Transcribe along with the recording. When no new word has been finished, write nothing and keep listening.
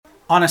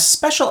on a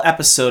special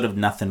episode of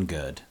Nothing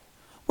Good,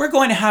 we're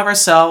going to have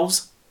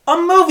ourselves a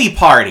movie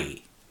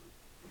party.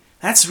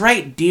 That's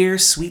right, dear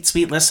sweet,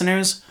 sweet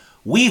listeners.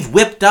 We've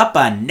whipped up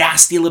a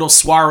nasty little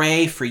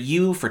soiree for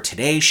you for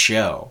today's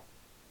show.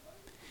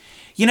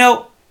 You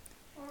know,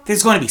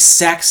 there's going to be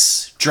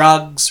sex,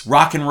 drugs,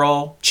 rock and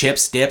roll,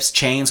 chips, dips,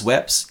 chains,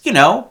 whips. You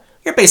know,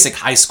 your basic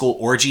high school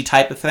orgy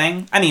type of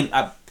thing. I mean,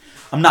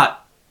 I'm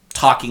not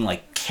talking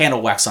like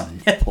candle wax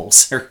on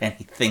nipples or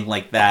anything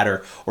like that,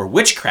 or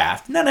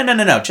witchcraft.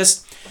 No.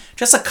 Just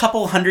a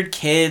couple hundred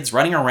kids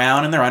running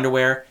around in their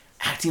underwear,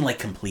 acting like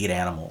complete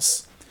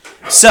animals.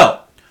 So,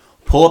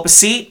 pull up a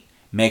seat,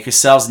 make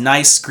yourselves a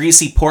nice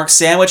greasy pork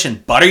sandwich,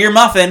 and butter your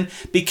muffin,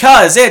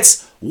 because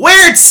it's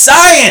Weird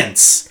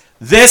Science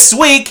this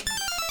week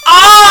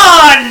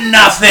on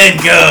Nothing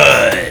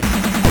Good.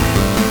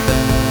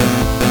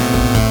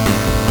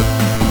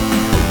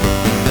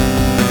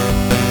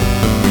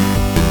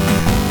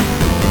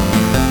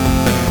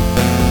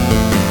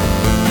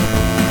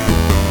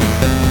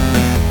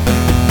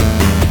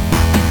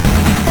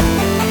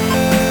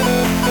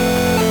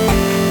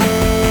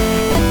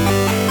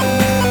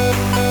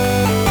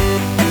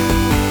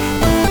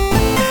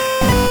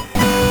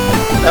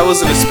 That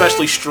was an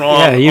especially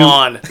strong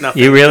on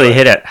Nothing You really Good.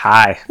 hit it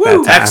high.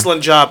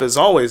 Excellent job as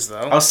always, though.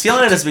 I was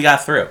feeling it as we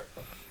got through.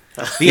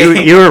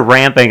 You were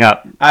ramping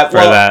up for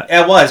that.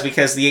 It was,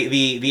 because the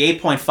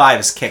 8.5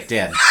 is kicked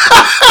in.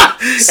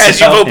 As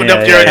you've opened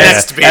up your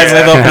next beer. As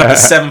I've opened up the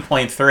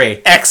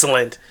 7.3.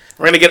 Excellent.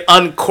 We're going to get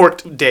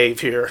uncorked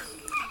Dave here.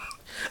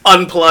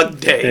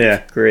 Unplugged Dave.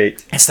 Yeah,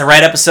 great. It's the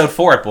right episode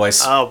for it,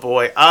 boys. Oh,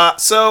 boy.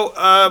 So,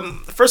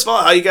 first of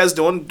all, how you guys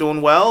doing?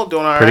 Doing well?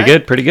 Doing all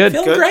right? Pretty good.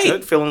 Feeling great.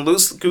 Good. Feeling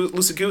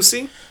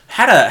loosey-goosey?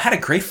 Had a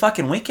great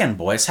fucking weekend,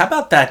 boys. How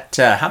about that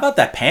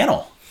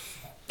panel?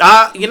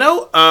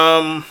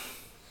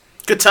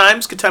 Good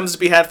times to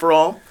be had for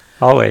all.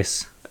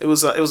 Always. It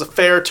was a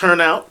fair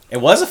turnout. You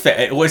know what?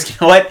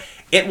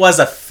 It was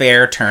a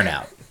fair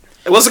turnout.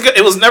 It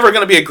was never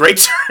going to be a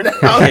great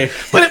turnout,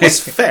 but it was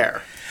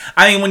fair.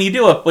 I mean, when you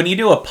do a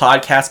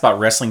podcast about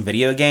wrestling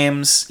video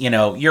games, you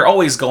know, you're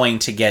always going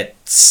to get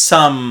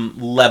some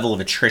level of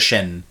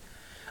attrition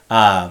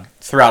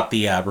throughout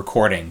the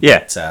recording.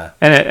 Yeah.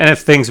 And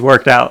if things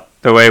worked out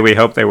the way we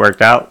hope they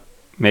worked out,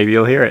 maybe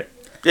you'll hear it.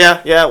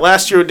 Yeah.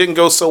 Last year it didn't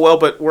go so well,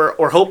 but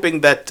we're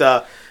hoping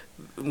that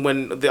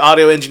when the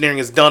audio engineering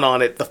is done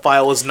on it, the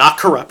file is not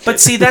corrupted. But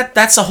see,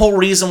 that's the whole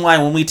reason why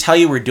when we tell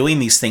you we're doing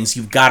these things,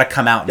 you've got to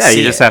come out and see it. Yeah,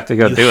 you just have to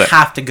go do it. You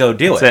have to go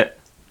do it. That's it.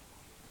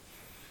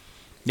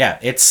 Yeah,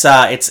 it's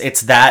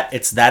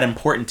that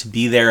important to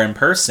be there in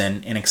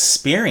person and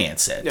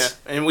experience it. Yeah,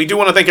 and we do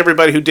want to thank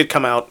everybody who did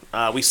come out.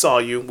 We saw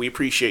you. We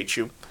appreciate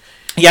you.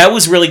 Yeah, it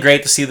was really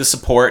great to see the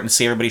support and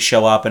see everybody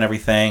show up and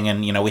everything.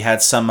 And you know, we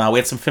had some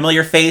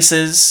familiar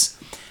faces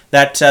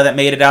that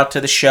made it out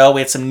to the show. We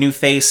had some new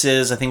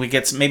faces. I think we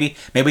get maybe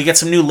we get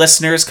some new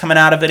listeners coming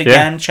out of it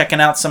again, checking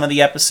out some of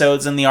the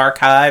episodes in the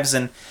archives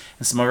and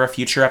some of our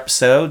future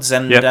episodes.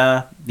 And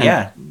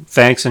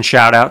thanks and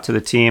shout out to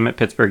the team at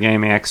Pittsburgh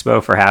Gaming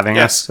Expo for having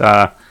us.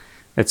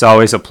 It's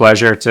always a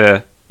pleasure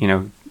to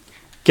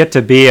get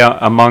to be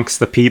amongst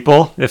the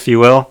people, if you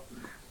will,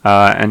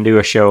 and do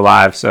a show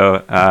live.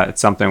 So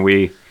it's something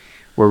we're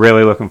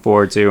really looking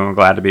forward to, and we're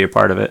glad to be a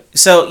part of it.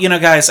 So,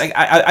 guys,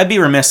 I'd be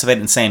remiss if I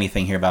didn't say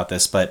anything here about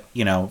this, but,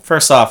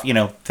 first off,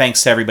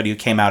 thanks to everybody who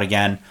came out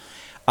again.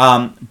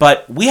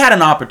 But we had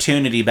an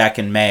opportunity back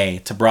in May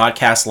to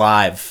broadcast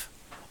live,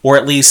 or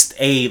at least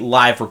a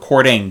live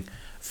recording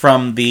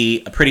from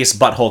the Prettiest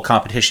Butthole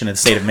competition in the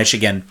state of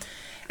Michigan,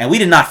 and we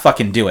did not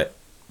fucking do it.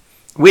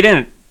 We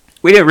didn't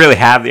really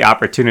have the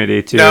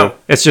opportunity to. No.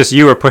 It's just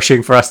you were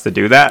pushing for us to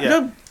do that.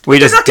 Yeah. We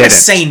just They're not going to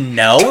didn't. say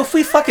no. If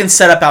we fucking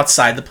set up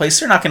outside the place,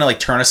 they're not going to,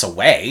 turn us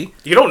away.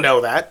 You don't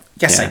know that.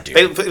 Yes, Yeah. I do.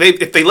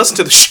 If they listen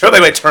to the show, they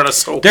might turn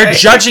us away. They're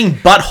judging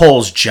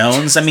buttholes,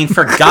 Jones. I mean,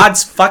 for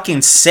God's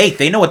fucking sake,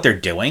 they know what they're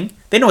doing.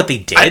 They know what they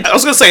did. I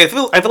was going to say, I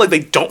feel like they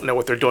don't know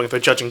what they're doing if they're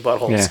judging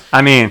buttholes. Yeah.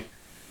 I mean,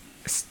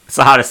 it's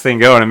the hottest thing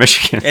going in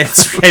Michigan.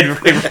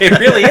 It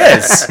really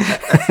is.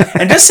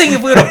 And just think,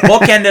 if we would have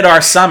bookended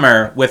our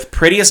summer with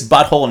Prettiest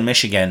Butthole in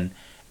Michigan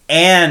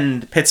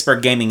and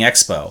Pittsburgh Gaming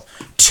Expo,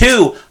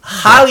 two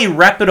highly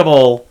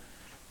reputable,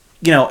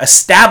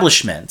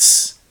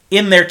 establishments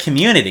in their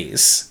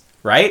communities,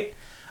 right?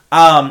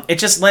 It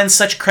just lends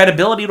such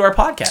credibility to our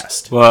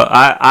podcast. Well,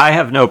 I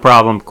have no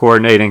problem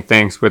coordinating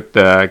things with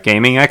the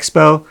Gaming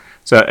Expo.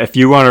 So if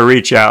you want to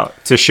reach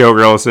out to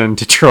Showgirls in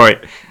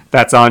Detroit,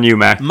 that's on you,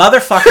 man.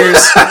 Motherfuckers,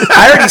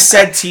 I already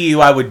said to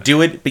you I would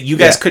do it, but you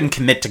guys couldn't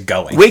commit to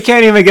going. We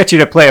can't even get you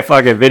to play a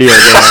fucking video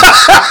game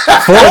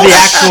for the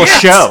actual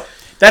show.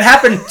 That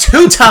happened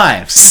 2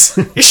 times.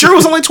 You sure it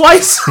was only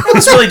twice? It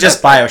was really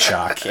just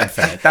BioShock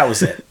Infinite. That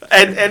was it.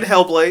 and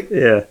Hellblade.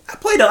 Yeah.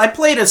 I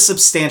played a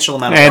substantial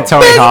amount of And Hellblade.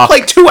 Tony Man, Hawk. you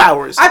played 2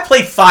 hours. I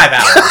played 5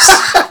 hours.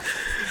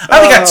 I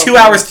only got 2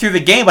 hours through the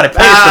game, but I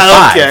played it for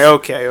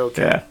 5.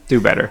 Okay. Yeah, do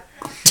better.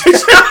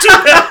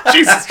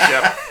 Jesus,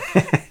 Jeff.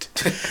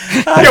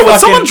 Yeah, when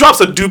someone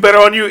drops a do better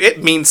on you,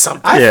 it means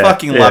something. I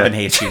fucking love and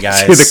hate you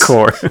guys. To the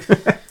core.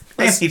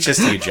 Maybe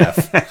just you,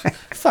 Jeff.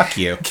 Fuck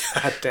you.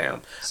 God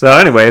damn. So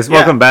anyways,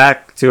 welcome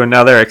back to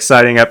another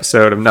exciting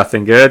episode of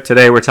Nothing Good.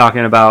 Today we're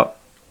talking about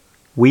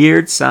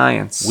weird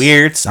science.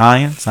 Weird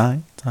science.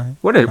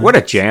 What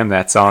a jam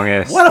that song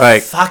is. What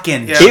a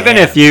fucking jam. Even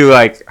if you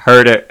like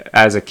heard it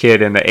as a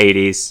kid in the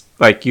 80s,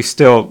 like you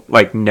still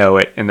like know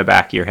it in the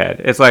back of your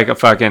head. It's like a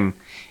fucking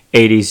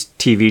 80s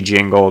TV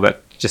jingle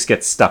that just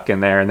gets stuck in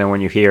there, and then when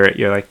you hear it,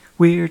 you're like,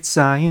 weird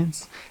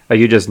science. Like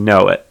you just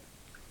know it.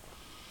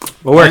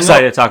 Well, we're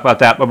excited to talk about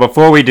that, but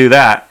before we do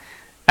that,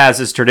 as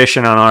is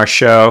tradition on our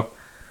show,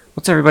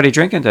 what's everybody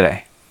drinking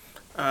today?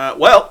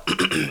 Well,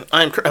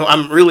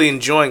 I'm really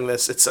enjoying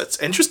this. It's an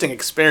interesting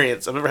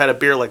experience. I've never had a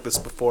beer like this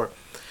before.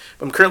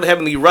 I'm currently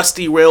having the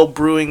Rusty Rail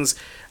Brewing's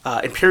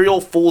Imperial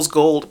Fool's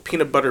Gold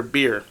Peanut Butter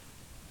Beer.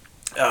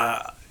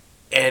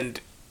 And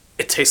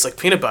it tastes like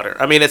peanut butter.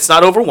 I mean, it's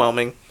not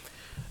overwhelming,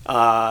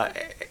 but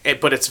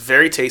it's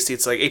very tasty.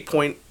 It's like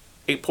 8%.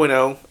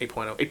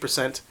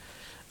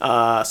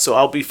 So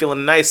I'll be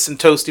feeling nice and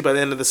toasty by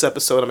the end of this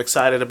episode. I'm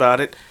excited about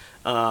it.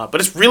 But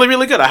it's really,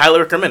 really good. I highly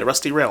recommend it.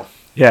 Rusty Rail.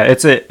 Yeah,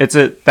 it's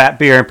that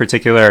beer in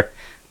particular.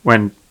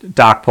 When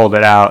Doc pulled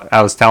it out,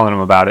 I was telling him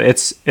about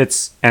it.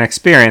 It's an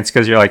experience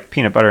because you're like,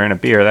 peanut butter in a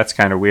beer. That's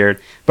kind of weird.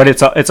 But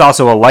it's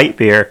also a light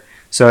beer,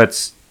 so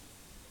it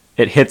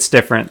hits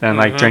different than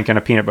like drinking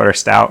a peanut butter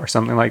stout or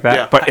something like that.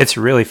 Yeah. But it's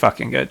really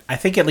fucking good. I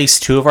think at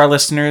least 2 of our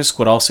listeners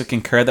would also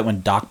concur that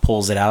when Doc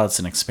pulls it out, it's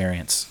an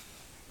experience.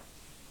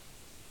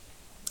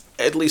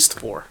 At least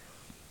 4.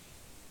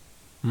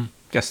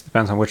 Guess it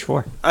depends on which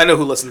 4. I know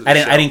who listens to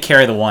the show. I didn't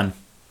carry the 1.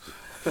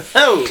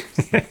 Oh.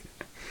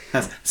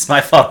 It's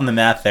my fault in the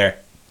math there.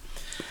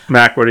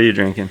 Mac, what are you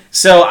drinking?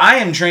 So I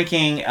am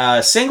drinking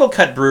Single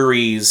Cut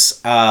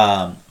Brewery's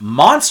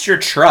Monster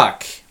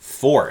Truck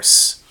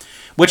Force,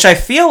 which I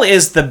feel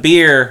is the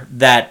beer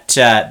that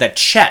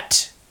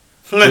Chet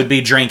would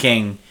be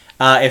drinking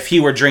if he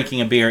were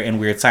drinking a beer in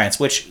Weird Science,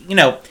 which,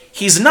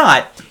 he's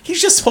not.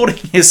 He's just holding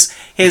his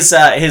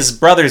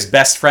brother's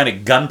best friend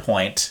at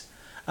gunpoint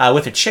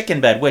with a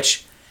chicken bed,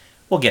 which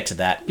we'll get to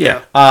that.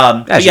 Yeah.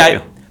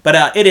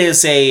 But it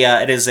is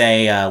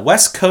a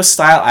West Coast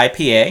style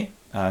IPA,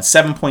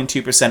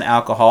 7.2%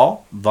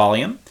 alcohol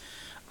volume,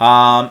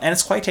 and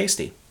it's quite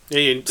tasty. Yeah,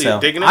 you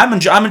digging it? I'm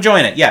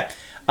enjoying it. Yeah.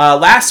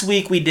 Last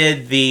week we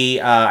did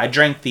I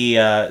drank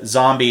the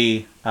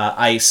zombie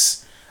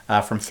ice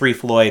from Three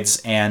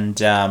Floyds,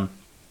 and I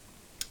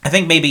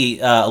think maybe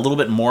a little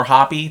bit more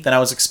hoppy than I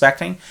was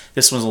expecting.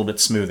 This one's a little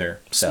bit smoother.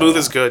 So, smooth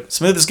is good.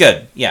 Smooth is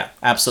good. Yeah,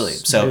 absolutely.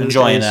 So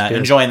enjoying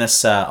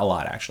this a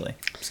lot, actually.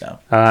 So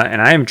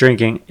and I am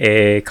drinking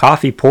a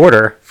coffee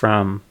porter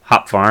from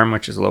Hop Farm,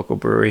 which is a local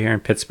brewery here in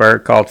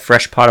Pittsburgh, called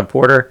Fresh Pot of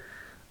Porter.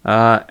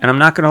 And I'm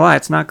not gonna lie,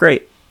 it's not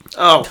great.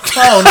 Oh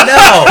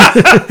no!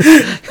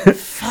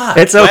 Fuck.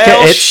 It's okay.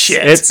 Well,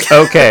 it's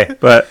okay,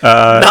 but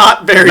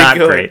not very not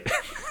good. Great.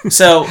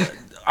 So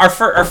our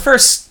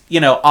first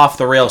off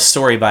the rails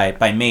story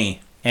by me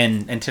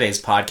in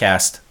today's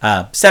podcast,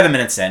 7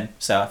 minutes in,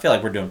 so I feel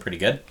like we're doing pretty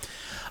good.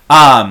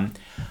 I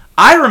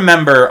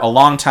remember a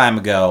long time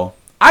ago,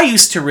 I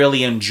used to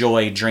really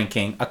enjoy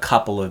drinking a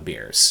couple of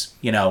beers.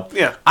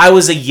 Yeah. I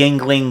was a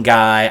Yingling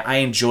guy. I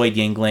enjoyed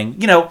Yingling.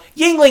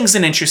 Yingling's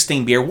an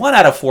interesting beer. 1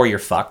 out of 4, you're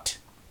fucked.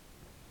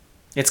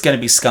 It's going to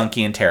be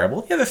skunky and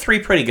terrible. The other 3,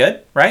 pretty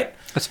good, right?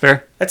 That's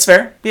fair. That's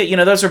fair.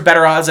 Those are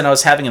better odds than I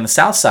was having in the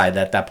South Side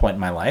at that point in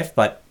my life,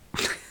 but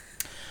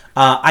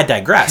I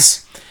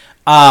digress.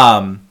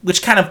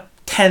 Which kind of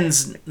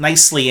tends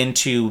nicely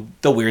into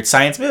the Weird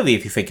Science movie,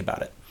 if you think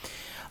about it.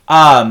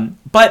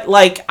 But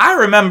I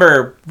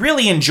remember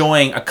really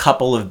enjoying a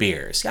couple of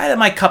beers. I had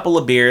my couple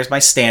of beers, my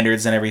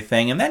standards and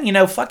everything, and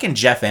then, fucking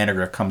Jeff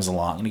Vandergriff comes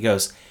along and he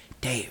goes,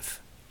 Dave,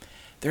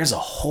 there's a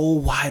whole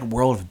wide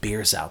world of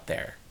beers out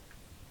there.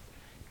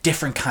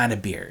 Different kind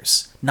of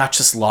beers. Not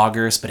just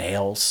lagers, but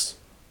ales,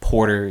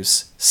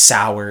 porters,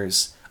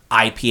 sours,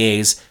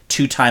 IPAs,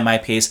 2-time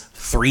IPAs,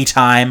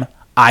 3-time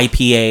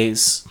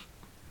IPAs.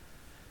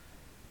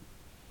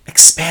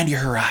 Expand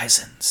your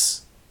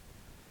horizons.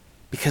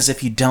 Because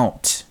if you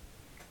don't,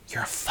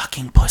 you're a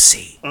fucking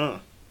pussy.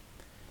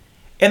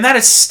 And that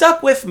has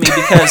stuck with me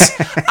because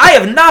I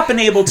have not been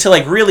able to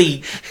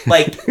really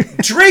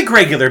drink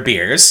regular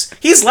beers.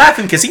 He's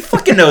laughing because he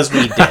fucking knows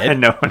what he did. I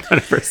know,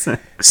 100%.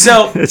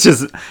 So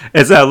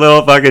it's that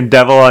little fucking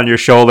devil on your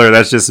shoulder.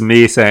 That's just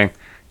me saying,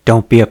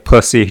 don't be a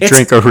pussy.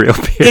 Drink a real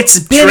beer.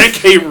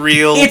 Drink a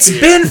real beer. It's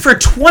been for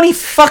 20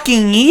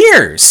 fucking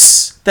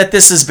years that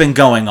this has been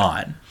going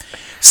on.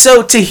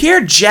 So to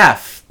hear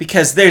Jeff,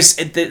 because this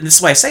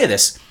is why I say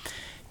this,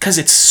 because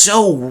it's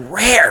so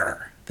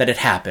rare that it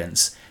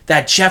happens,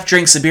 that Jeff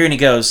drinks a beer and he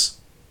goes,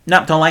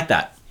 nope, don't like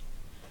that.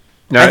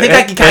 No,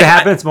 it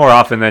happens more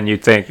often than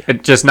you'd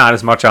think. Just not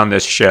as much on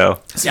this show.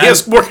 He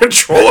has more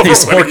control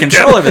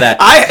over that.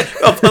 I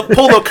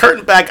pull the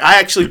curtain back. I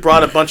actually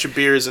brought a bunch of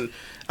beers, and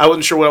I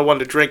wasn't sure what I wanted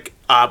to drink,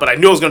 but I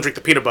knew I was going to drink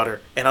the peanut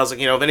butter. And I was like,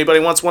 if anybody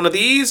wants one of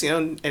these,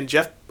 and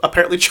Jeff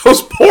apparently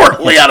chose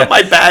poorly out of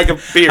my bag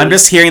of beers. I'm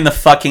just hearing the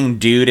fucking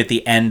dude at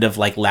the end of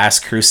like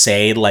Last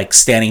Crusade, like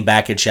standing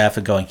back at Jeff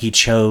and going, he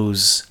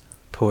chose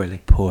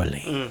poorly.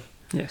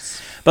 Yes.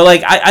 But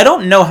like, I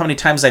don't know how many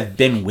times I've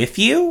been with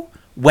you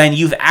when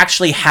you've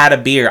actually had a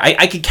beer.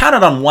 I could count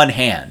it on one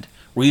hand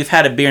where you've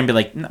had a beer and be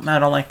like, no, I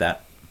don't like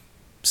that.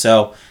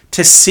 So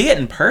to see it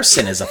in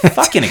person is a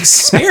fucking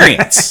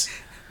experience.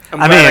 I'm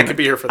glad I could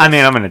be here for this. I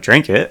mean, I'm going to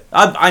drink it.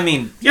 I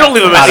mean, you don't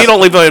leave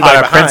anybody Out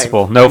of behind.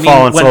 principle, no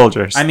fallen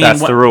soldiers.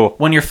 That's the rule.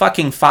 When you're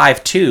fucking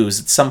 5'2",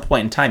 at some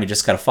point in time, you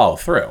just got to follow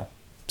through.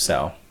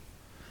 So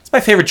it's my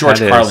favorite George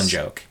Carlin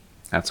joke.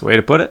 That's the way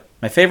to put it.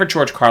 My favorite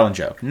George Carlin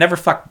joke. Never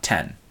fucked a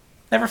 10.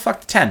 Never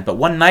fucked a 10, but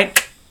one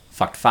night,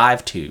 fucked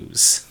 5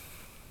 2s.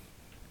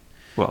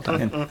 Well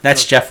done. And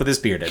that's Jeff with his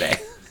beer today.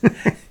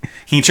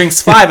 He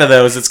drinks 5 of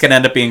those, it's going to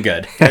end up being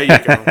good. There you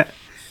go.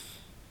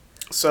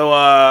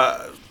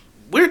 So,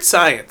 Weird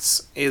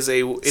Science is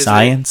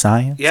Science.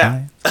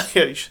 Yeah.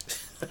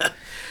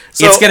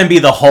 So, it's going to be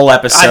the whole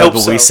episode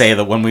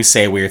when we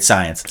say Weird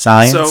Science.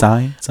 Science.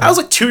 I was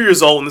like 2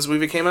 years old when this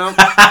movie came out.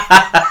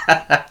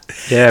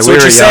 Yeah, so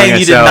what you're saying,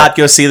 you did not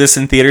go see this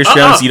in theaters,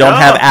 Jones? You don't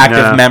have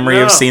active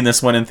memory of seeing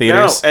this one in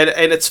theaters? No,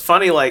 and it's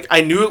funny, like,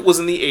 I knew it was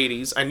in the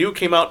 80s. I knew it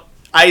came out,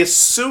 I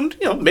assumed,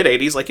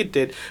 mid-80s like it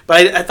did.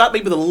 But I thought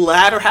maybe the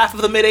latter half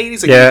of the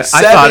mid-80s. Like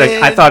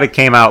I thought it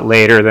came out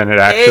later than it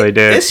actually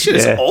did. This shit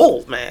is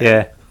old, man.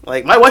 Yeah.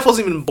 Like, my wife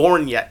wasn't even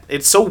born yet.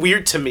 It's so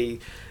weird to me.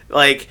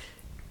 Like,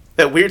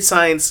 that Weird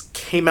Science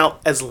came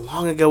out as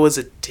long ago as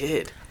it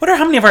did. I wonder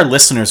how many of our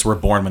listeners were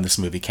born when this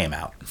movie came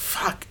out.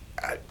 Fuck.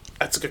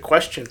 That's a good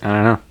question. I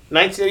don't know.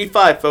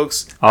 1985,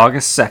 folks.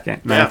 August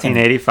 2nd,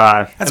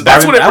 1985.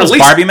 That's when it released.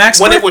 Barbie Mac's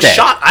when birthday. It was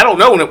shot. I don't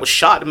know when it was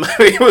shot.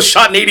 It was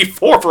shot in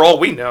 84 for all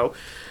we know.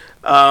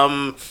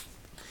 So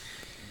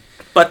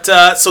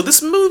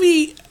this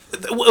movie...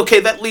 Okay,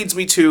 that leads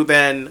me to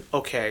then...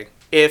 Okay,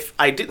 if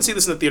I didn't see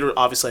this in the theater,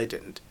 obviously I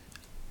didn't.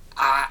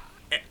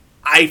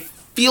 I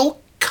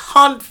feel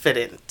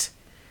confident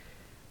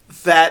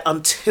that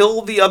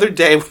until the other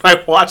day when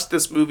I watched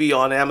this movie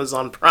on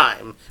Amazon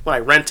Prime, when I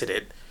rented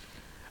it,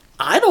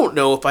 I don't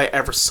know if I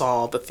ever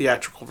saw the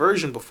theatrical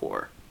version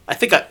before. I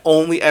think I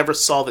only ever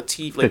saw the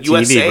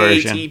USA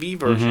version. TV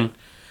version. Mm-hmm.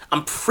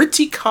 I'm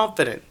pretty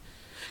confident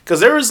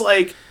because there was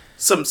like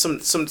some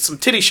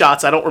titty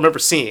shots I don't remember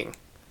seeing.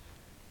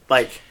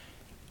 Like,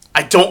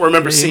 I don't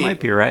remember seeing. You might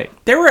be right.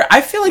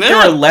 I feel like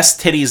there were less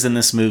titties in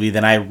this movie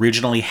than I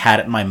originally had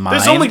it in my mind.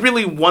 There's only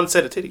really one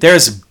set of titties.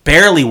 There's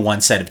barely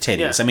one set of titties.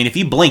 Yeah. I mean, if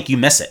you blink, you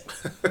miss it.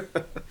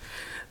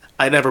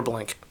 I never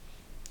blink.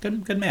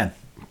 Good man.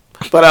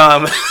 But a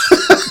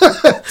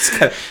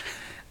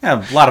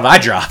lot of eye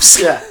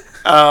drops. Yeah.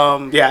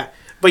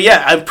 But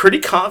yeah, I'm pretty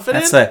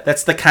confident.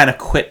 That's the kind of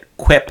quip.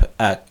 Quit.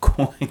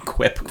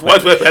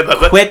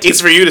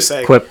 It's for you to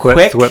say. Quip.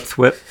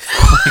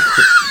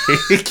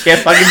 You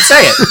can't fucking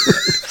say it.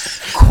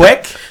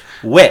 Quick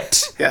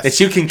wit that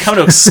you can come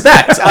to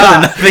expect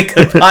on the Nothing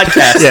Good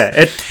podcast. Yeah,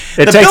 it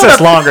takes us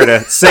longer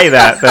to say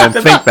that than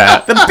think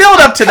that. The build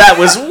up to that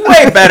was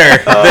way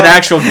better than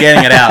actual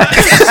getting it out.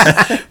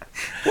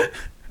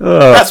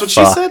 That's what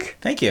she said.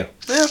 Thank you.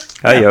 Yeah.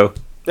 Hey-yo.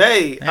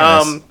 Hey.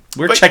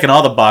 We're checking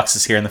all the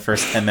boxes here in the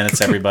first 10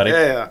 minutes, everybody.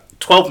 Yeah.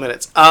 12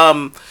 minutes.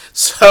 Back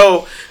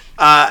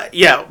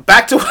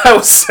to what I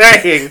was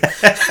saying.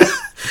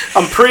 It's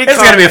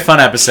going to be a fun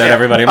episode,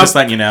 everybody. I'm just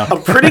letting you know.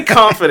 I'm pretty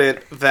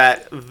confident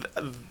that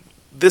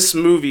this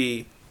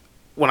movie,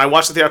 when I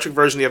watched the theatrical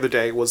version the other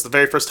day, was the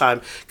very first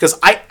time, because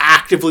I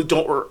actively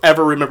don't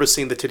ever remember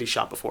seeing the titty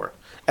shot before.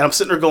 And I'm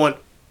sitting there going,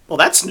 well,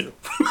 that's new.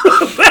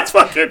 That's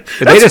real new,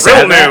 actually.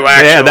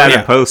 Yeah, that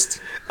in post.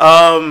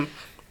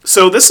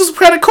 So this is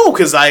kind of cool,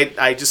 because I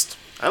don't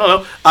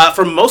know.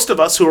 For most of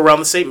us who are around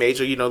the same age,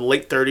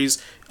 late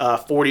 30s,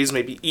 40s,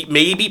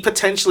 maybe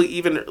potentially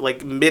even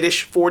like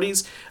mid-ish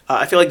 40s,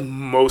 I feel like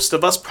most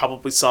of us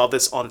probably saw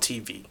this on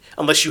TV,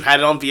 unless you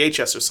had it on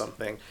VHS or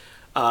something.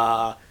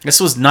 This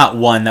was not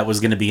one that was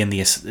going to be in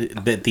the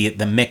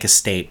Mick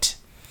estate.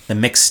 The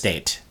mixed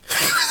state.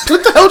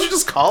 What the hell did you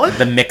just call it?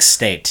 The mixed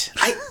state.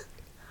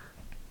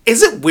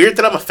 Is it weird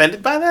that I'm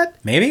offended by that?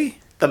 Maybe.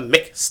 The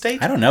Mick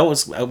state? I don't know. It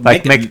was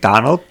like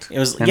McDonald? It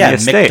was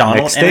and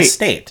McDonald and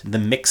estate. The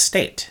mixed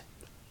state.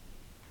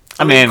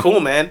 I mean, cool,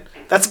 man.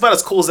 That's about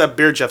as cool as that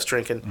beer Jeff's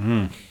drinking.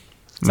 Mm.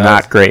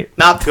 Not great.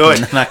 Not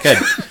good. Not good.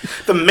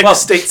 The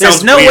mixed state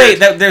sounds weird.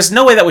 There's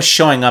no way that was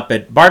showing up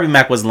at... Barbie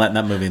Mac wasn't letting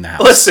that movie in the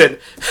house. Listen,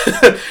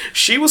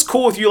 she was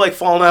cool with you like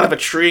falling out of a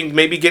tree and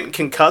maybe getting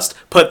concussed,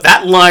 but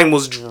that line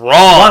was drawn. The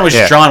line was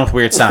drawn with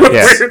Weird Science.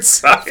 Weird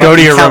Science. Go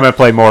to your room and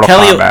play Mortal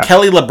Kombat.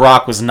 Kelly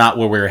LeBrock was not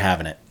where we were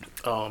having it.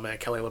 Oh, man,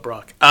 Kelly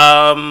LeBrock.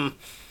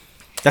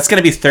 That's going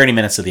to be 30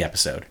 minutes of the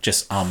episode.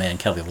 Just, oh, man,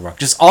 Kelly LeBrock.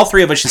 Just all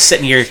three of us just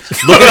sitting here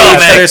looking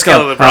at each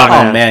other going,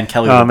 oh, man,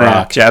 Kelly LeBrock.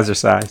 Man,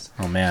 jazzercise.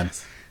 Oh, man.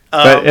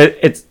 But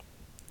it's...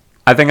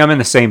 I think I'm in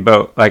the same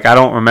boat. Like, I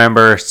don't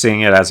remember seeing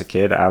it as a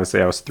kid.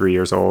 Obviously, I was 3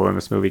 years old when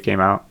this movie came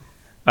out.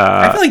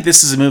 I feel like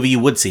this is a movie you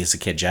would see as a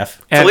kid,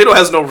 Jeff. Toledo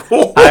has no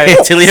rules.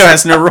 Toledo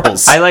has no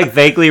rules. I like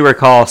vaguely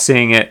recall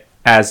seeing it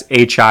as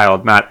a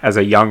child, not as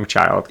a young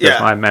child, because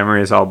my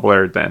memory is all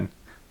blurred then.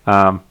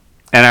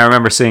 And I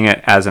remember seeing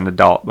it as an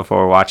adult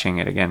before watching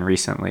it again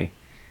recently.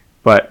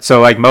 But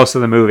so like most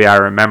of the movie I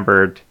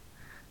remembered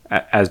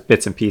as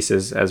bits and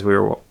pieces as we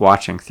were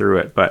watching through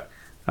it. But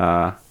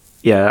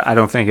yeah, I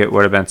don't think it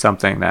would have been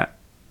something that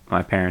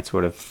my parents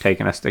would have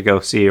taken us to go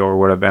see or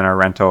would have been a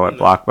rental at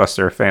Blockbuster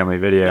or Family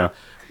Video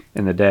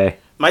in the day.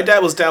 My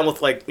dad was down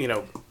with like,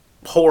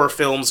 horror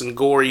films and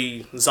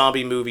gory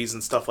zombie movies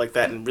and stuff like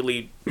that and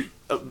really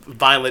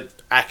violent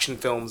action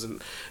films,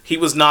 and he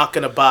was not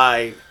going to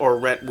buy or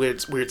rent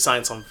Weird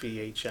Science on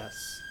VHS.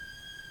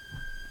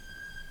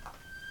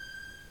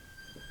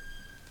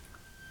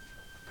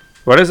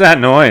 What is that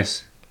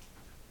noise?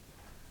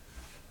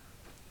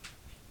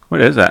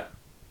 What is that?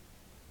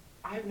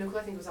 I have no clue.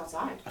 I think it was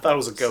outside. I thought it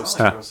was a ghost.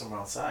 Someone was somewhere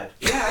outside.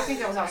 Yeah, I think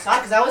that was outside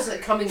because I was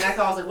coming back.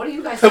 I was like, "What are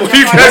you guys? What are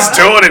you guys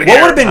doing in here?"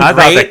 What would have been I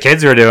thought the great?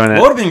 kids were doing it.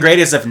 What would have been great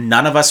is if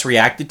none of us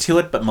reacted to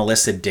it, but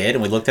Melissa did,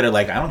 and we looked at it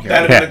like, I don't hear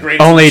That'd it. have been the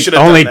greatest. Only We should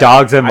have done that.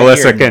 dogs and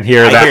Melissa can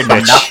hear I that hear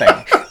bitch.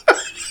 nothing.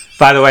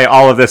 By the way,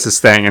 all of this is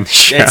staying in the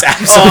show. It's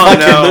Oh,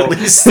 no.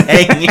 absolutely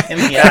staying in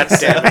the God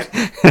damn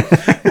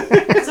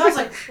episode. Because I was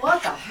like,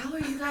 "What the hell are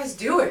you guys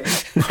doing?"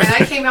 And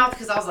I came out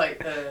because I was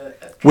like,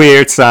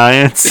 Weird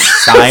Science.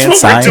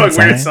 Science, That's what we're science,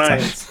 doing, Weird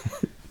science.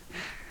 Science.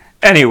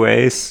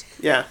 Anyways.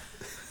 Yeah.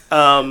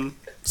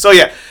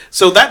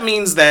 So that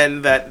means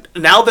then that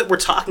now that we're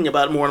talking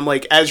about it more, I'm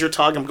like, as you're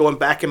talking, I'm going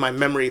back in my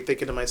memory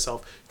thinking to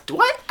myself, do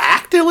I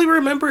actively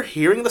remember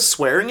hearing the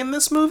swearing in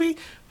this movie?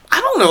 I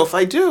don't know if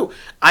I do.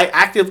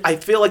 I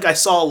feel like I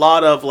saw a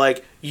lot of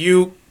like,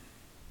 you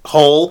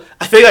hole.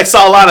 I think I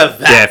saw a lot of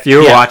that. Yeah, if you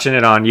were watching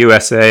it on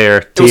USA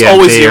or was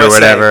always TNT or USA.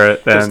 whatever,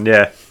 then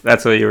yeah,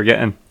 that's what you were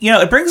getting.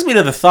 It brings me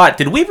to the thought,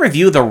 did we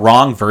review the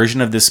wrong version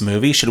of this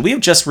movie? Should we have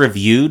just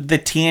reviewed the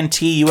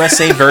TNT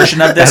USA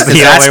version of this? That's the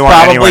Because that's only one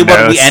probably anyone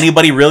what knows.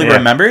 anybody really Yeah.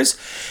 remembers.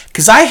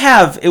 Because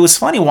it was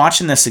funny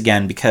watching this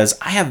again because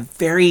I have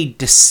very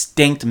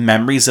distinct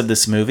memories of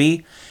this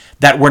movie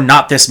that were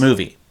not this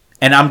movie.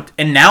 And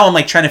now I'm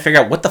like trying to figure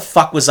out what the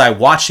fuck was I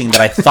watching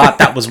that I thought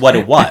that was what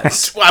it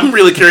was. I'm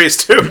really curious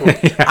too.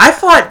 I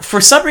thought, for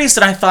some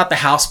reason, I thought the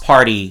house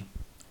party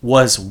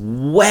was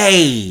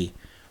way,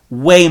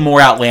 way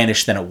more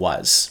outlandish than it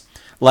was.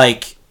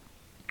 Like,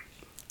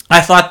 I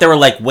thought there were,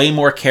 like, way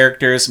more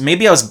characters.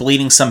 Maybe I was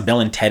bleeding some Bill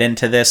and Ted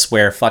into this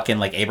where fucking,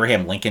 like,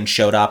 Abraham Lincoln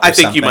showed up or I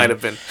think something. you might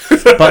have been.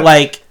 But,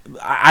 like,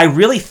 I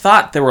really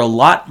thought there were a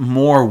lot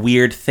more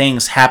weird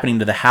things happening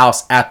to the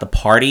house at the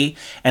party.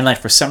 And, like,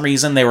 for some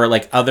reason, there were,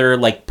 like, other,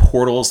 like,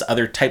 portals,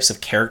 other types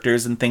of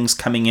characters and things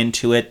coming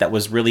into it that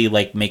was really,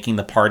 like, making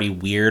the party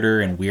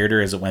weirder and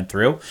weirder as it went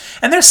through.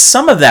 And there's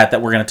some of that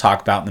we're going to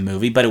talk about in the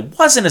movie, but it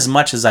wasn't as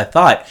much as I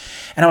thought.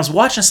 And I was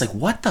watching this like,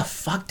 what the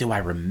fuck do I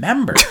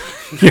remember?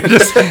 You're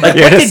just, Like,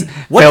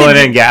 filling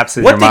in gaps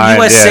in your mind.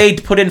 What did USA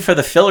put in for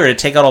the filler to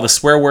take out all the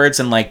swear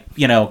words and, like,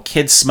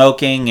 kids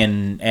smoking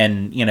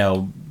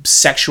and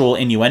sexual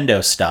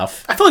innuendo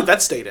stuff? I feel like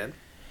that stayed in.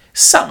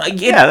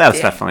 Yeah, that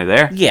was definitely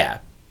there. Yeah.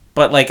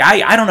 But, like,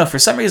 I don't know. For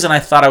some reason, I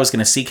thought I was going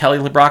to see Kelly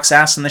LeBrock's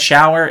ass in the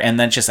shower, and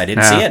then I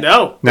didn't see it.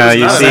 No, No, there's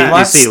you none of see, that.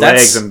 you see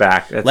legs and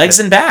back. That's Legs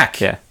it. and back.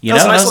 Yeah. You That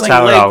was know? a nice I was looking like,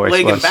 how it always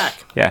leg was. and back.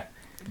 Yeah.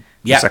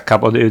 yeah. Just a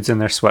couple dudes in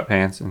their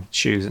sweatpants and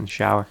shoes in the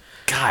shower.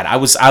 God,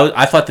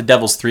 I thought the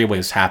Devil's Three-Way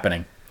was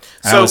happening.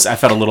 So- I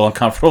felt a little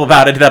uncomfortable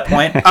about it at that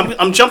point.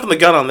 I'm jumping the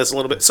gun on this a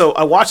little bit. So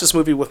I watched this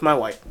movie with my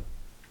wife,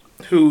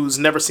 who's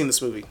never seen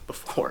this movie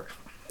before.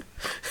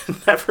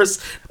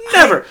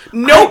 never.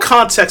 No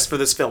context for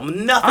this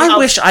film. Nothing. I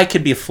wish I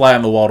could be a fly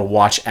on the wall to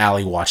watch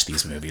Allie watch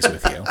these movies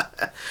with you.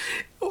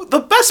 The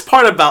best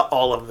part about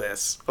all of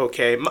this,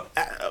 okay,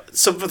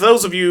 so for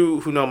those of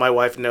you who know my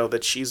wife know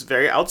that she's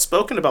very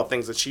outspoken about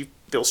things that she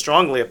feels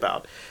strongly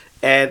about.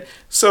 And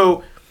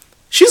so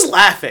she's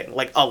laughing,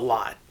 like, a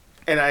lot.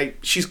 And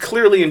she's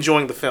clearly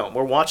enjoying the film.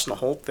 We're watching the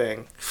whole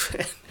thing.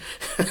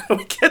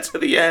 We get to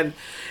the end.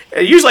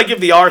 And usually I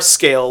give the R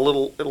scale a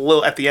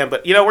little at the end,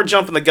 but, we're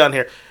jumping the gun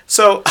here.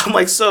 So I'm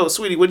like, so,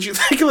 sweetie, what did you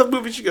think of the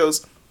movie? She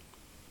goes,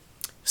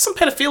 some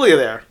pedophilia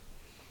there.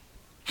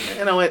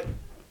 And I went,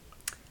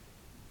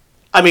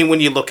 I mean, when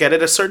you look at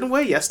it a certain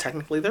way, yes,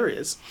 technically there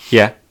is.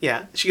 Yeah.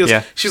 Yeah. She goes,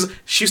 Yeah.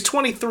 she's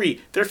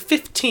 23. They're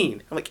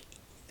 15. I'm like,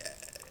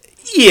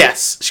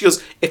 yes. She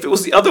goes, if it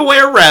was the other way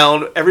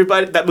around,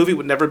 that movie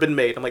would never have been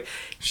made. I'm like,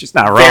 She's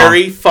not wrong.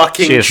 very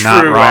fucking She is true,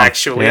 not wrong.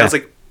 actually. Yeah. I was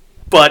like,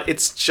 but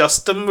it's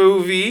just a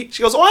movie.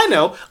 She goes, oh, I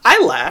know.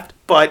 I laughed,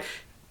 but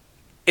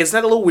isn't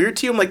that a little weird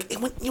to you? I'm like,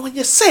 when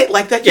you say it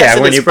like that, yes, Yeah,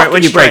 it when is you break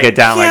fucking it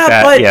down Yeah, like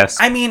that, but yes.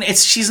 I mean,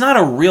 she's not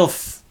a real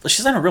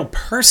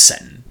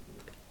person.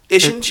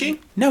 Isn't she?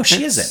 No,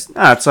 she isn't.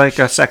 No, it's like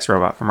a sex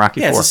robot from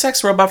Rocky Yeah, IV. it's a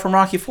sex robot from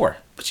Rocky IV.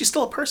 But she's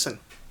still a person.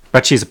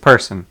 But she's a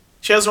person.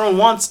 She has her own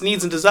wants,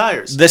 needs, and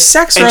desires. The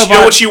sex And robot. you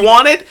know what she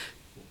wanted?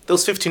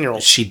 Those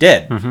 15-year-olds. She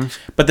did.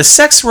 But the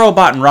sex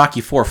robot in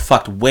Rocky 4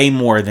 fucked way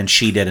more than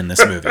she did in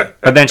this movie.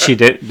 But then she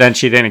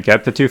didn't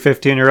get the two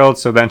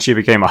 15-year-olds, so then she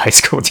became a high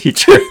school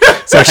teacher.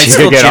 So she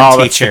school could get gym all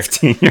teacher. the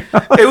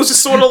 15-year-olds. It was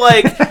just sort of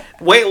like,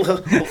 wait,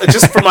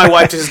 just for my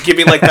wife to just give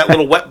me like that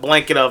little wet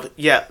blanket of,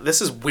 yeah,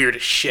 this is weird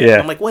as shit. Yeah.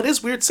 I'm like, what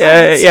is weird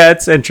science? Yeah,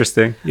 it's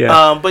interesting.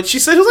 Yeah. But she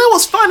said, it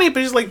was funny, but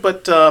she's like,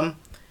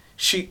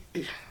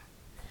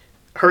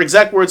 her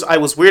exact words, I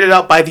was weirded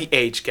out by the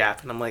age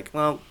gap. And I'm like,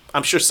 well,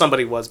 I'm sure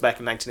somebody was back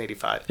in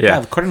 1985.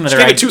 Yeah. According to She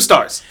their gave it 2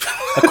 stars.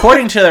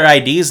 according to their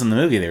IDs in the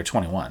movie, they were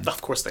 21.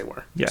 Of course they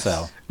were. Yes.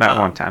 So, Not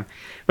one time.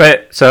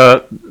 But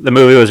so the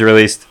movie was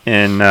released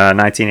in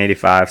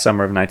 1985,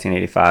 summer of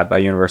 1985, by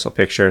Universal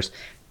Pictures.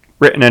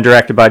 Written and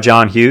directed by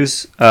John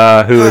Hughes,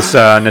 who is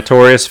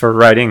notorious for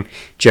writing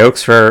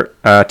jokes for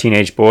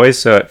teenage boys,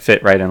 so it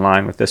fit right in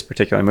line with this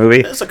particular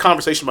movie. There's a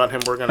conversation about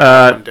him we're going to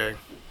have one day.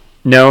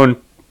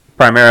 Known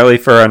primarily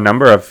for a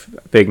number of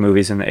big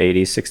movies in the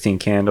 80s, 16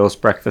 Candles,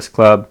 Breakfast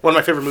Club, One of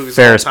my favorite movies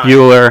Ferris of all time.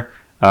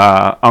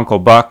 Bueller, Uncle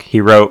Buck.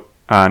 He wrote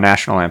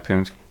National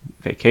Lampoon's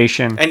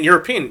Vacation. And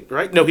European,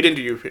 right? No, he didn't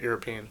do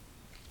European.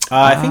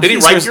 I think Did he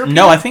he's write European?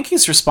 no, I think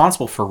he's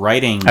responsible for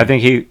writing. I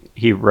think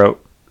he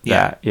wrote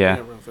that, yeah. I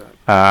wrote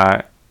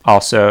that.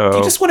 Also,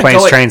 You just wanna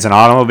Planes, go- Trains, and I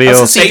was gonna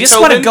Automobiles. say, you just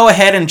want to Beethoven? go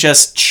ahead and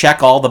just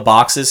check all the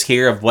boxes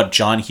here of what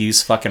John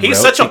Hughes fucking He's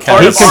wrote. such a because-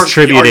 part He of our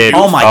contributed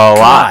Oh my a lot.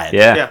 God.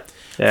 Yeah. Yeah.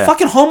 Yeah.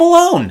 Fucking Home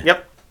Alone.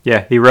 Yep.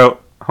 Yeah, he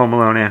wrote Home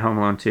Alone and Home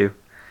Alone 2.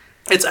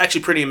 It's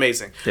actually pretty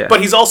amazing. Yeah. But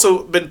he's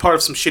also been part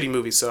of some shitty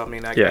movies, so I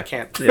mean, I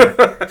can't.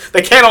 Yeah.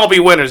 They can't all be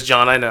winners,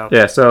 John, I know.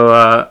 Yeah,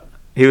 so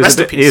he Rest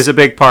in was peace. a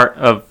big part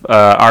of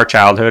our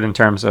childhood in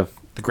terms of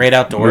The Great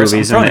Outdoors.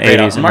 Movies I'm throwing in the the Great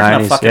 80s Outdoors. I'm and not going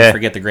 90s, to fucking yeah.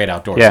 forget the Great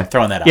Outdoors. yeah, I'm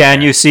throwing that out yeah, there.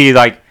 and you see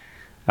like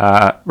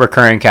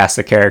recurring cast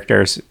of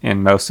characters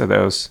in most of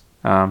those.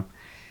 The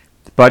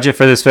budget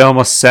for this film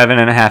was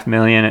 $7.5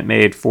 million. It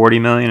made $40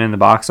 million in the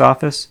box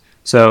office,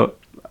 so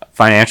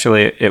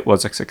financially it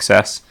was a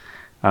success.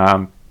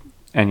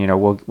 And you know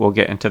we'll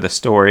get into the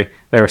story.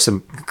 There were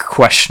some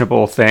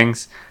questionable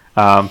things,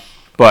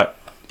 but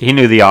he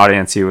knew the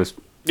audience he was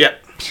Yeah.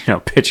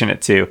 pitching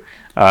it to,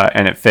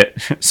 and it fit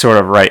sort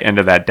of right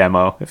into that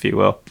demo, if you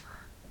will.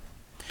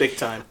 Big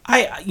time.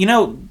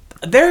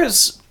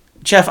 There's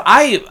Jeff.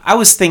 I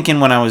was thinking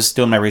when I was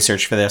doing my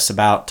research for this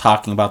about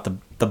talking about the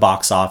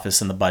box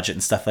office and the budget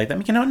and stuff like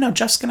that. No,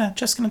 Jeff's gonna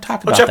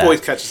talk about Jeff that.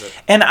 always catches it.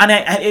 And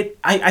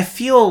I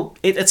feel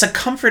it's a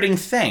comforting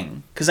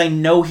thing because I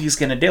know he's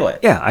gonna do it.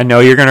 Yeah, I know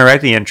you're going to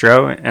write the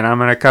intro, and I'm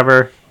going to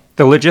cover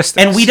the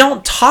logistics. And we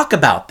don't talk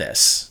about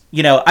this.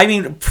 I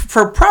mean,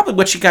 for probably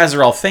what you guys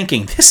are all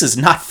thinking, this is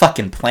not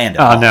fucking planned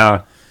at all. Oh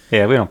no,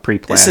 yeah, we don't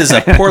pre-plan. This is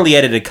a poorly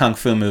edited kung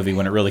fu movie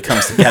when it really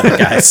comes together,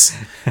 guys.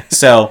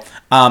 So,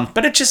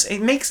 but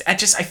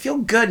I feel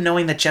good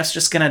knowing that Jeff's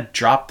just gonna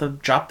drop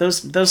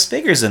those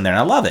figures in there, and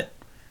I love it.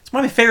 It's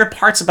one of my favorite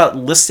parts about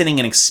listening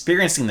and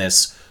experiencing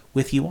this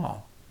with you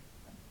all.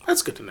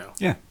 That's good to know.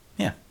 Yeah,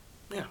 Yeah.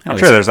 Yeah. I'm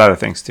sure there's other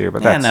things too,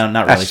 but that's not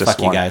that's really. just Fuck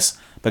you one. guys,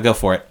 but go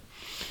for it.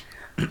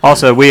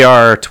 Also, we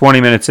are 20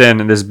 minutes in,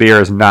 and this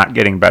beer is not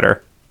getting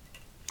better.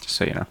 Just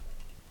so you know.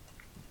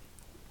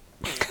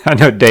 I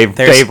know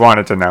Dave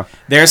wanted to know.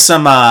 There's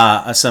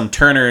some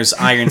Turner's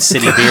Iron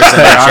City beers in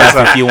there,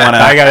 Jeff. If you wanna,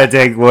 I gotta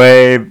dig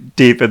way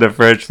deep in the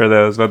fridge for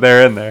those, but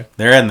they're in there.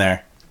 they're in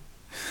there.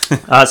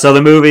 So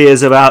the movie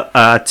is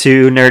about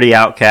two nerdy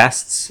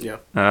outcasts,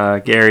 Yeah.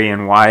 Gary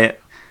and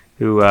Wyatt,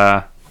 who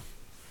are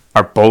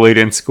bullied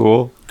in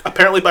school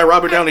Apparently by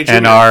Robert Downey Jr.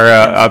 and are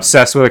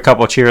obsessed with a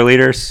couple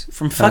cheerleaders.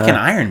 From fucking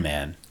Iron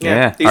Man.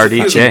 Yeah, He's a-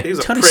 RDJ. he's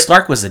a Tony prick.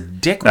 Stark was a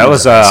dick. When That he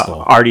was in high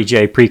school.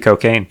 RDJ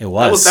pre-cocaine. It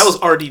was. That was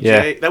RDJ.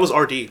 Yeah. That was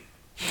RD. He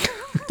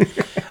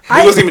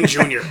wasn't even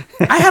junior.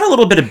 I had a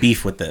little bit of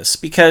beef with this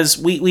because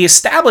we're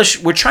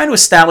trying to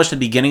establish at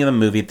the beginning of the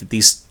movie that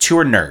these two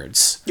are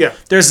nerds. Yeah.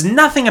 There's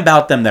nothing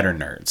about them that are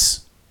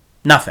nerds.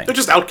 Nothing. They're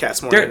just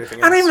outcasts more than anything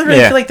I else. don't even really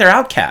Yeah. feel like they're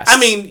outcasts. I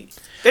mean,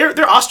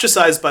 they're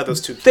ostracized by those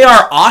two kids. they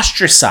are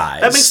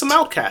ostracized. That makes them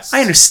outcasts.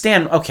 I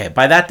understand. Okay,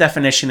 by that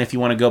definition, if you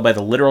want to go by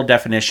the literal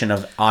definition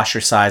of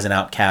ostracized and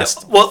outcast,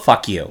 Yeah, well-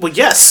 fuck you. Well,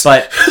 yes.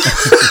 But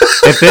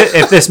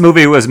If this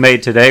movie was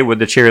made today, would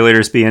the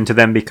cheerleaders be into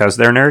them because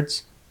they're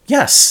nerds?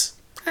 yes,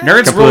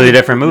 nerds Completely rule.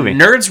 different movie.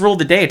 Nerds rule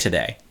the day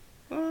today.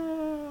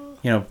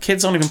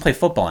 Kids don't even play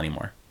football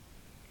anymore.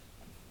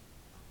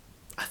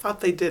 I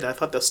thought they did. I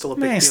thought that's still a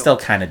big They deal. still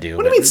kind of do.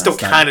 What do you but mean still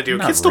that's not- kinda do?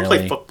 not Kids still play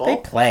really. football. They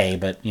play,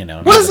 but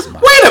not What is, as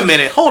much. wait a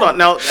minute. Hold on.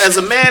 Now, as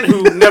a man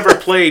who never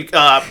played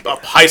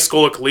high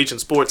school or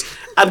collegiate sports,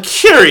 I'm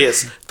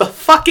curious the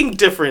fucking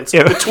difference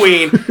Yeah.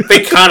 between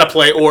they kind of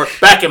play or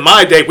back in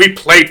my day we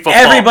played football.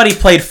 Everybody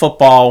played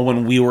football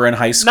when we were in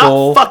high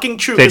school. Not fucking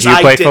true. Did 'Cause you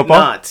I play did football?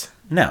 Not.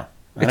 No.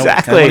 I don't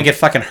Exactly. want to get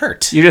fucking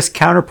hurt. You just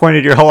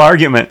counterpointed your whole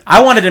argument.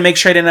 I wanted to make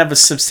sure I didn't have a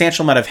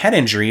substantial amount of head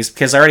injuries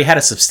because I already had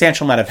a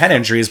substantial amount of head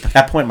injuries by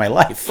that point in my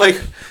life. Like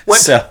what?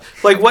 So-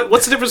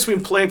 What's the difference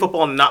between playing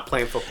football and not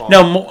playing football?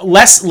 No,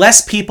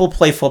 less people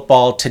play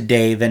football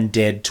today than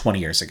did 20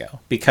 years ago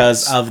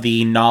because of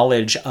the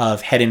knowledge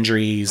of head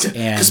injuries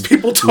and 'Cause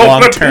people don't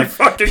wanna be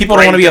fucking people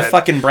don't want to be brain a dead.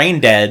 fucking brain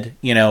dead,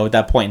 at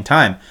that point in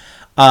time.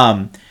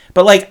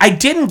 But like, I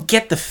didn't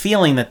get the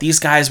feeling that these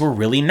guys were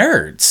really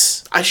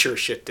nerds. I sure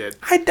shit did.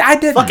 I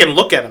didn't. Fucking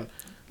look at them.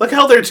 Look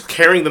how they're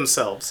carrying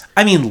themselves.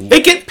 I mean,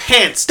 They get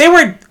pantsed. they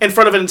were. In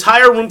front of an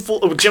entire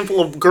gym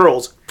full of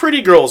girls,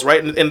 pretty girls,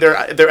 right? In their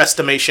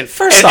estimation.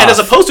 First and off- as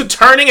opposed to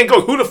turning and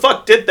going, "Who the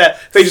fuck did that?"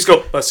 They just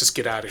go, "Let's just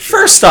get out of here."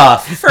 First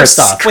off, wait a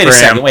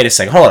Scram.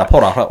 second.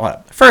 Hold on.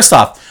 First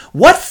off,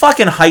 what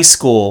fucking high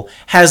school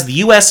has the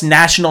U.S.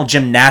 national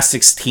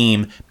gymnastics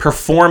team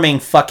performing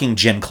fucking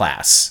gym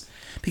class?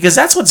 Because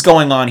that's what's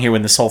going on here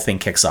when this whole thing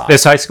kicks off.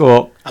 This high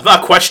school, I'm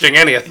not questioning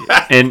any of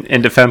that.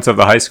 in defense of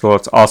the high school,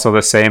 it's also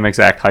the same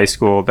exact high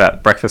school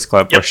that Breakfast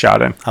Club was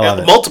shot in. I love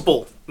it.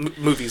 Multiple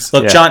movies.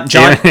 Look, Yeah.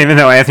 John. Even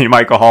though Anthony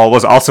Michael Hall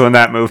was also in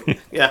that movie.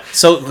 Yeah.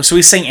 So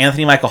we saying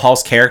Anthony Michael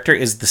Hall's character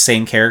is the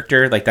same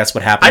character? Like that's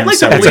what happened? I'd like to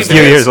several believe It's a years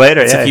few ago? years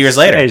later. It's a few years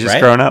later. Yeah, he's just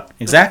right? grown up.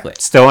 Exactly.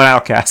 Still an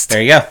outcast.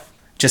 There you go.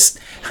 Just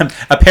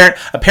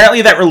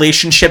apparently that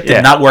relationship did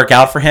Yeah. not work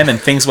out for him, and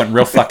things went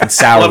real fucking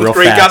sour real 11th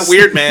grade fast. got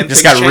weird, man.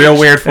 Just Things got real changed.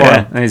 weird for Yeah,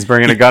 him. and he's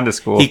bringing a gun to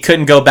school. He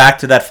couldn't go back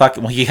to that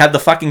fucking. Well, he had the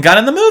fucking gun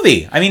in the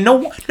movie. I mean,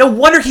 no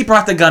wonder he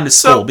brought the gun to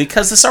school So-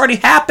 because this already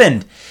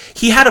happened.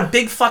 He had a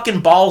big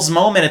fucking balls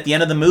moment at the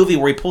end of the movie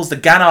where he pulls the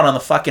gun out on the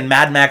fucking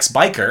Mad Max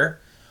biker.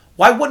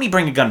 Why wouldn't he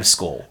bring a gun to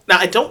school? Now,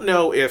 I don't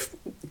know if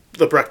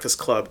The Breakfast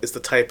Club is the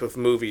type of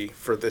movie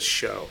for this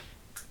show,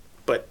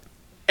 but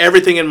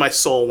everything in my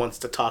soul wants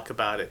to talk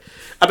about it.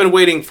 I've been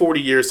waiting 40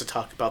 years to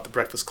talk about The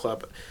Breakfast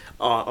Club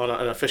on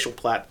an official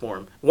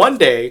platform. One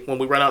day, when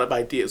we run out of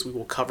ideas, we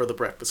will cover The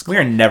Breakfast Club. We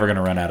are never going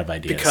to run out of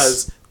ideas.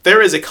 Because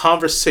there is a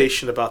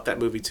conversation about that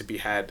movie to be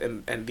had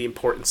and the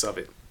importance of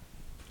it,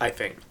 I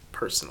think,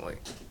 personally.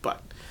 But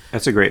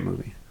That's a great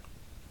movie.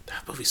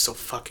 that movie's so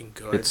fucking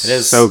good. It's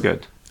is. so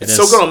good. It's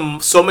so good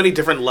on so many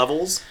different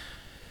levels.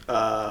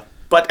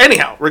 But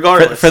anyhow,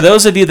 regardless. For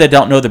those of you that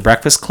don't know The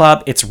Breakfast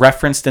Club, it's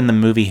referenced in the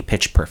movie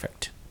Pitch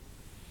Perfect.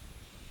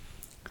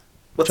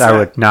 what's Which I that?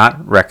 would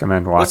not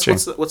recommend watching.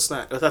 What's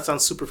that? Oh, that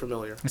sounds super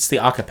familiar. It's the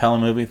a cappella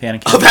movie with Anna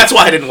Oh, Kendrick. that's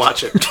why I didn't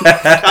watch it.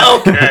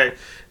 Okay.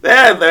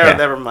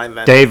 Never mind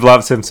that. Dave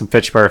loves him some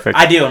Pitch Perfect.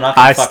 I do. I'm not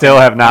gonna I fucking- still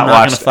have I'm not not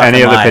gonna watched fucking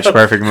any of the lie. Pitch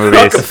Perfect Fuck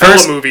movies. a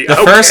fella movie. The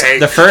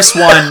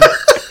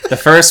Okay.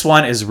 first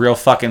one is real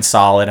fucking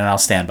solid, and I'll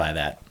stand by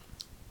that.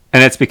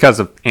 And it's because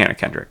of Anna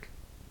Kendrick,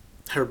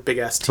 Her big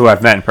ass teeth. who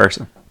I've met in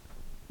person.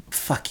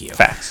 Fuck you.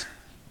 Facts.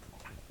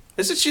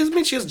 Is it? She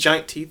has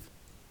giant teeth.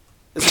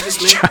 Is it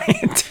just me?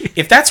 Giant.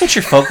 If that's what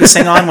you're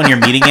focusing on when you're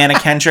meeting Anna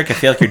Kendrick, I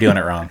feel like you're doing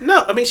it wrong.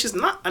 No, I mean she's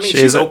not. I mean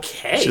she's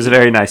okay. She's a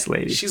very nice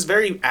lady. She's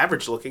very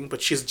average looking,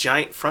 but she has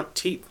giant front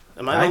teeth.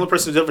 Am I the only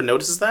person who ever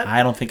notices that?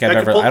 I don't think I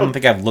I've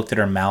think I've looked at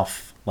her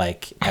mouth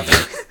like ever.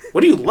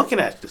 What are you looking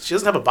at? She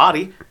doesn't have a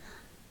body.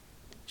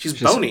 She's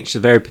bony.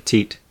 She's very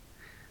petite.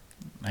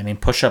 I mean,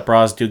 push-up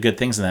bras do good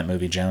things in that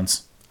movie,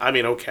 Jones. I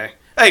mean, okay.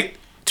 Hey,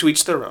 to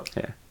each their own.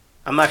 Yeah.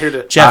 I'm not here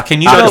to Jeff,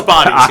 can you judge go?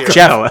 bodies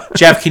here.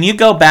 Jeff, can you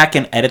go back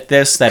and edit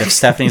this? That if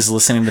Stephanie's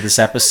listening to this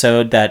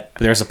episode, that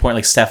there's a point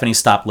like Stephanie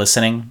stopped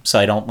listening, so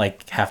I don't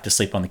like have to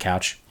sleep on the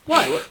couch.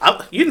 Why?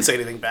 You didn't say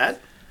anything bad.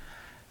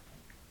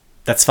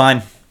 That's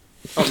fine.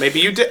 Oh,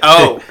 maybe you did.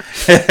 Oh.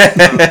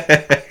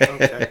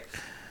 Okay.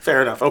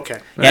 Fair enough. Okay.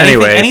 Yeah,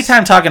 Anyways.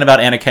 anytime talking about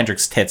Anna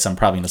Kendrick's tits, I'm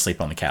probably gonna sleep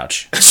on the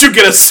couch. You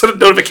get a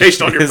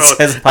notification on your It phone.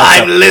 says it pops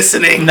I'm up.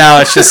 listening. No,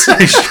 it's just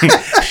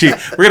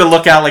we're gonna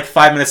look out like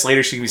 5 minutes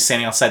later. She can be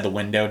standing outside the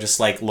window, just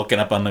like looking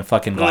up on the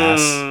fucking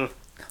glass.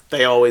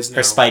 They always know.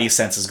 Her spidey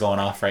sense is going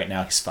off right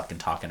now. He's fucking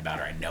talking about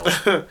her. I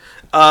know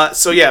it.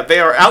 So yeah, they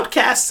are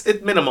outcasts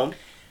at minimum.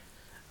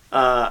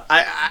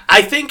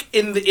 I think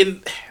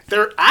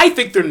I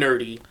think they're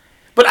nerdy,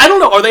 but I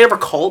don't know. Are they ever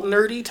called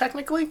nerdy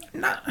technically?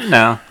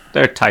 No,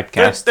 they're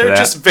typecast. They're to that.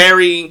 just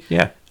very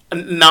Yeah.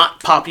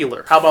 not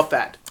popular. How about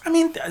that? I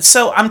mean,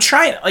 so I'm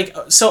trying,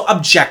 so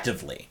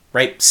objectively,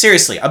 right?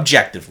 Seriously,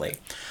 objectively.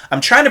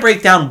 I'm trying to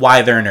break down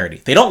why they're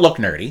nerdy. They don't look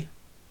nerdy.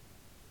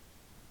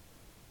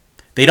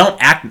 They don't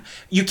act...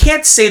 You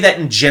can't say that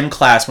in gym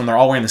class when they're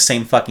all wearing the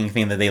same fucking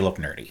thing that they look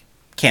nerdy.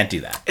 Can't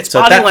do that. It's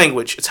body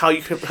language. It's how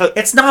you can...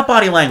 It's not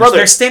body language. Brother.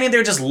 They're standing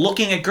there just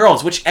looking at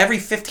girls, which every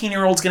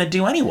 15-year-old's going to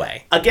do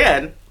anyway.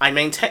 Again, I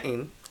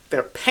maintain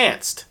they're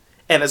pantsed.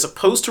 And as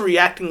opposed to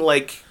reacting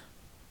like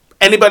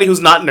anybody who's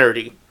not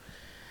nerdy,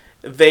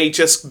 they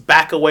just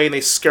back away and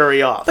they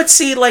scurry off. But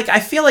see, I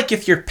feel like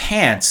if you're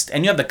pantsed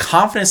and you have the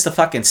confidence to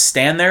fucking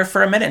stand there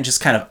for a minute and just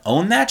kind of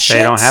own that shit...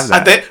 They don't have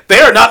that. They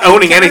are not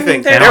owning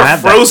anything. They don't They're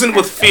have that. frozen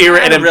with fear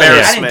and I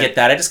embarrassment. didn't get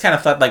that. I just kind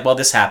of thought, well,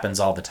 this happens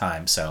all the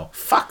time, so...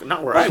 Fuck,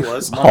 not where I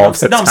was. All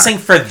the No, I'm time. saying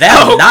for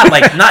them, not and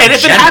in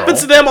if general. it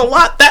happens to them a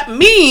lot, that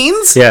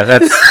means Yeah,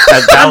 that I'm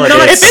not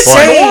validates if it's the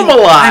point.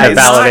 normalized. I'm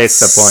That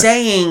validates not the point.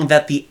 saying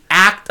that the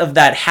act of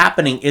that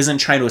happening isn't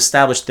trying to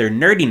establish their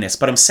nerdiness,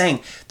 but I'm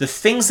saying the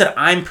things that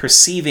I'm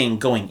perceiving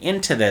going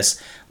into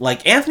this,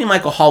 like Anthony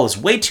Michael Hall is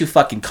way too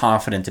fucking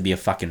confident to be a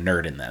fucking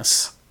nerd in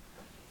this.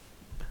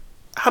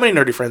 How many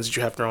nerdy friends did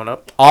you have growing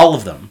up? All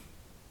of them.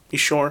 You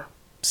sure?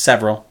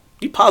 Several.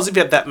 You positive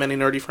you had that many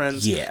nerdy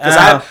friends? Yeah.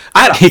 Because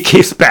I had He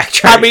keeps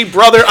backtracking. I mean,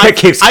 brother, I've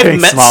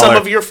getting met smaller. some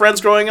of your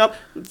friends growing up.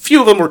 A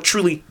few of them were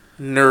truly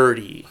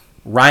nerdy.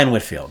 Ryan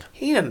Whitfield.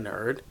 He ain't a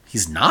nerd.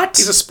 He's not?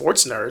 He's a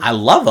sports nerd. I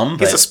love him,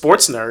 but... He's a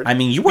sports nerd. I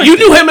mean, you were... You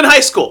knew him in high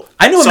school.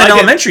 I knew him in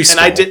elementary school.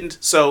 And I didn't.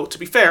 So, to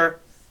be fair,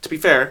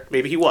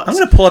 maybe he was. I'm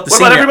going to pull up the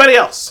What about everybody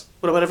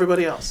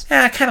else?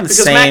 Kind of the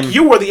same. Because, Mac,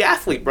 you were the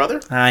athlete,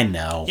 brother. I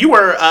know. You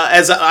were,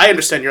 as I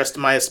understand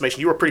my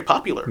estimation, you were pretty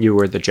popular. You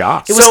were the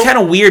jock. It was kind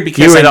of weird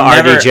because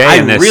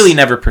I really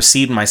never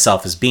perceived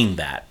myself as being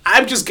that.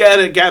 I'm just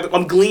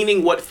I'm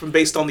gleaning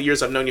based on the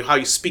years I've known you, how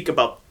you speak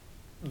about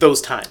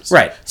those times.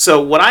 Right.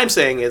 So what I'm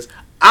saying is,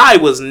 I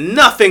was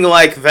nothing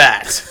like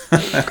that.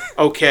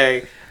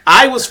 Okay?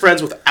 I was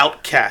friends with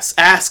outcasts.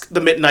 Ask the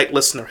Midnight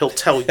Listener. He'll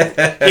tell you.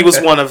 He was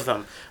one of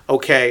them.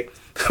 Okay?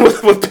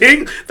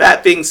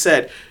 That being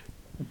said,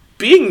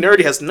 being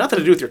nerdy has nothing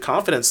to do with your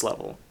confidence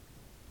level.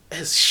 It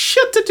has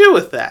shit to do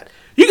with that.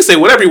 You can say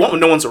whatever you want when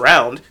no one's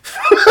around.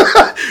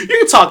 You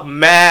can talk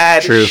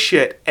mad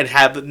shit and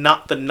have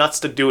not the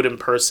nuts to do it in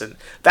person.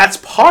 That's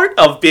part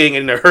of being a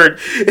nerd.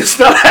 It's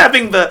not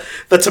having the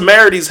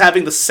temerities,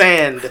 having the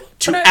sand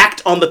to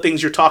act on the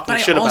things you're talking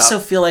shit about. I also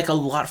feel like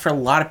for a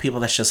lot of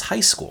people, that's just high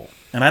school.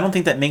 And I don't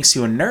think that makes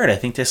you a nerd. I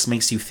think this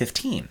makes you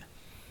 15.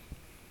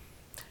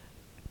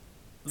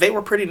 They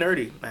were pretty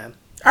nerdy, man.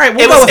 All right,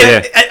 we'll go with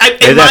it.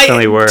 They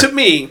definitely were. To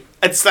me,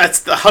 that's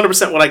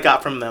 100% what I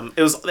got from them.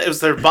 It was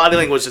their body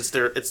language, it's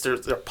their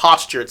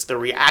posture, it's their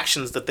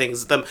reactions to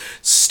things, them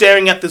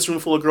staring at this room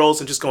full of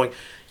girls and just going,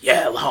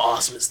 yeah, how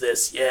awesome is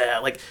this? Yeah,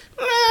 like,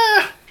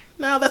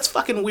 no, that's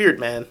fucking weird,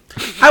 man.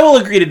 I will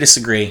agree to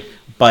disagree,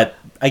 but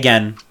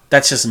again,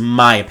 that's just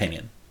my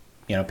opinion.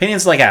 You know,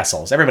 opinions are like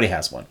assholes. Everybody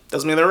has one.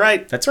 Doesn't mean they're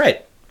right. That's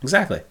right.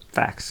 Exactly.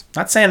 Facts.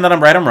 Not saying that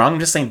I'm right, I'm wrong. I'm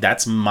just saying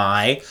that's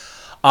my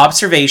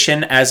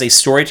observation as a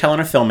storyteller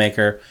and a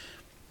filmmaker.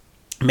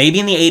 Maybe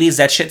in the 80s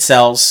that shit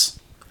sells.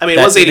 I mean,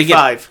 it was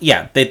 85.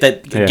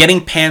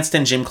 Getting pantsed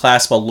in gym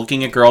class while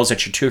looking at girls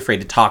that you're too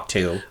afraid to talk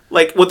to.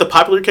 Like, would the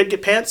popular kid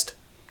get pantsed?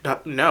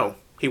 No,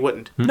 he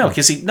wouldn't. No,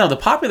 because the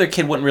popular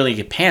kid wouldn't really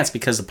get pants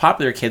because the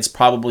popular kid's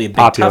probably a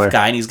big tough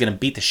guy and he's going to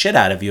beat the shit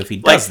out of you if he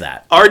does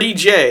that.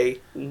 RDJ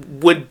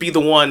would be the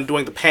one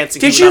doing the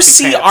pantsing. Did you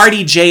see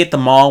RDJ at the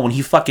mall when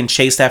he fucking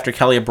chased after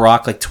Kelly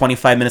Brock like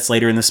 25 minutes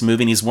later in this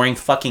movie and he's wearing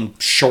fucking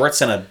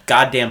shorts and a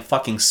goddamn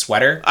fucking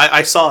sweater?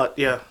 I saw it,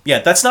 yeah. Yeah,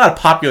 that's not a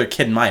popular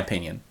kid in my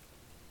opinion.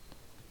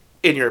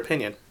 In your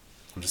opinion.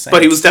 I'm just saying.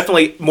 But he was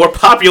definitely more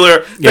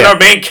popular than our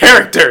main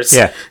characters.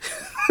 Yeah.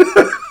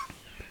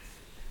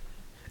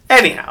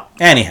 Anyhow.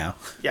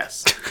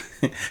 Yes.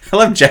 I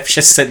love Jeff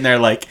just sitting there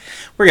like,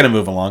 we're going to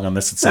move along on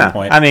this at some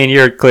point. I mean,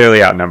 you're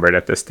clearly outnumbered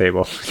at this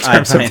table in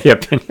terms of the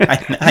opinion.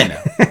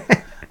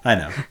 I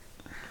know.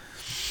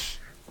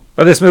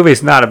 But this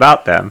movie's not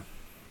about them.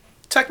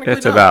 Technically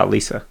It's about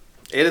Lisa.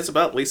 It is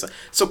about Lisa.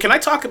 So can I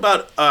talk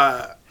about...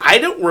 I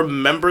don't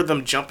remember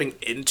them jumping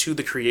into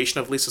the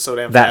creation of Lisa so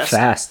damn fast. That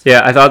fast.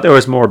 Yeah, I thought there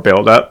was more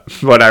build-up,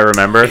 what I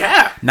remember.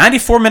 Yeah.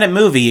 94-minute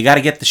movie, you got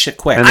to get the shit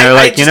quick. And they're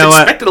like, you know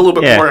what? I expected a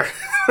little bit more.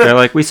 They're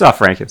like, we saw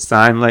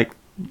Frankenstein. Like,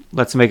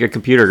 let's make a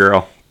computer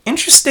girl.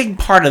 Interesting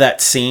part of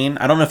that scene,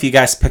 I don't know if you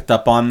guys picked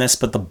up on this,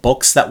 but the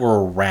books that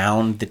were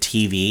around the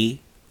TV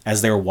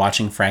as they were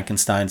watching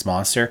Frankenstein's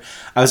monster,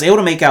 I was able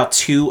to make out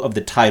two of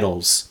the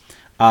titles.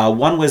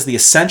 One was The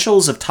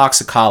Essentials of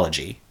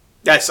Toxicology.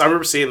 Yes, I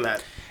remember seeing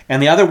that.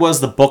 And the other was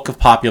The Book of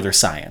Popular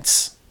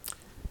Science.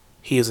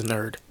 He is a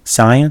nerd.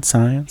 Science.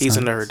 He's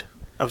a nerd.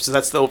 So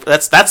that's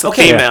the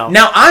theme now.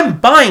 Now I'm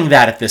buying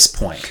that at this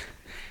point.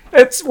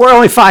 We're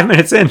only 5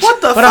 minutes in.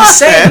 What the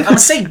fuck, I'm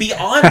saying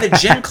beyond the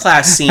gym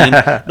class scene,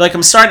 like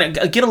I'm starting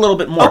to get a little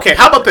bit more. Okay,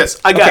 how about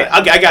this? I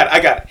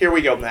got it. Here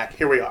we go, Mac.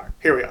 Here we are.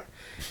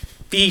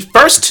 The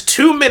first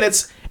 2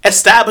 minutes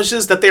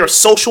establishes that they are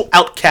social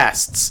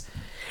outcasts.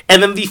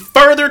 And then the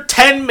further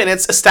 10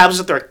 minutes establishes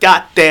that they're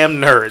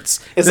goddamn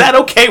nerds. Is that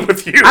okay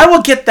with you? I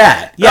will get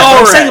that. Yeah, All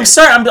I'm right.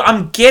 saying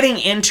I'm getting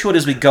into it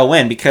as we go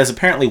in because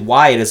apparently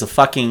Wyatt is a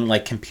fucking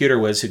like computer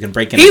whiz who can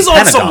break into He's the on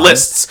Pentagon. some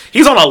lists.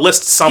 He's on a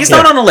list somewhere. He's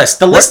not on a list.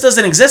 The list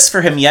doesn't exist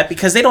for him yet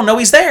because they don't know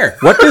he's there.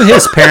 What do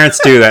his parents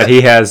do that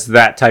he has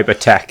that type of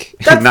tech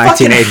in That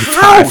fucking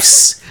 1985?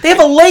 house. They have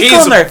a lake He's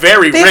on their... a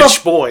very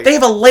rich boy. They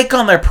have a lake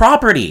on their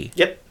property.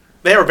 Yep.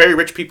 They are very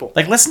rich people.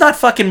 Like, let's not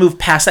fucking move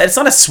past that. It's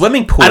not a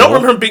swimming pool. I don't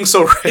remember him being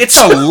so rich. It's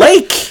a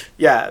lake.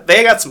 Yeah,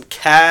 they got some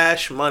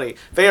cash money.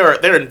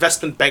 They're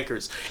investment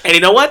bankers. And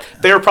you know what?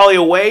 They were probably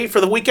away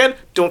for the weekend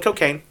doing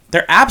cocaine.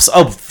 They're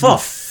for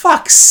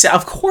fuck's sake.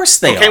 Of course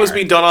they are. Cocaine was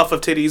being done off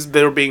of titties.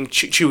 They were being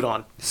chewed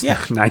on. Yeah.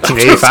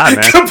 1985,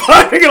 man.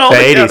 Combining it all The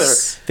together.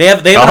 80s. They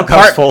have All an comes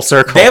apartment. full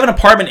circle. They have an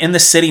apartment in the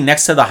city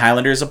next to the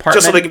Highlanders apartment.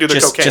 Just so they can do their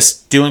cocaine.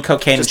 Just doing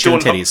cocaine Just and chewing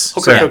doing titties.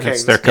 cocaine. Yeah. cocaine.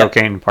 It's their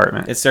cocaine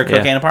apartment. It's their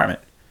cocaine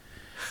apartment.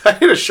 I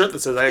need a shirt that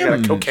says I got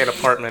a cocaine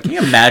apartment. Can you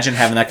imagine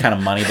having that kind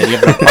of money that you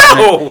have an apartment?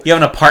 No! You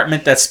have an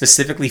apartment that's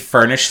specifically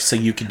furnished so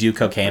you could do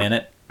cocaine in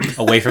it,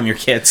 away from your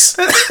kids.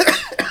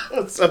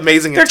 It's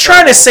amazing. They're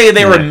trying to say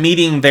they were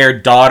meeting their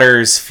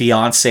daughter's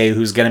fiance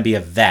who's going to be a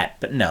vet,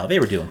 but no, they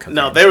were doing cocaine.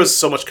 No, there was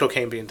so much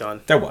cocaine being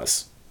done. There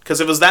was. Because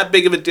if it was that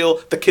big of a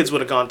deal, the kids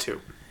would have gone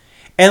too.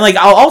 And, like,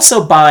 I'll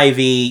also buy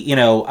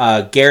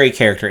the, Gary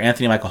character,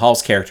 Anthony Michael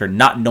Hall's character,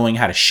 not knowing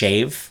how to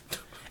shave.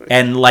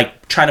 And,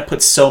 like, trying to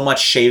put so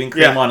much shaving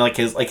cream on,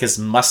 his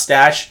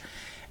mustache.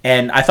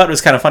 And I thought it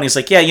was kind of funny. He's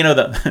like,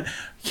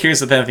 here's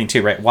the other thing,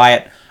 too, right?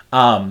 Wyatt,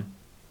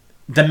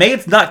 the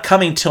maid's not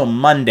coming till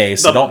Monday,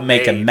 so don't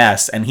make a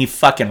mess. And he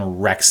fucking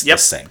wrecks the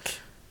sink.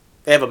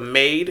 They have a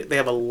maid. They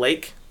have a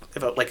lake. They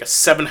have a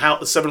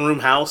seven-room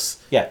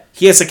house. Yeah.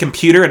 He has a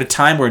computer at a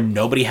time where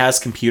nobody has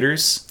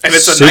computers. And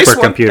it's a super nice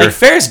one. computer. Like,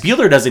 Ferris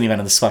Bueller doesn't even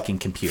have this fucking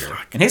computer.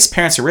 And his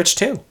parents are rich,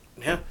 too.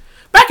 Yeah.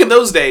 Back in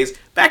those days,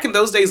 like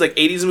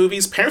 80s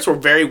movies, parents were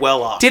very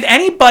well off. Did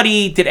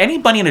anybody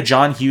in a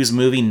John Hughes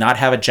movie not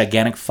have a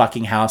gigantic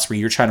fucking house where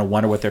you're trying to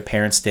wonder what their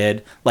parents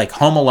did? Like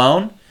Home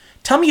Alone?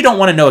 Tell me you don't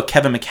want to know what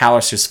Kevin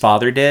McAllister's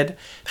father did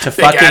to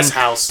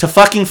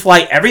fucking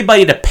fly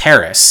everybody to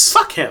Paris.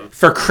 Fuck him.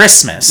 For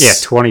Christmas. Yeah,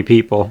 20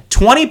 people.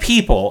 20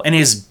 people and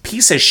his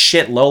piece of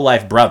shit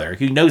lowlife brother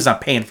who knows he's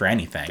not paying for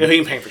anything. Yeah, he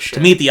ain't paying for shit.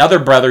 To meet the other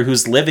brother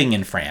who's living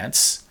in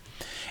France.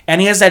 And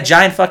he has that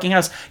giant fucking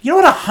house. You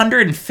know what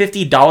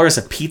 $150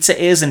 a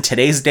pizza is in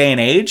today's day and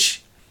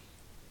age?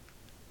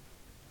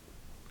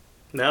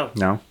 No.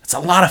 It's a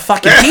lot of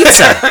fucking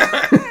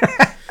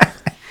pizza.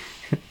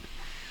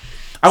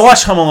 I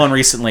watched Home Alone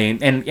recently,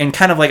 and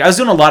kind of like, I was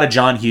doing a lot of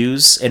John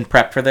Hughes in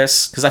prep for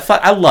this, because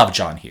I love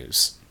John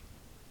Hughes.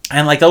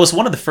 And like, that was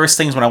one of the first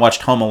things when I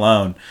watched Home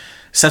Alone.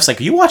 Steph's like,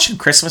 are you watching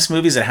Christmas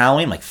movies at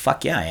Halloween? I'm like,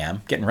 fuck yeah, I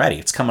am. Getting ready.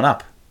 It's coming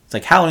up. It's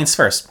like, Halloween's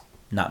first.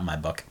 Not in my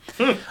book.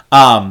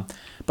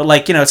 But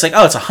like, it's like,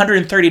 it's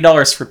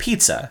 $130 for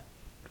pizza.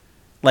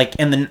 Like,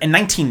 in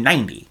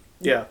 1990.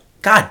 Yeah.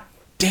 God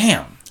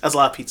damn. That's a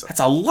lot of pizza. That's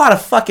a lot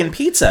of fucking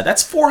pizza.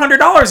 That's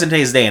 $400 in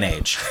today's day and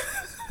age.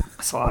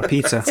 That's a lot of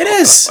pizza. It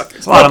is.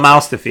 It's a lot of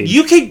mouths to feed.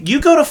 You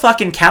go to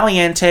fucking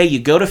Caliente, you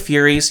go to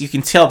Fury's, you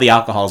can tell the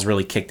alcohol's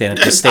really kicked in at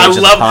this stage of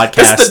the podcast.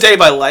 This is the Dave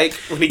I like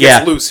when he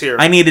gets loose here.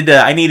 I needed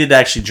to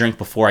actually drink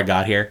before I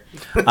got here.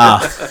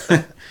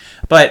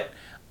 But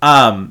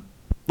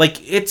like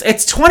it's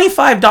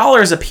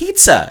 $25 a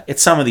pizza at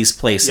some of these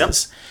places.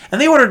 Yep. And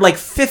they ordered like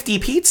 50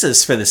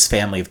 pizzas for this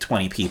family of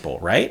 20 people,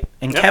 right?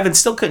 And Kevin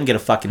still couldn't get a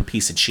fucking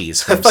piece of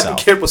cheese for himself. That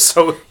fucking kid was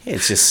so...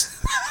 It's just...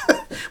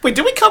 Wait,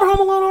 did we cover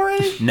Home Alone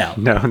already? No,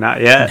 not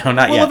yet. No,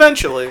 not yet. Well,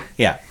 eventually.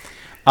 Yeah.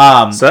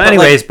 So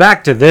anyways,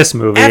 back to this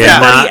movie.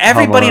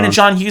 Everybody in a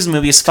John Hughes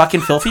movie is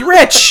fucking filthy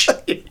rich. All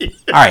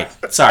right,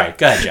 sorry.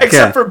 Go ahead, Jack.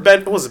 Except for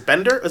Ben, was it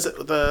Bender? Is it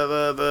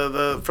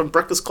the from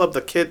Breakfast Club?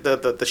 The kid, the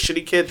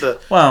shitty kid.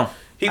 I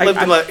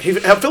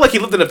feel like he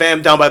lived in a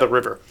van down by the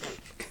river.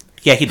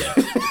 Yeah, he did.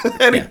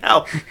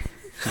 Anyhow,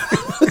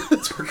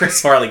 that's where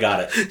Chris Farley got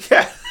it.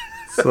 Yeah.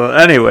 So,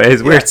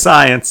 anyways, weird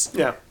science.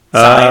 Yeah.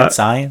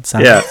 Science.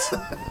 Yeah.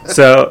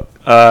 So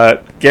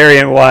Gary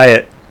and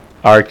Wyatt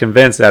are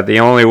convinced that the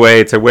only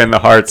way to win the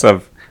hearts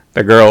of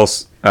the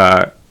girls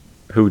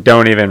who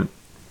don't even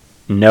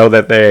know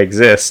that they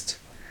exist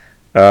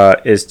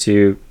is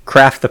to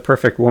craft the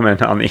perfect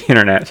woman on the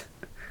internet.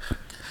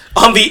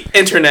 On the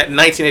internet in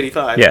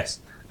 1985. Yes,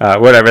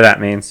 whatever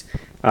that means.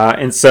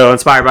 And so,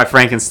 inspired by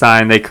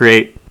Frankenstein, they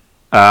create,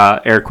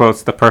 air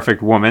quotes, the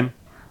perfect woman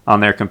on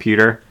their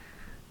computer.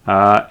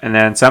 And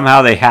then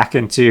somehow they hack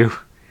into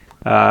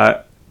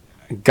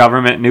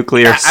government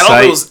nuclear site. I don't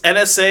know, it was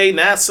NSA,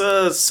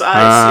 NASA,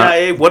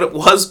 CIA, what it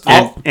was.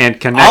 And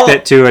connect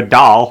it to a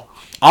doll.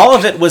 All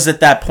of it was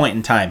at that point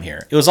in time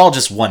here. It was all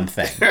just one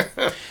thing.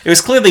 It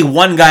was clearly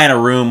one guy in a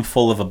room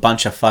full of a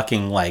bunch of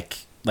fucking,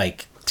 like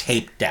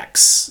tape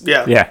decks.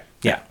 Yeah.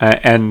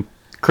 And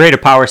create a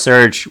power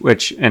surge,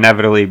 which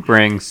inevitably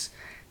brings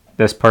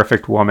this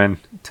perfect woman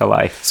to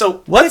life.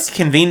 So what a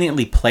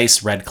conveniently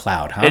placed red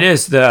cloud, huh? It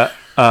is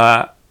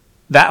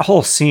that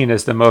whole scene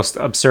is the most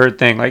absurd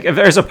thing. Like, if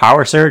there's a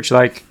power surge,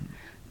 like,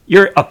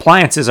 your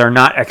appliances are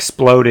not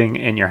exploding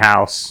in your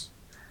house.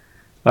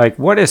 Like,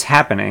 what is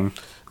happening?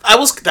 That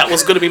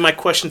was going to be my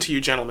question to you,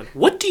 gentlemen.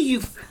 What do you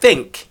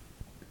think?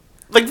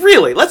 Like,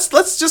 really, let's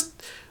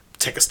just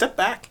take a step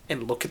back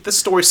and look at the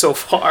story so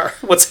far.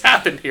 What's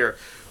happened here?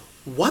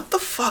 What the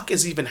fuck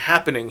is even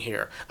happening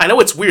here? I know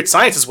it's weird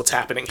science is what's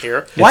happening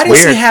here. Why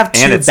does he have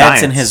two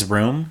beds in his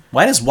room?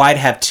 Why does Wyatt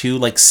have two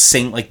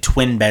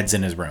twin beds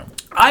in his room?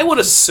 I would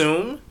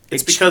assume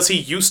it's because he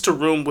used to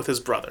room with his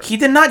brother. He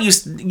did not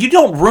you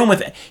don't room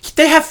with...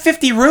 They have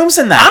 50 rooms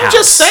in that house. I'm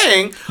just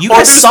saying. You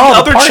guys saw the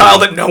other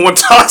child that no one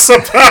talks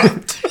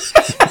about.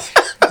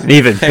 An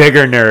even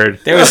bigger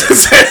nerd. There was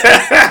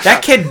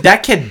that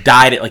kid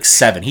died at like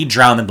 7. He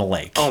drowned in the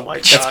lake. Oh my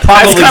god! That's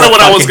kind of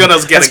what I was gonna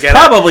get. That's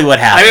probably what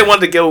happened. I didn't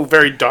want to go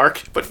very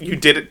dark, but you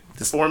did it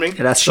for me. It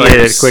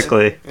escalated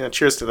quickly. Yeah,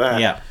 cheers to that.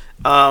 Yeah.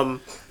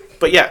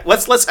 But yeah,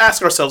 let's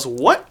ask ourselves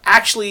what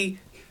actually,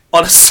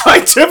 on a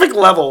scientific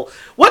level,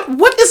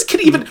 What is can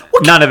even?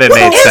 What, None of it what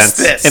made is sense.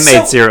 This? It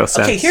made zero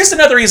sense. Okay, here's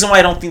another reason why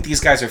I don't think these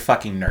guys are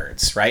fucking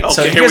nerds, right? Okay,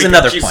 So here here's we go.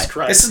 another Jesus point.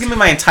 Christ. This is going to be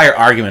my entire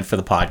argument for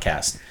the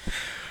podcast.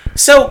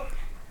 So,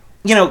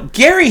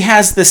 Gary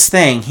has this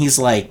thing. He's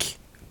like,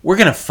 we're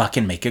going to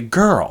fucking make a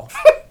girl.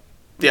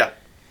 Yeah.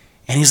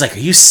 And he's like, are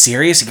you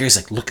serious? And Gary's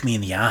like, look me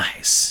in the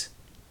eyes.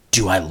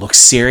 Do I look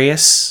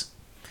serious?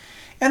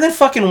 And then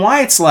fucking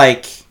Wyatt's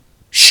like,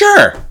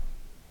 sure.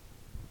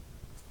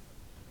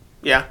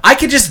 Yeah. I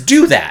could just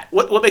do that.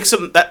 What makes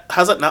him that?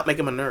 How's that not make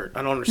him a nerd?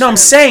 I don't understand. No, I'm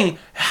saying,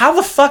 how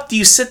the fuck do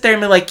you sit there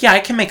and be like, yeah, I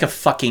can make a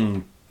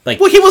fucking like?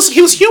 Well, he was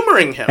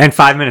humoring him. And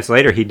 5 minutes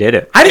later, he did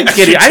it. I didn't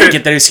get it. I didn't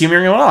get that he was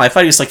humoring him at all. I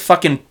thought he was like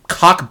fucking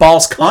cock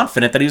balls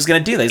confident that he was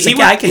going to do that. He's like,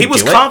 yeah, I can do it. He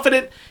was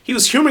confident. He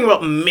was humoring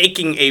about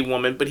making a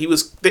woman, but he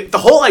was the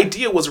whole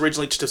idea was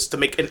originally just to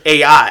make an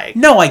AI.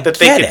 No, I that get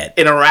they it.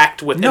 could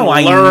interact with. No,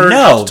 and I learn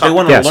how know. to talk They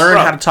want to to Yes. learn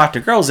girls. how to talk to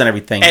girls and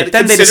everything. And But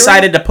then they considering-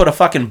 decided to put a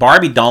fucking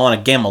Barbie doll on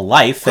a Game of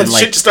Life. And And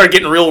shit like, just started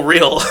getting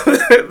real. They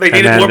And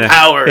needed then more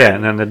power. Yeah,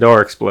 and then the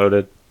door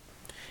exploded.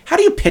 how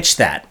do you pitch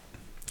that?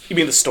 You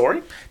mean the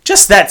story?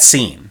 Just that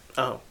scene.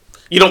 Oh,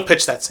 you don't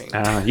pitch that scene.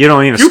 You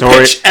don't even You story.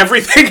 pitch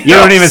everything. You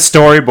don't else. even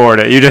storyboard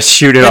it. You just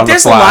shoot it Like, on the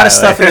there's a fly. lot of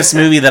stuff in like- this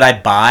movie that I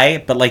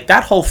buy, but like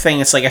that whole thing,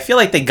 it's like I feel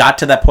like they got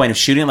to that point of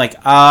shooting. Like,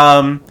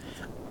 I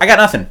got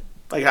nothing.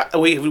 Like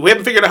we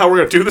haven't figured out how we're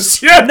gonna do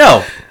this yet.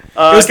 No. It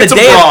was get the some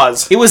day.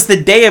 bras. It was the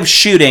day of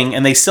shooting,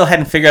 and they still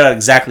hadn't figured out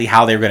exactly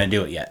how they were going to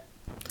do it yet.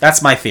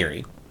 That's my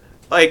theory.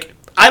 Like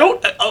I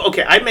don't.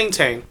 Okay, I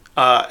maintain.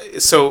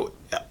 So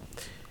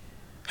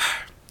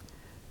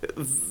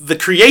the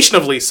creation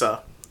of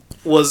Lisa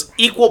was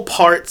equal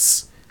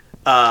parts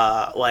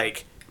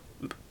like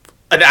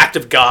an act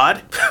of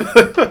God,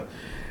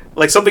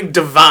 like something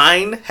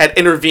divine had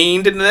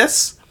intervened in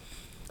this.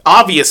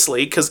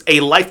 Obviously, because a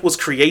life was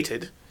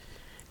created,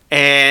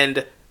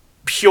 and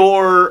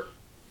pure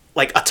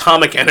like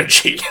atomic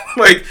energy.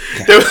 Like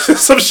there was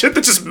some shit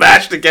that just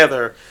mashed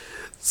together,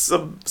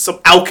 some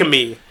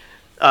alchemy.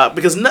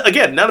 Because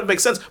again, none of it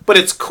makes sense, but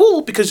it's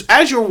cool because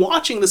as you're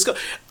watching this go,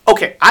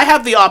 okay, I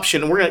have the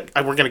option, and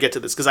we're gonna get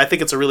to this because I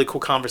think it's a really cool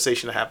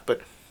conversation to have.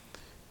 But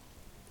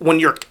when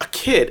you're a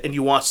kid and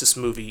you watch this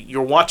movie,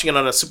 you're watching it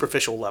on a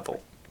superficial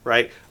level,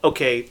 right?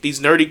 Okay, these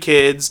nerdy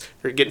kids,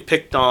 they're getting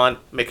picked on,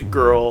 make a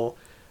girl.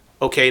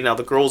 Okay, now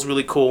the girl's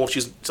really cool.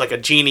 She's like a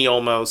genie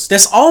almost.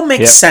 This all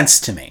makes Yep. sense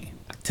to me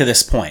to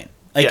this point.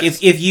 Like Yes.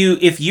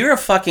 if you're a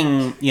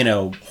fucking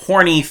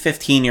horny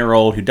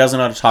 15-year-old who doesn't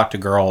know how to talk to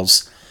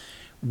girls,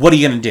 what are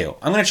you gonna do?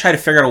 I'm gonna try to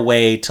figure out a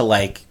way to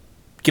like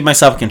give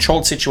myself a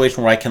controlled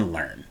situation where I can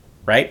learn.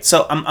 Right?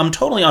 So I'm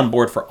totally on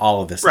board for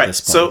all of this Right. at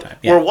this point So in time.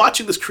 Yeah. we're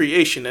watching this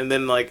creation, and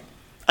then like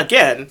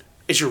again,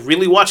 as you're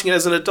really watching it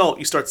as an adult,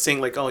 you start seeing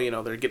like, oh,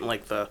 they're getting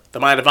like the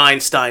mind of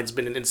Einstein's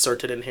been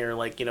inserted in here,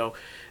 like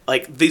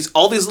like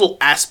all these little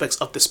aspects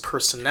of this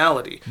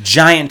personality.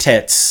 Giant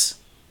tits.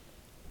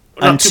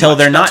 Not too Until much,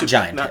 they're not not too-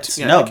 giant not tits.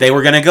 too- yeah, No, okay. they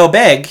were gonna go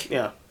big.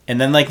 Yeah. And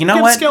then like, you know We're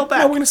gonna what? scale back.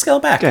 No, we're gonna scale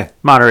back. Okay,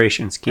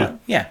 moderation's key.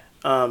 Yeah.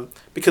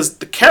 Because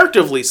the character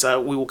of Lisa,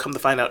 we will come to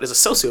find out, is a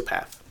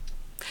sociopath.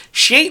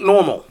 She ain't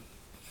normal.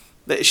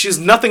 She's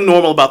nothing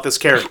normal about this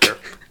character,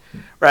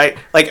 right?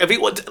 Like, if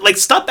you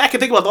stop back and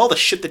think about all the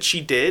shit that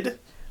she did,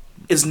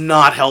 is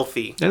not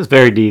healthy. It was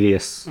very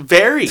devious.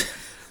 Very,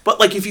 but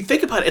like if you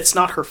think about it, it's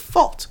not her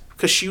fault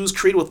because she was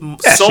created with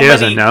Yeah, so she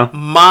doesn't many know.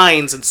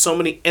 minds and so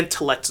many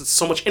intellects and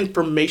so much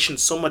information,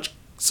 so much.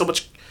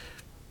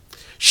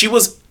 She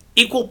was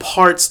equal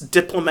parts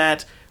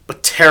diplomat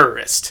but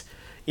terrorist.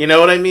 You know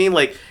what I mean?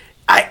 Like,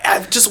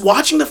 I just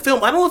watching the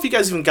film. I don't know if you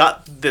guys even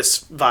got this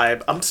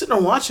vibe. I'm sitting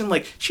there watching,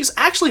 like, she's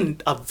actually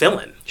a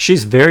villain,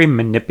 She's very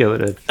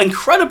manipulative.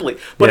 incredibly.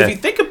 But if Yeah.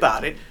 you think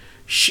about it,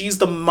 she's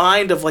the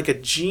mind of like a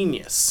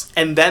genius,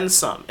 and then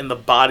some in the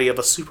body of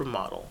a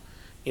supermodel.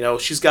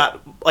 She's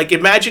got like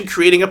imagine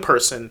creating a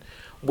person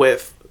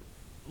with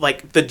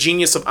like the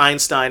genius of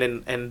Einstein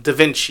and Da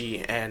Vinci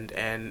and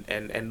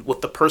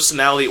with the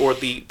personality or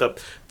the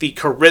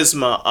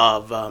charisma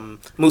of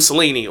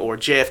Mussolini or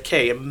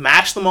JFK and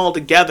mash them all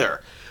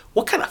together.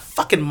 What kind of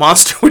fucking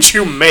monster would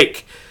you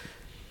make?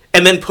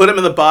 And then put him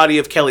in the body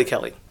of Kelly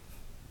Kelly.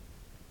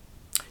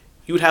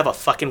 You would have a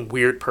fucking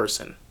weird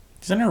person.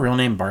 Isn't her real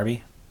name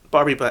Barbie?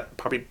 Barbie Banks.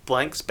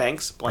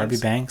 Barbie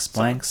Banks,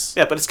 Blanks.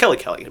 Yeah, but it's Kelly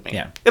Kelly to me.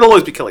 Yeah. It'll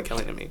always be Kelly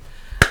Kelly to me.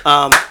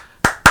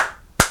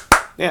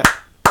 Yeah.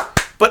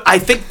 But I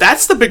think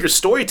that's the bigger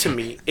story to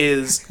me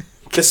is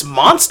this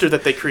monster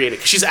that they created.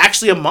 'Cause she's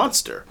actually a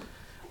monster.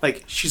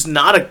 Like, she's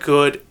not a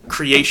good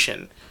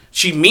creation.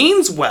 She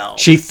means well.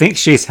 She thinks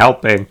she's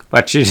helping,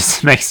 but she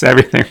just makes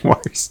everything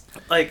worse.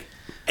 Like,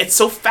 it's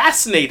so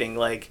fascinating.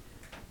 Like,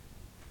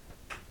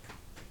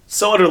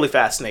 so utterly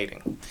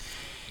fascinating.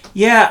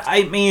 Yeah,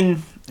 I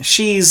mean,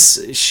 she's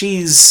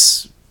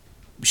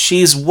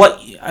what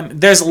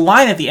there's a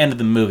line at the end of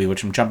the movie,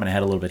 which I'm jumping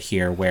ahead a little bit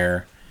here,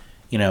 where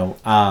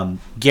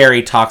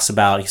Gary talks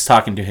about, he's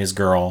talking to his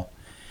girl,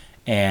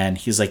 and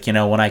he's like,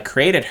 when I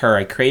created her,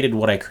 I created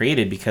what I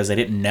created because I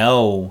didn't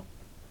know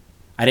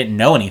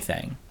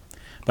anything,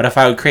 but if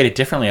I would create it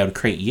differently, I would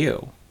create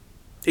you.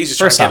 He's just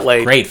First trying off, to get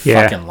laid. great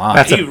Yeah, fucking line.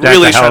 that's a, He that's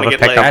really a hell trying of to a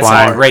get laid. pickup That's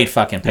line. a great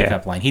fucking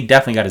pickup line. He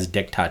definitely got his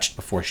dick touched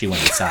before she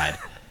went inside.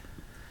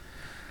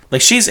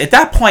 Like, she's at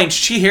that point,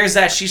 she hears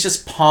that, she's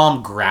just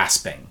palm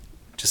grasping,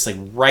 just like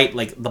right,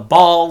 like the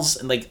balls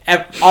and like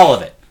all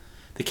of it,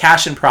 the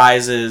cash and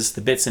prizes,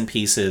 the bits and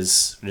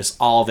pieces, just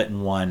all of it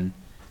in one,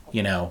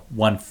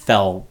 one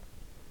fell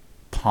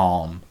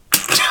palm.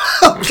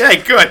 Okay,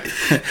 good.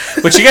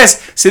 But you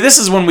guys, see, this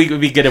is when we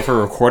would be good if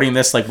we're recording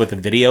this, like, with a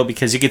video,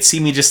 because you could see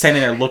me just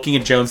standing there looking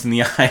at Jones in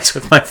the eyes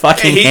with my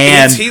fucking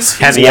hand he's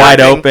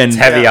wide open. It's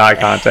heavy eye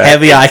contact.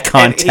 Heavy eye And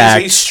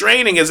contact. he's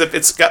straining as if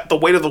it's got the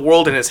weight of the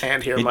world in his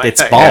hand here.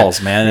 It's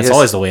balls, man. It's Just-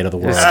 always the weight of the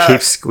world. Just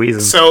keep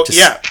squeezing. So, Just-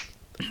 yeah.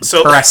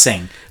 So,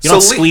 Pressing. You so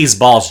don't squeeze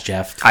balls,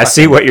 Jeff. I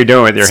see what you're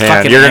doing with your It's hand.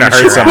 fucking You're going to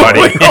hurt amateur hour. somebody.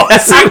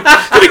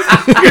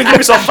 you're going to give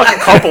yourself fucking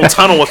carpal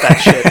tunnel with that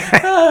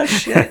shit. Oh,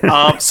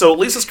 shit. So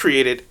Lisa's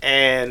created,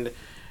 and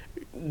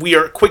we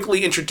are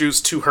quickly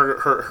introduced to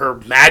her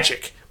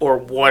magic, or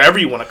whatever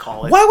you want to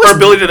call it. Why was- her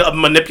ability to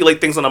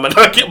manipulate things on a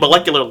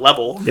molecular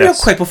level. Yeah. Real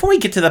quick, before we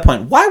get to that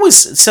point,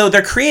 so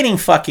they're creating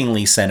fucking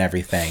Lisa and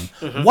everything.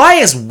 Why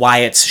is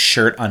Wyatt's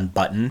shirt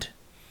unbuttoned?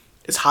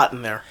 It's hot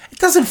in there. It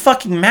doesn't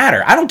fucking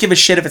matter. I don't give a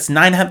shit if it's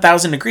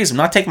 9,000 degrees. I'm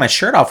not taking my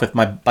shirt off with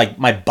my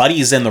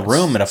buddies in the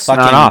room at a It's fucking...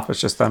 not off.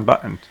 It's just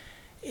unbuttoned.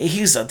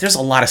 There's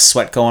a lot of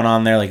sweat going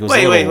on there. Like, it was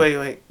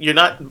Wait. You're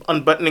not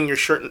unbuttoning your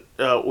shirt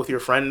with your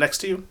friend next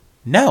to you?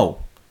 No.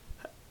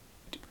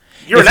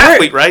 You're If an we're-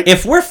 athlete, right?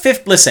 If we're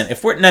fifth, listen.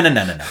 If we're no, no,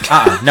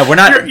 we're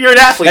not. You're an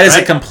athlete, That is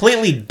right? a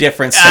completely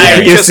different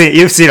I- scenario.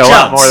 You've seen a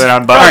lot Jones. more than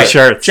All unbuttoned right,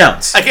 shirts.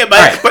 Jones. I can't, All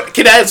right. but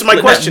can I answer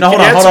my question? No, hold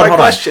Can on, you answer my hold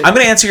on. question? I'm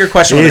going to answer your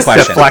question with a He's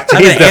question. deflecting.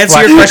 I'm going to He's answer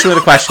your deflecting. question with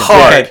a question.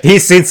 Hard. Okay.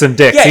 He's seen some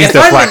dicks. Yeah, He's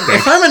deflecting.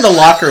 if I'm in the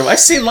locker room, I've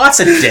seen lots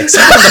of dicks.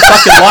 I'm in the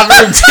fucking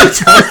locker room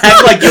too. Don't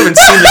act like you haven't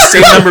seen the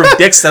same number of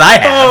dicks that I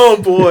have. Oh,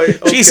 boy.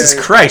 Okay. Jesus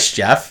Christ,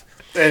 Jeff.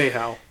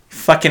 Anyhow.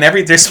 Fucking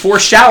there's 4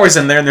 showers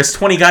in there and there's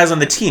 20 guys on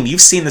the team.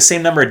 You've seen the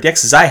same number of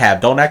dicks as I have.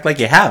 Don't act like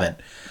you haven't.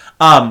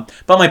 But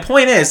my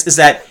point is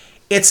that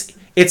it's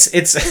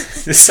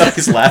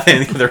somebody's laughing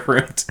in the other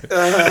room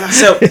too.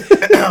 So,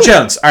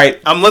 Jones, all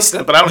right. I'm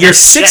listening, but I don't You're hear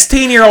shit.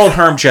 16-year-old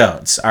Herm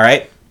Jones, all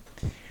right?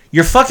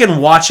 You're fucking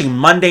watching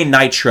Monday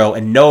Nitro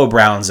and Noah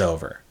Brown's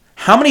over.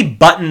 How many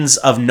buttons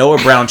of Noah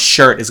Brown's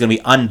shirt is going to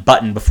be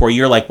unbuttoned before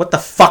you're like, what the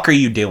fuck are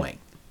you doing?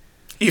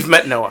 You've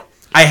met Noah.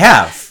 I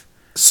have.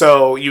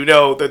 So you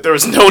know that there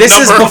was no This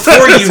number. is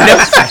before you know.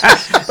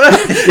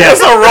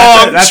 That's a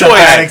wrong That's choice. a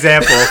bad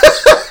example.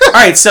 All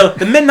right, so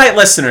the Midnight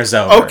Listener's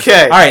over.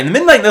 Okay. All right, the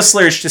Midnight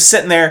Listener's just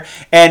sitting there,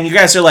 and you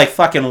guys are like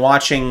fucking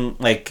watching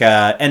like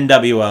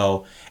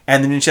NWO,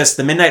 and then just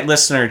the Midnight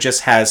Listener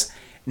just has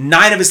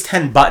 9 of his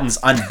 10 buttons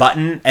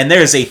unbuttoned, and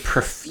there's a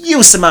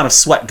profuse amount of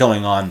sweat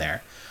going on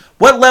there.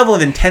 What level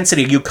of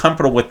intensity are you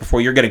comfortable with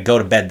before you're going to go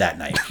to bed that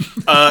night?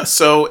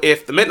 So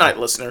if the Midnight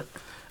Listener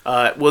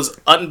was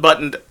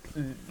unbuttoned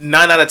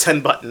 9 out of 10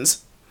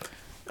 buttons,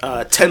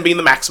 10 being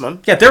the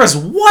maximum, Yeah, there was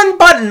one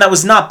button that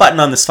was not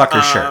buttoned on this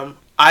fucker's shirt.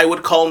 I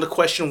would call into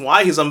question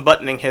why he's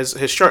unbuttoning his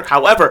shirt.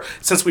 However,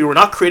 since we were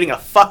not creating a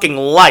fucking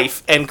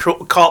life and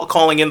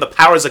calling in the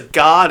powers of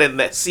God and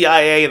the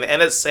CIA and the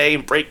NSA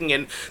and breaking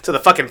into the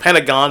fucking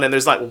Pentagon, and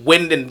there's like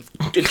wind and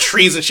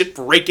trees and shit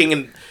breaking,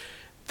 and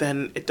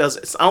then it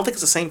does. I don't think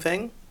it's the same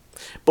thing.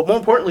 But more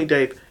importantly,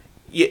 Dave,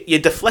 you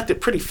deflected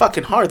pretty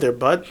fucking hard there,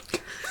 bud.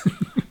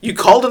 You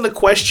called into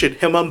question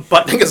him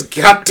unbuttoning his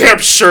goddamn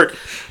shirt.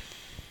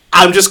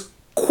 I'm just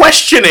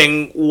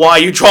questioning why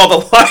you draw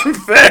the line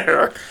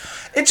there.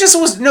 It just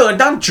was, no,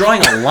 not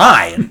drawing a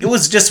line. It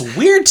was just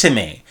weird to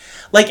me.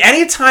 Like,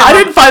 anytime... I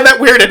didn't find that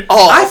weird at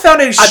all. I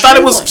found it I thought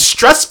it was extremely-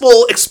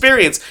 stressful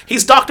experience.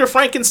 He's Dr.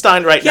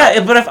 Frankenstein right now.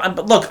 Yeah,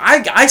 but look,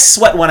 I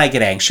sweat when I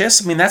get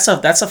anxious. I mean, that's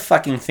a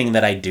fucking thing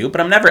that I do, but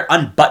I'm never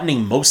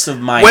unbuttoning most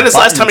of my When is the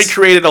last time he buttons.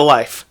 created a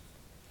life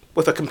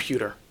with a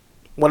computer?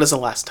 When is the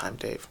last time,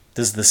 Dave?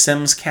 Does The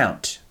Sims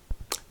count?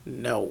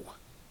 No.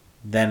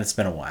 Then it's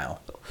been a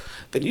while.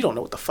 Then you don't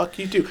know what the fuck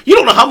you do. You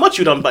don't know how much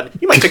you'd unbutton.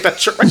 You might take that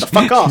shirt right the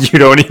fuck off. You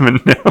don't even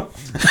know.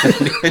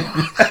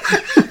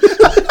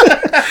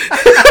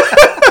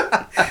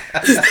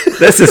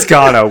 This has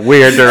gone a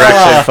weird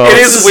direction, folks. It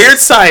is weird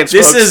science,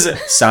 This folks.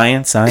 is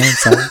science.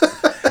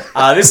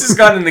 This has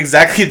gone in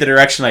exactly the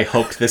direction I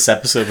hoped this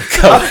episode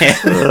would go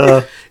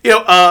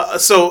in.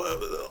 So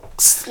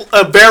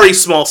a very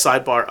small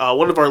sidebar.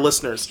 One of our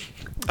listeners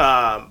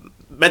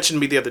mentioned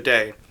me the other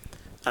day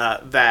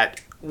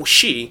that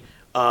she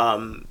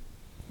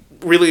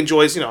really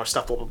enjoys, our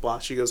stuff, blah, blah, blah.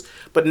 She goes,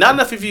 but not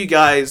enough of you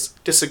guys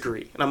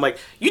disagree. And I'm like,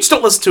 you just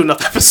don't listen to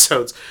enough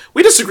episodes.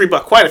 We disagree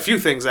about quite a few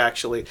things,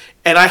 actually.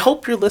 And I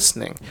hope you're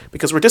listening,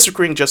 because we're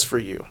disagreeing just for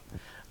you.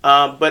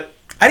 But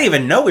I didn't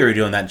even know we were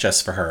doing that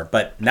just for her,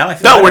 but now I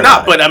feel no, better we're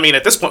not. about it. But I mean,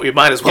 at this point, we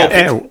might as well.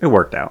 Yeah. be. It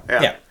worked out.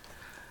 Yeah.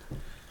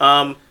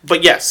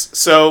 But yes,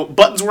 so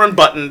buttons were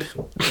unbuttoned,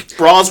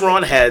 bras were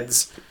on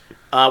heads.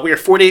 We are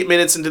 48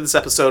 minutes into this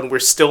episode, and we're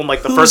still in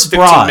like the first 15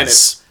 bras?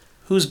 minutes.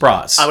 Whose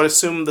bras? I would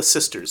assume the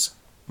sisters,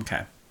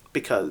 Okay.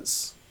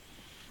 because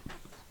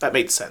that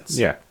made sense.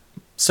 Yeah.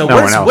 So No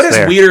one else what is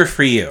there. weirder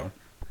for you?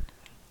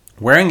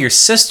 wearing your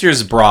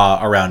sister's bra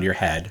around your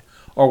head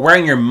or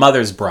wearing your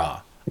mother's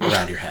bra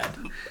around your head?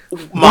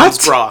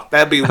 Mom's bra.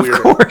 That'd be weirder.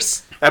 Of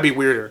course. That'd be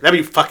weirder. That'd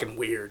be fucking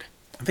weird.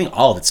 I think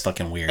all of it's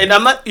fucking weird. And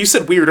I'm not. You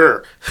said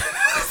weirder.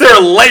 There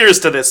are layers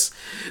to this.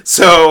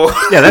 So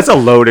Yeah, that's a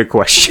loaded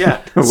question.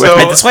 Yeah. With- So-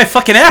 That's why I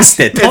fucking asked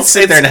it. Don't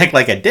sit there and act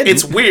like I didn't.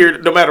 it's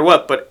weird no matter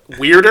what, but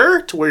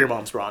weirder to wear your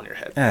mom's bra on your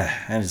head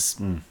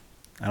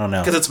I don't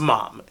know. because it's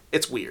mom.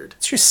 It's weird.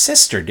 It's your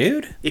sister,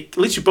 dude. At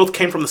least you both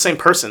came from the same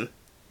person.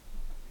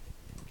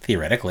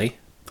 Theoretically.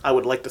 I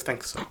would like to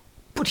think so.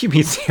 what do you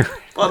mean theory?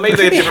 Well, maybe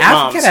they have different You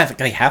moms. could have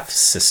like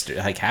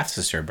half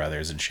sister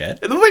brothers and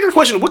shit. The bigger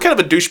question: what kind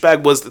of a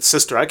douchebag was the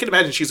sister? I can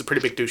imagine she's a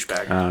pretty big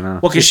douchebag. I don't know.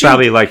 Well, 'cause She's she-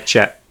 probably like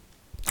Chet.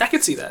 I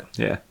could see that.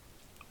 Yeah.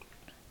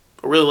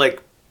 But really,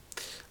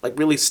 like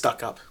really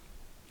stuck up.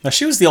 Well,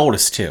 she was the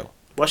oldest too.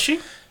 Was she?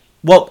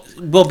 Well,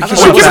 because Are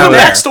she we was giving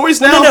there.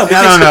 backstories now? No, I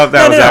don't know if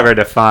that was ever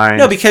defined.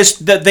 No, because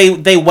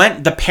they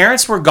went. The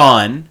parents were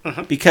gone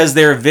because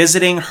they were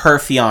visiting her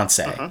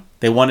fiance.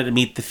 They wanted to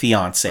meet the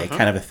fiance,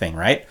 kind of a thing,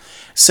 right?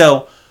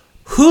 So,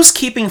 who's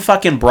keeping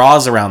fucking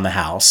bras around the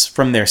house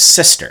from their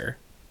sister?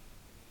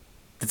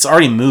 That's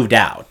already moved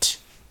out.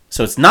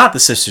 So it's not the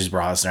sister's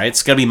bras, right?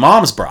 It's gonna be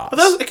mom's bras. But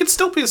it could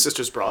still be the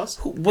sister's bras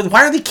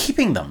Why are they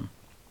keeping them?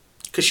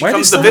 because she Why are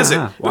comes they to still-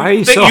 visit. Why are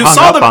you They- so you hung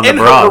saw up them on the in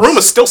her. bras? The room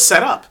is still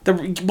set up,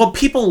 Well,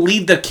 people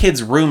leave the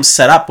kids' room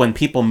set up when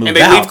people move and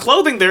they out. leave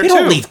clothing there They too.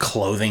 don't leave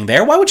clothing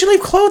there. Why would you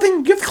leave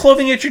clothing? You have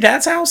clothing at your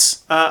dad's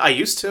house? I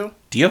used to.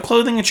 Do you have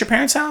clothing at your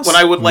parents' house? When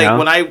I would No.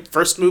 when I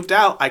first moved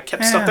out, I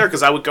kept stuff Yeah. there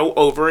because I would go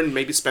over and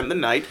maybe spend the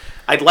night.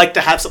 I'd like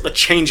to have something to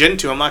change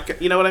into. I'm not,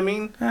 you know what I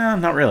mean?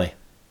 Not really.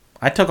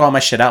 I took all my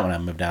shit out when I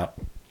moved out.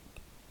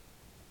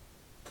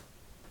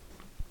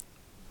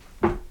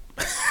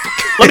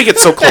 Let me get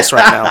so close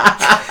right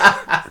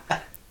now.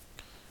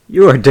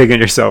 You are digging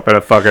yourself in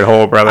a fucking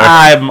hole, brother.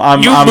 I'm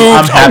You I'm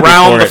moved happy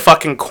around for the it.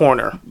 fucking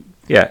corner,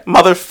 yeah.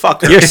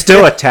 motherfucker. You're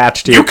still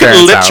attached to your You could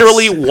parents'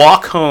 literally house.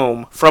 walk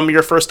home from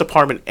your first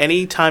apartment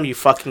anytime you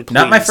fucking please.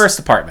 Not my first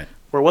apartment.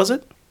 Where was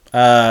it?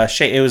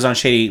 It was on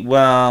Shady.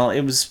 Well,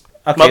 it was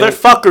okay.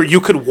 Motherfucker,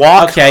 you could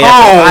walk Okay,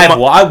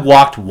 home. I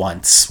walked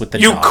once with the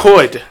You dog.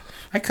 could.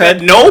 I could.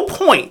 At no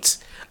point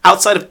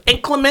outside of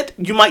inclement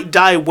you might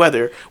die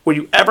weather were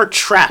you ever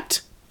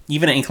trapped.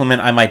 Even at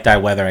inclement, I might die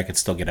weather. I could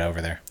still get over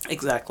there.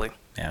 Exactly.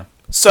 Yeah.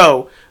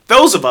 So,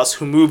 those of us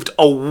who moved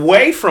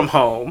away from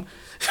home,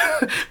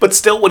 but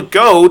still would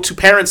go to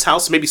parents'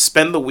 house, maybe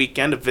spend the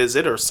weekend, a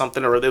visit or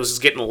something, or it was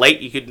just getting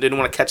late, didn't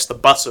want to catch the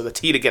bus or the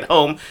T to get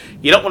home.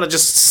 You don't want to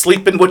just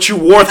sleep in what you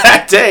wore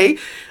that day.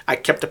 I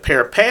kept a pair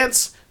of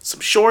pants, some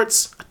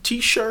shorts, a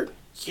t-shirt.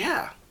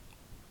 Yeah.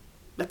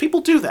 Now,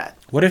 people do that.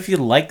 What if you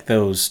like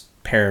those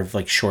pair of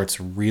like shorts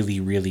really,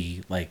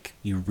 really like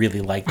you really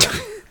like them?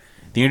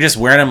 Then you're just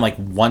wearing them like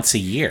once a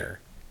year.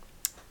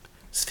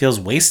 This feels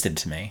wasted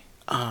to me.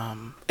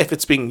 If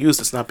it's being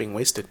used, it's not being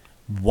wasted.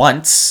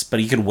 Once,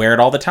 but you could wear it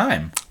all the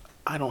time.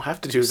 I don't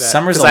have to do that.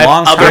 Summer's 'cause a I have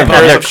long other time.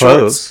 pairs They're of shorts.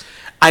 clothes.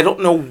 I don't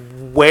know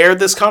where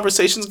this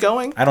conversation's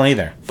going, I don't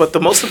either. but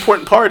the most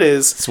important part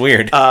is It's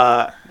weird.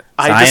 I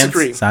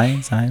disagree.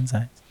 Science.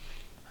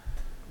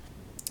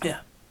 Yeah.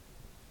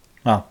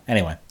 Well,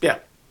 anyway. Yeah.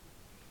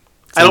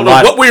 I don't a know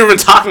lot- what we were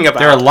talking about.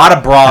 There are a lot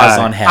of bras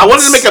on heads. I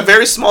wanted to make a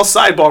very small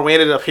sidebar and we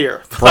ended up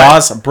here.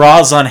 bras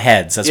on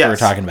heads. That's what we're Yes.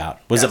 talking about.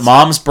 Was Yes. it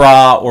mom's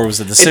bra or was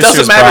it the sister's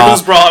doesn't matter bra?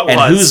 whose bra it and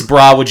was. whose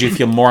bra would you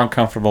feel more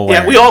uncomfortable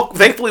wearing? Yeah,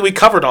 thankfully we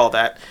covered all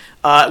that.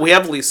 We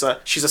have Lisa.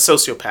 She's a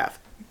sociopath.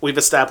 We've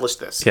established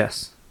this.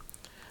 Yes.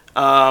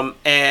 And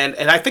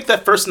I think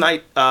that first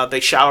night they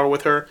shower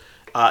with her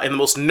in the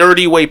most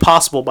nerdy way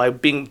possible by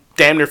being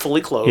damn near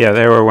fully clothed. Yeah,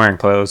 they were wearing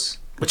clothes.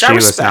 Which she I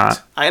was respect.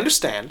 not. I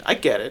understand. I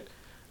get it.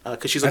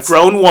 Because she's a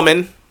grown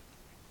woman.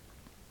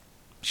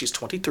 She's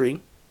 23.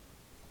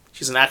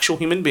 She's an actual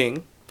human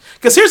being.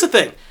 Because here's the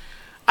thing.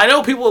 I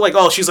know people are like,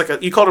 oh, she's like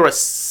you called her a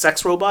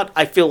sex robot.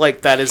 I feel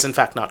like that is in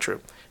fact not true.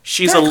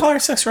 She's Did I call her a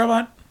sex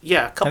robot?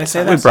 yeah, a couple Did I say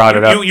times. that? We brought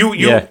it up.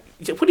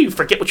 You what do you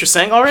forget what you're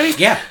saying already?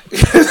 Yeah.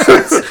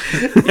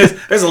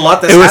 There's a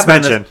lot that's It was happened.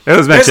 mentioned. It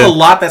was There's a mentioned.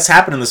 lot that's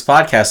happened in this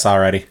podcast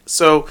already.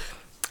 So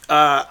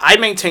I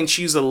maintain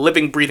she's a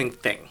living, breathing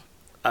thing.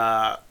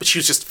 But she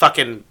was just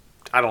fucking,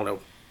 I don't know.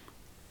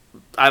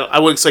 I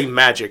wouldn't say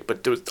magic,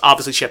 but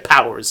obviously she had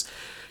powers.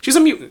 She's a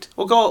mutant.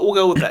 We'll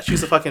go with that.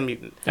 She's a fucking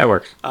mutant. That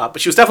works. But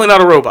she was definitely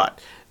not a robot.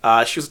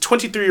 She was a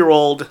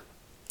 23-year-old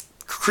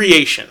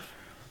creation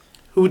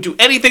who would do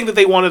anything that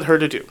they wanted her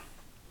to do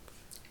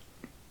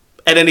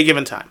at any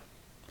given time.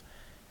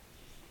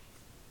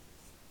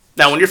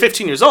 Now, when you're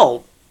 15 years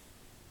old,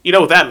 you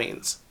know what that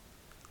means.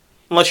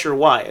 Unless you're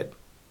Wyatt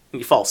and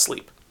you fall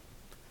asleep.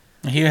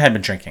 He had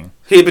been drinking.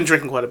 He had been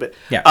drinking quite a bit.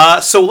 Yeah.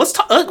 So let's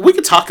talk. We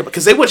could talk about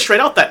because they went straight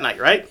out that night,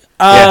 right?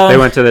 Yeah, they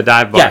went to the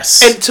dive bar.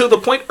 Yes. And to the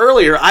point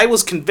earlier, I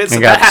was convinced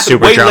And that got happened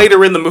super way drunk.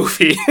 later in the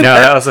movie. No,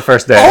 that was the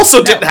first day.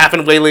 Also, didn't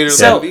happen way later in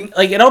So, the movie.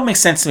 like, it all makes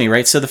sense to me,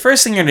 right? So the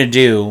first thing you're going to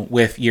do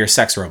with your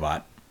sex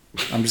robot,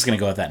 I'm just going to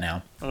go with that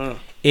now,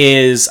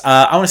 is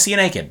I want to see you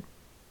naked,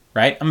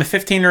 right? I'm a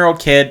 15-year-old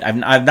kid.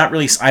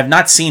 I've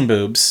not seen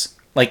boobs.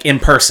 like in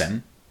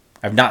person.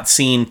 I've not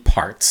seen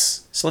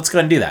parts. So let's go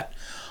ahead and do that.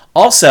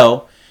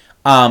 Also,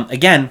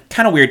 again,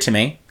 kind of weird to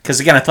me. Because,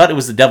 again, I thought it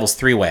was the Devil's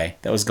Three-Way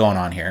that was going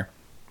on here.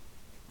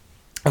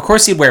 Of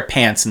course you'd wear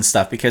pants and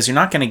stuff because you're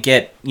not going to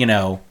get,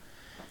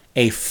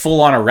 a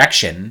full-on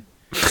erection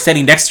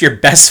sitting next to your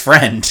best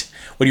friend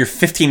when you're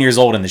 15 years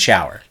old in the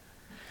shower.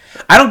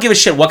 I don't give a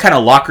shit what kind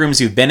of locker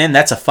rooms you've been in.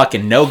 That's a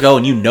fucking no-go,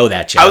 and you know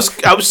that, Jeff.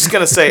 I was just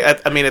going to say,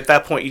 at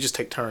that point, you just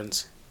take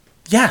turns.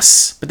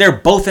 Yes, but they're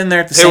both in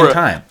there at the same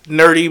time.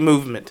 Nerdy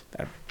movement.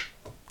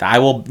 I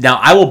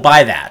will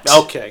buy that.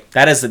 Okay.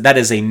 That is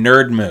a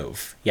nerd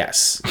move.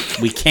 Yes.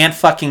 We can't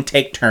fucking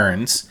take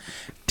turns.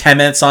 10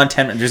 minutes on,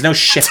 10 minutes. There's no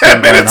shift going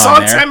on there. 10 minutes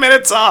on, 10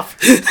 minutes off.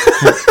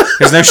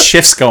 There's no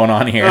shifts going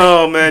on here.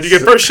 Oh man, you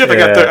get first shift, I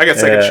got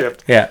second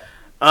shift. Yeah.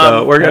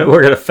 So we're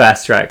gonna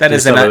fast track. That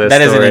is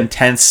an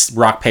intense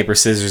rock paper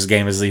scissors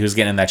game as who's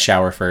getting in that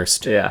shower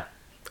first. Yeah.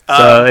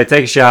 So they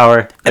take a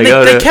shower.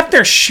 They kept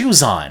their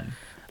shoes on.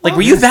 Like,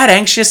 were you that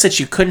anxious that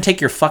you couldn't take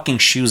your fucking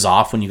shoes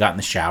off when you got in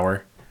the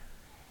shower?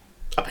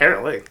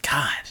 Apparently.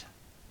 God.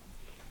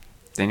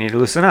 They need to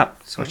loosen up.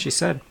 That's what she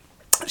said.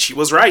 She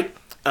was right.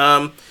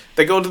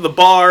 They go into the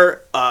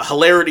bar.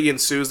 Hilarity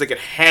ensues. They get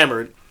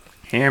hammered.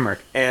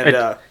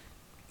 And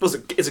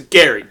is it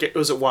Gary?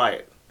 Was it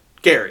Wyatt?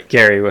 Gary.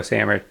 Gary was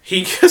hammered.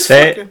 He just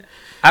fucking...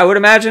 I would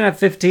imagine at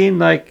 15,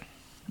 like,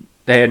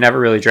 they had never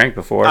really drank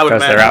before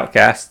because they're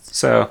outcasts.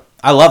 So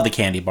I love the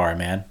candy bar,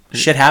 man.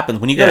 Shit happens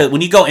when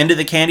you go into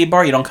the candy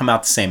bar. You don't come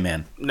out the same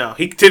man. No,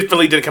 he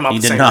definitely didn't come out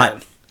the same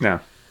man. No.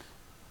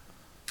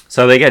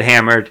 So they get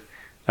hammered.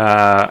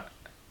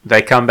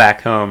 They come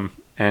back home,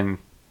 and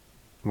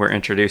we're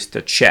introduced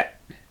to Chet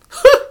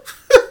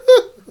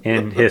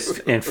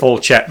in full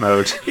Chet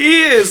mode.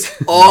 He is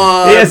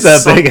on. He is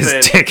the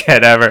biggest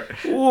dickhead ever.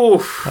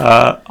 Oof.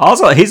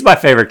 Also, he's my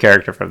favorite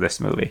character from this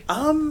movie.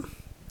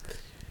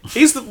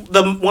 He's the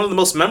one of the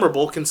most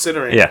memorable,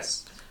 considering.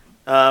 Yes.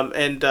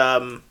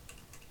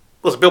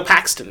 Was it Bill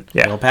Paxton?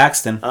 Yeah. Bill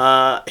Paxton.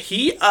 Not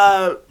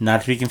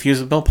to be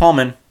confused with Bill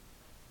Pullman.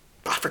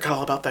 I forgot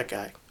all about that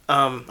guy.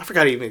 I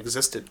forgot he even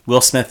existed.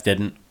 Will Smith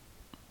didn't.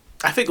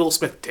 I think Will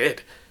Smith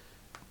did.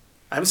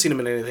 I haven't seen him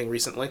in anything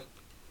recently.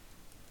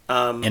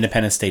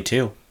 Independence Day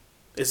 2.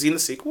 Is he in the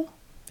sequel?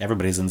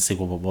 Everybody's in the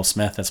sequel but Will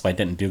Smith. That's why it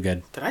didn't do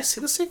good. Did I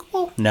see the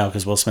sequel? No,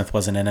 because Will Smith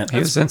wasn't in it. He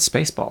was in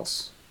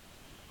Spaceballs.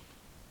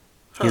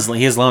 Huh.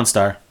 He's Lone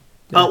Star.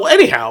 Well,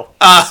 anyhow,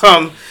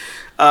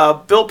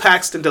 Bill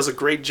Paxton does a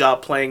great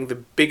job playing the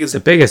biggest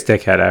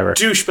dickhead ever.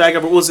 Douchebag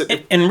ever. Was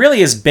it? And really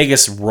his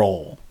biggest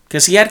role.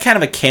 Because he had kind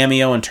of a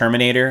cameo in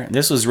Terminator.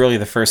 This was really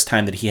the first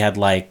time that he had,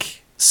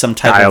 like, some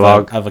type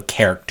of a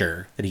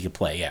character that he could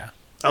play, yeah.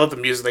 I love the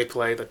music they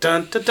play. The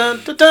dun dun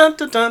dun dun dun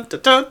dun dun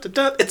dun dun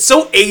dun. It's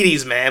so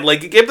 80s, man.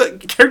 Like, give the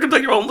character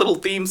like your own little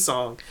theme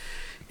song.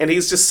 And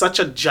he's just such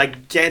a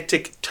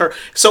gigantic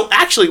So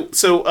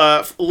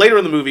later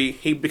in the movie,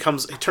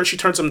 she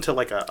turns him into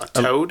like a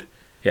toad.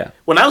 Yeah.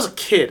 When I was a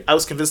kid, I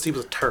was convinced he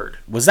was a turd.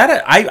 Was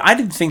that I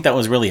didn't think that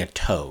was really a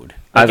toad.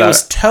 Like, it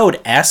was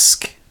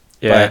toad-esque.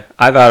 Yeah, but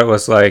I thought it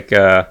was like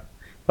the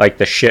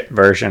shit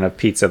version of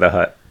Pizza the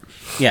Hut.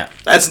 Yeah,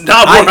 that's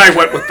not where I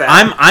went with that.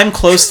 I'm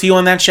close to you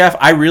on that, Chef.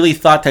 I really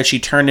thought that she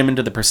turned him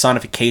into the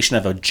personification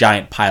of a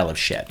giant pile of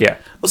shit. Yeah.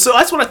 Well, so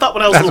that's what I thought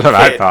when I was a little kid.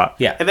 That's what I thought.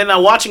 Yeah. And then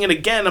now watching it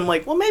again, I'm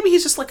like, well, maybe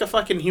he's just like a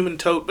fucking human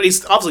toad, but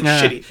he's obviously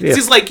shitty. Yeah.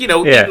 He's like,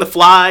 eating the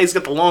flies,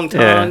 got the long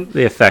tongue. Yeah,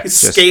 the effects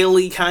he's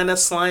scaly, kind of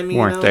slimy.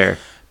 Weren't there.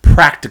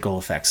 Practical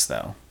effects,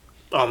 though.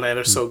 Oh, man,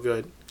 they're so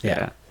good.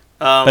 Yeah.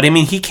 But, I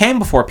mean, he came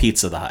before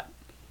Pizza the Hut.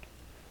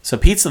 So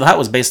Pizza the Hut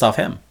was based off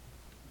him.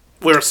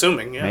 We're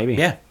assuming, yeah. Maybe.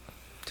 Yeah.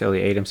 Till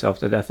he ate himself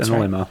to death in a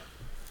limo.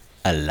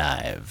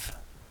 Alive.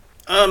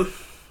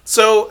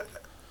 So,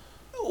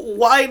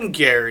 Wyatt and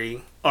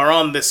Gary are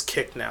on this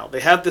kick now.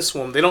 They have this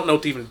woman. They don't know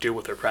what to even do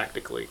with her,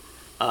 practically.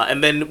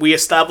 And then we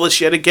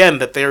establish yet again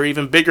that they're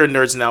even bigger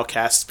nerds and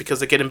outcasts because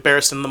they get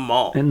embarrassed in the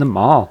mall.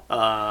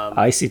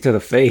 Icy to the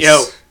face.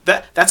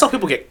 That's how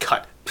people get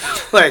cut.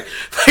 like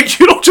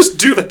you don't just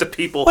do that to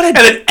people and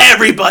then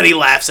everybody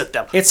laughs at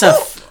them. Who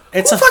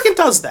fucking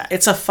does that?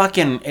 It's a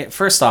fucking...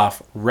 First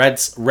off,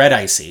 red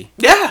icy.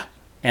 Yeah.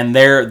 And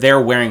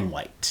they're wearing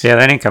white. Yeah,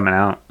 that ain't coming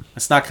out.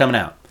 It's not coming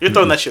out. You're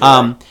throwing that shit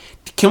away.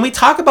 Can we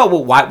talk about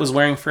what Wyatt was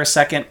wearing for a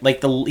second?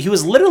 Like, he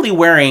was literally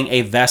wearing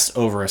a vest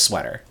over a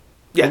sweater.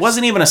 Yes. It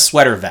wasn't even a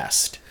sweater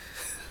vest.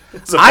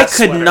 I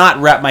could not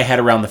wrap my head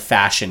around the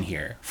fashion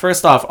here.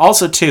 First off,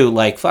 also too,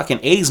 like, fucking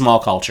 80s mall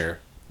culture.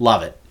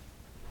 Love it.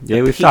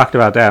 Yeah, we've talked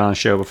about that on the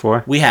show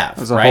before. We have.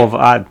 It was a whole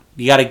vibe.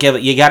 You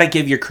gotta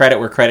give your credit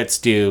where credit's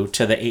due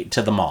to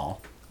the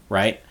mall,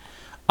 right?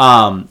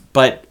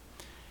 But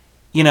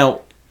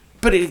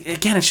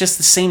again, it's just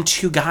the same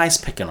two guys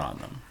picking on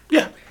them.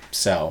 Yeah.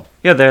 So.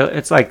 Yeah,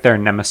 it's like their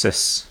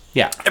nemesis.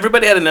 Yeah.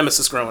 Everybody had a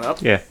nemesis growing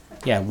up. Yeah.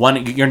 Yeah.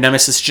 Your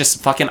nemesis is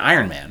just fucking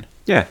Iron Man.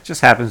 Yeah, just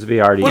happens to be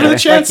RDJ. What are the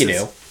chances?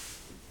 Like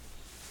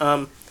you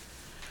do.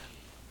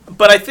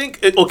 But I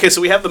think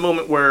so we have the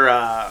moment where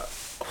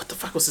what the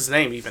fuck was his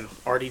name even?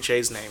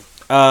 RDJ's name.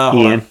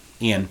 Ian.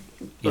 Ian.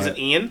 Was it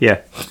Ian?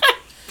 Yeah.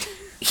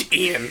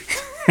 Ian.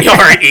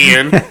 Alright,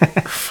 Ian.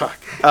 Fuck.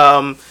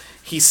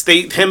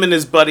 Him and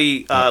his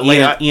buddy,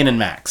 Ian and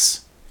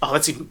Max. Oh,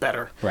 that's even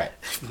better. Right.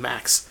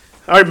 Max.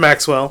 Alright,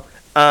 Maxwell.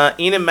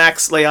 Ian and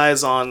Max lay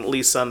eyes on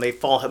Lisa, and they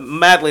fall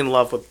madly in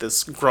love with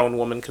this grown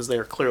woman because they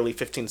are clearly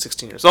 15,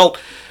 16 years old.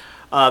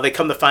 They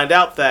come to find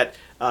out that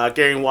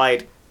Gary and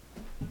Wyatt,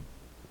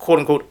 quote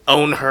unquote,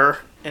 own her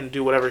and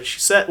do whatever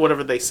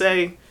they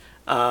say,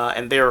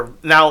 and they're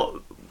now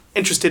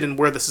interested in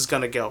where this is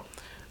going to go.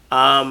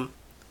 A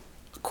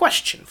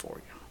question for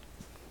you.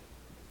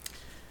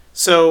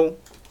 So,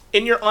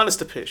 in your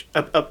honest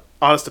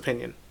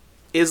opinion,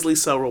 is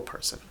Lisa a real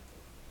person?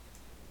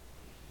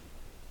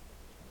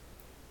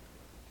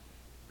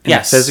 In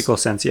a physical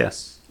sense,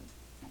 yes.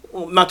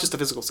 Well, not just a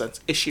physical sense.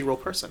 Is she a real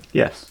person?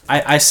 Yes.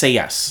 I say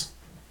yes.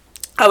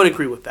 I would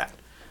agree with that.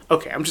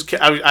 Okay, I'm just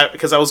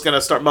because I was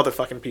gonna start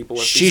motherfucking people.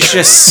 She's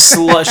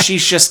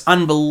just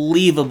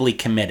unbelievably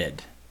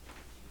committed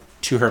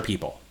to her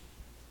people,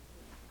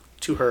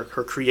 to her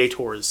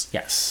creators.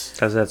 Yes,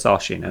 because that's all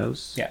she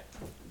knows. Yeah.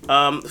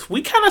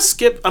 We kind of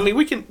skip. I mean,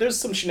 we can. There's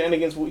some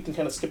shenanigans, but we can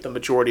kind of skip the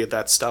majority of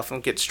that stuff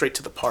and get straight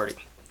to the party.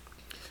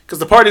 Because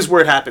the party's where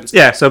it happens.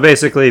 Yeah. So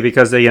basically,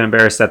 because they get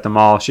embarrassed at the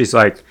mall, she's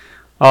like,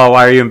 "Oh,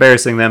 why are you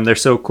embarrassing them? They're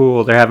so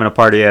cool. They're having a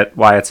party at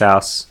Wyatt's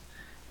house."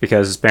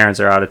 Because his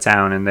parents are out of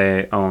town and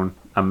they own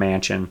a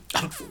mansion.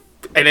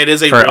 And it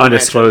is a for real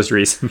undisclosed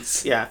mansion.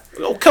 reasons. Yeah.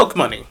 Oh, Coke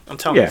money. I'm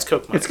telling you, it's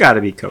Coke money. It's got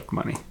to be Coke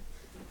money.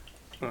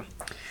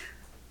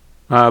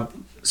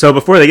 So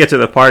before they get to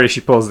the party,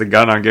 she pulls the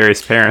gun on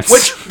Gary's parents.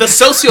 Which the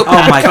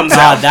sociopath comes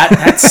out.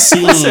 That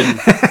scene. Listen,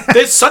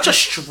 there's such a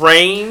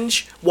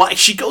strange... Why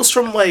she goes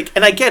from like...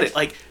 And I get it.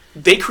 Like,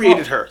 they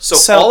created her.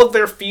 So all of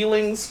their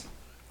feelings,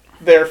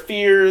 their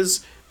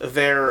fears...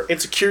 their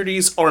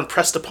insecurities are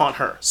impressed upon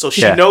her. So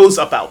she knows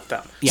about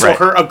them. Yeah. So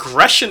her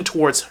aggression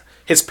towards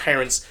his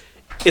parents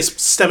is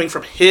stemming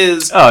from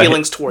his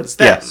feelings towards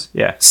them. Yes,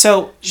 yeah.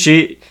 So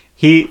she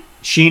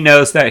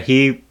knows that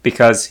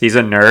because he's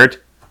a nerd,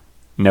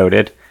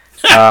 noted,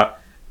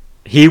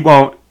 he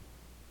won't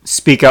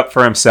speak up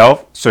for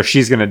himself, so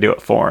she's going to do it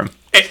for him.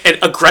 And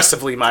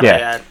aggressively, might I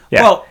add.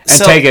 Yeah. Well,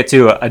 and take it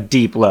to a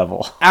deep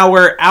level.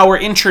 Our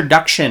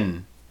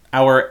introduction,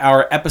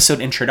 our episode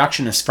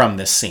introduction is from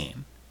this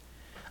scene.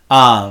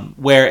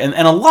 Where and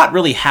a lot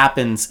really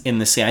happens in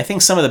this scene. I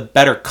think some of the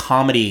better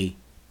comedy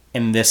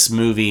in this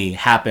movie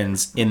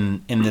happens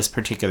in this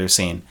particular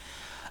scene.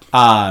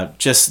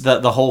 Just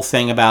the whole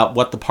thing about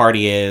what the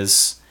party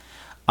is,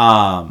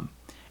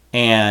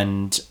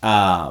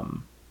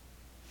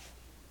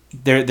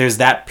 there's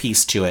that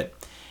piece to it,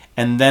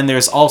 and then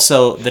there's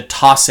also the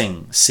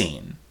tossing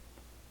scene,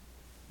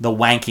 the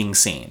wanking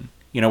scene.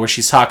 You know, where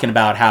she's talking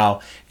about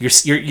how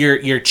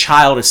your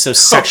child is so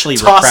sexually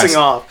tossing repressed.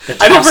 off.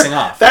 Tossing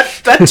off. That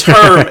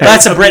term.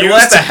 That's a British.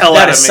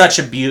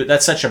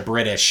 That's such a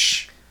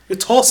British. You're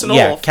tossing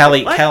off.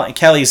 Yeah,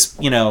 Kelly's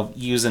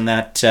using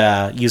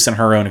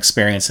her own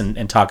experience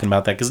and talking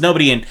about that because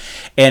nobody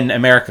in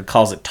America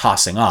calls it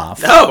tossing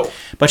off. No.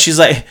 But she's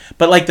like,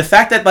 the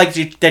fact that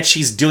that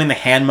she's doing the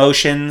hand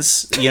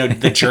motions,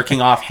 the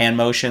jerking off hand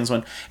motions.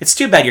 When it's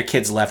too bad your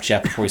kids left,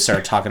 Jeff, before we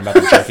started talking about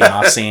the jerking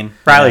off scene.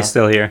 Riley's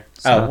still here.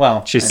 So oh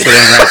well, she's sitting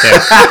right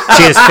there.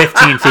 She is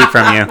 15 feet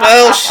from you.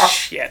 Well,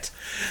 shit.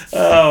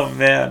 Oh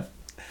man.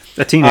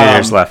 The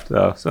teenagers left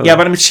though. So yeah,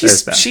 but I mean,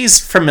 she's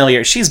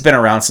familiar. She's been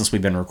around since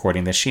we've been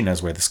recording this. She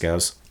knows where this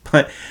goes.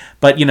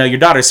 But your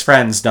daughter's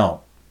friends don't.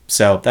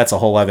 So that's a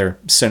whole other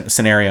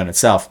scenario in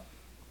itself.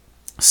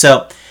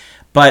 So,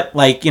 but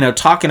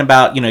talking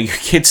about your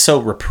kid's so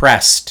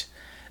repressed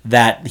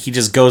that he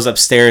just goes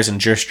upstairs and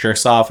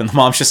jerks off, and the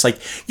mom's just like,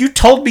 "You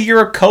told me you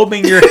were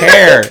combing your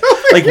hair.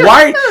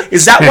 Why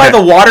is that? Why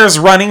the water's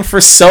running for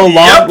so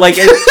long?"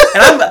 Yep.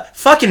 And I'm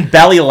fucking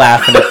belly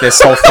laughing at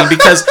this whole thing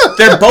because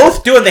they're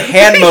both doing the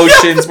hand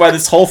motions while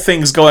this whole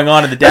thing's going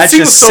on, and the dad's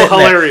just so sitting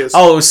hilarious.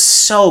 there. Oh, it was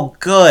so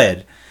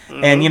good.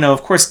 Mm-hmm. And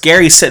of course,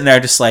 Gary's sitting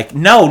there just like,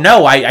 no,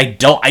 I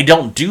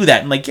don't do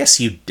that. And like, yes,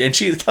 you. And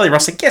Kelly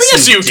Ross like,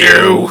 yes, you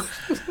do.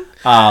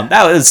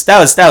 That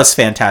was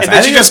fantastic. And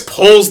then she just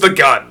pulls the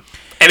gun,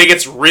 and it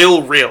gets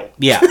real.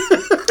 Yeah,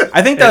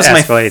 I think that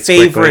was my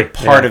favorite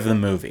part of the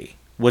movie.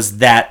 Was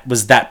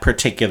that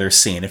particular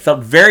scene? It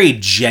felt very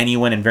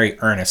genuine and very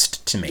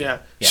earnest to me. Yeah.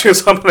 She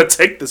goes, "I'm gonna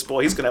take this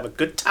boy. He's gonna have a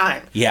good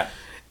time." Yeah.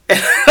 And,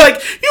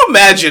 you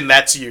imagine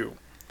that's you,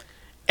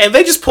 and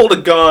they just pulled a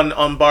gun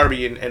on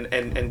Barbie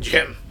and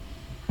Jim,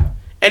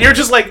 and you're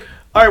just like,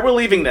 "All right, we're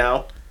leaving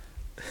now,"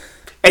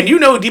 and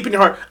deep in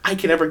your heart, I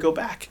can never go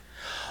back.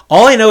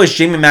 All I know is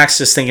Jamie Max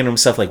just thinking to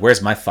himself, like,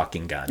 "Where's my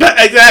fucking gun?"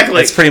 Exactly.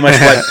 That's pretty much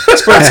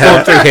what's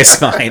going through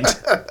his mind.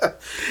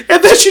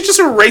 And then she just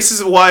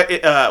erases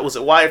Wyatt. Was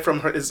it Wyatt from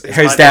his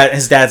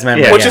dad's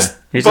memory? Yeah,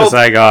 he's just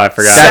like, "Oh, I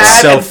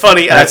forgot." Sad and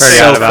funny. I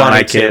forgot about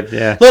my kid.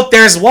 Yeah. Look,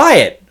 there's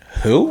Wyatt.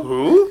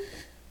 Who?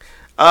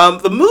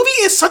 The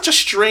movie is such a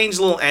strange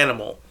little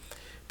animal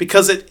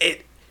because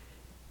it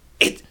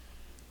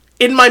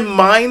in my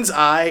mind's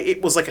eye,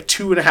 it was like a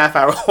 2.5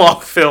 hour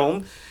long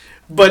film.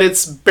 But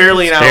it's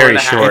barely an hour and a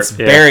half. It's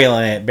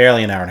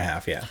barely an hour and a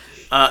half, yeah.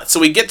 So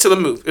we get to the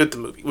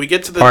movie. We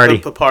get to Party.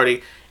 the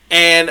party,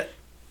 and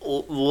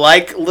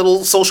like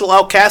little social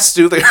outcasts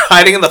do, they're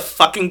hiding in the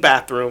fucking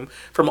bathroom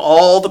from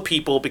all the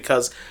people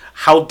because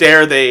how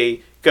dare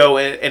they go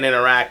and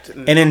interact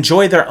and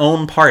enjoy their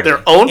own party.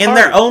 Their own in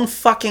party? their own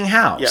fucking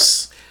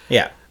house.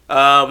 Yeah.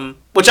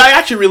 Which I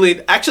actually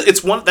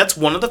that's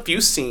one of the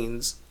few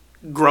scenes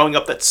growing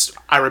up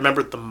I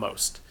remembered the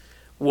most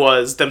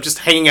was them just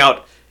hanging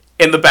out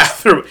in the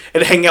bathroom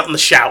and hanging out in the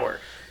shower.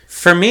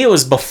 For me, it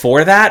was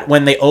before that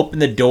when they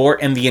opened the door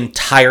and the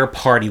entire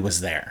party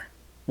was there.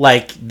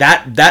 Like,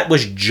 that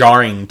was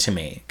jarring to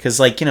me. Because,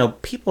 like, you know,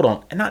 people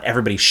don't... Not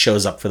everybody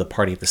shows up for the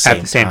party at the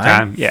same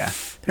time. Yeah.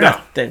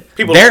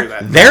 People don't do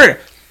that.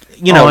 They're...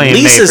 You know, Only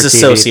Lisa's a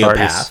made for TV sociopath.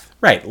 parties.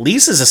 Right.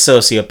 Lisa's a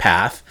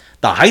sociopath.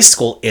 The high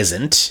school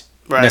isn't,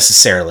 Right.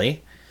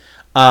 necessarily.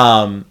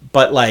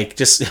 But, like,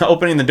 just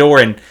opening the door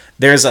and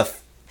there's a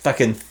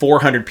fucking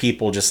 400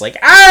 people just like,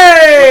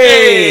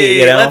 hey!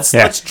 You know?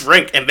 Let's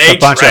drink. And they A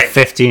bunch drank. of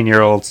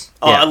 15-year-olds.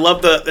 Oh, Yeah. I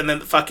love and then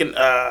the fucking,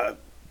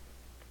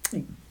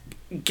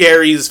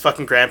 Gary's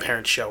fucking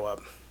grandparents show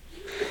up.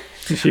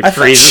 She I thought-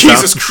 freezes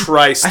Jesus them.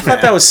 Christ, I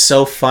thought that was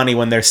so funny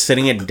when they're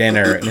sitting at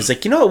dinner and it's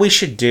like, you know what we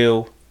should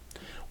do?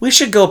 We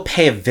should go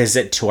pay a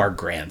visit to our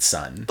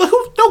grandson. But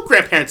no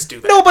grandparents do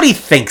that. Nobody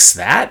thinks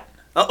that.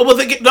 Now,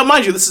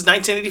 mind you, this is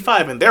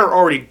 1985, and they're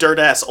already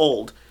dirt-ass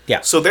old.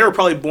 Yeah. So they were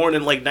probably born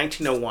in, like,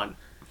 1901.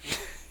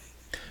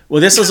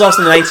 Well, this was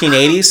also the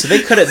 1980s, so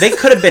they could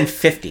have been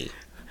 50.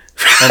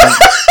 And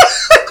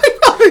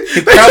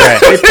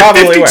they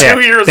probably were.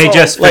 52 years They old.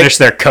 just finished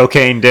their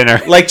cocaine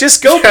dinner. Like,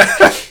 just go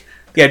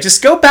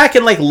back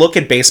and like look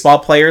at baseball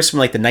players from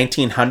like the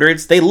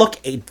 1900s. They look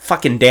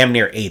fucking damn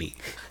near 80.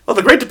 Well,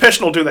 the Great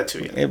Depression will do that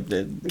to you.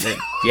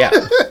 Yeah.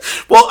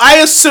 Well, I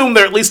assume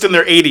they're at least in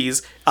their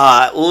 80s,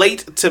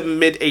 late to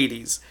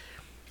mid-80s.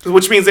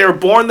 Which means they were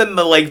born in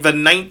the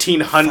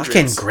 1900s.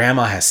 Fucking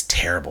grandma has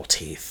terrible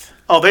teeth.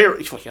 Oh,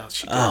 yeah,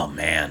 she did. Oh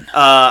man.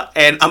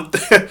 And I'm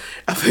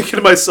thinking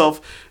to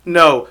myself,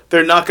 no,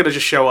 they're not going to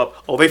just show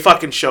up. Oh, they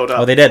fucking showed up.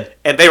 Oh, they did.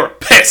 And they were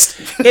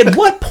pissed. At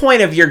what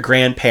point of your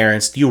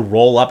grandparents do you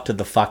roll up to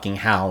the fucking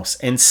house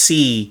and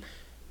see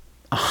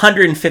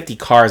 150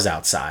 cars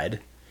outside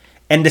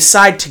and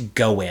decide to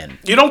go in?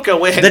 You don't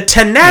go in. The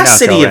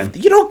tenacity You don't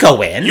of... You don't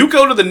go in. You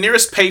go to the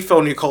nearest payphone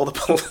and you call the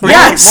police.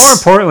 Yes. More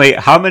importantly,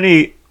 how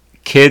many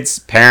kids'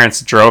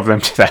 parents drove them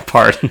to that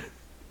party?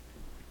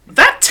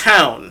 That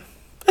town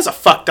is a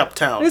fucked up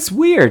town. It's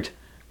weird.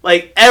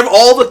 Like,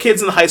 all the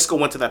kids in the high school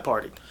went to that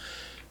party.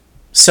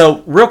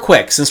 So, real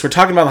quick, since we're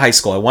talking about high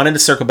school, I wanted to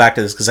circle back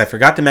to this because I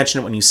forgot to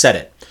mention it when you said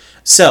it.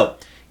 So,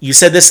 you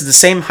said this is the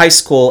same high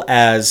school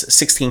as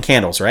 16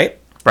 Candles, right?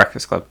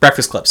 Breakfast Club.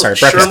 Breakfast Club. Sorry,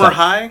 Breakfast Shermer Club.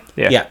 High?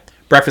 Yeah,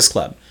 Breakfast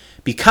Club.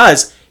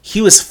 Because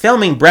he was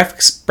filming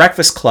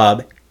Breakfast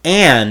Club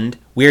and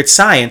Weird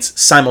Science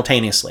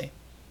simultaneously.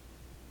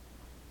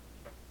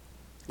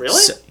 Really?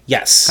 So,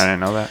 yes. I didn't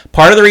know that.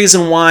 Part of the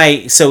reason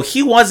why... So,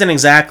 he wasn't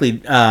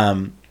exactly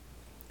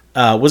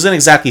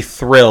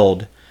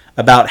thrilled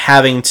about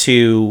having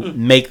to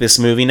make this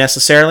movie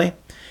necessarily.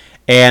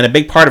 And a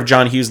big part of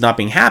John Hughes not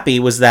being happy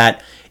was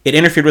that it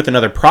interfered with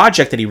another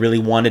project that he really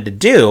wanted to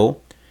do.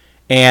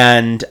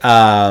 And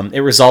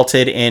it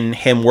resulted in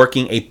him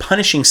working a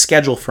punishing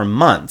schedule for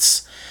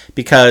months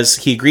because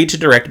he agreed to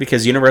direct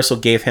because Universal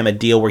gave him a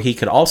deal where he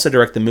could also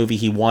direct the movie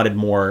he wanted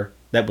more,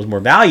 that was more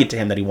valued to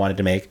him that he wanted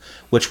to make,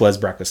 which was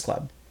Breakfast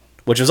Club,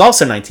 which was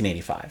also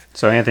 1985.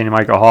 So Anthony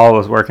Michael Hall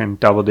was working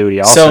double duty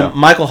also. So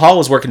Michael Hall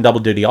was working double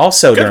duty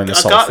also during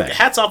this whole thing.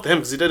 Hats off to him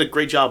because he did a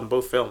great job in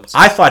both films.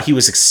 I thought he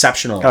was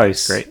exceptional. Oh,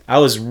 he's great. I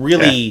was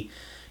really,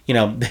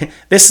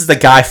 this is the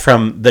guy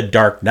from The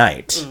Dark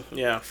Knight.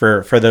 Yeah.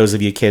 For those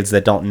of you kids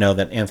that don't know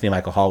that Anthony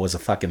Michael Hall was a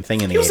fucking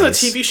thing in the 80s. He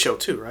was in a TV show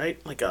too, right?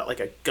 Like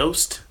a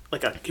ghost.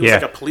 He was Yeah.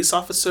 like a police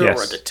officer Yes.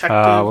 or a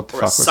detective What the or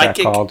fuck a was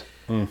psychic. that called?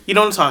 You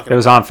know what I'm talking It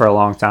was about? on for a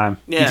long time.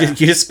 Yeah. You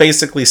just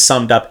basically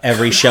summed up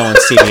every show on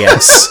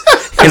CBS.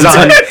 It was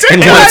on, in it one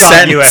was on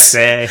sentence.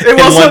 USA. It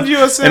was on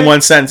USA. In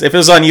one sentence. If it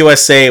was on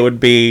USA, it would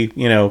be,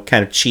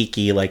 kind of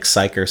cheeky, like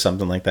Psych or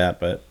something like that.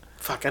 But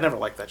Fuck, I never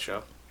liked that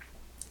show.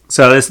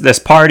 So this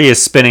party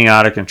is spinning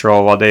out of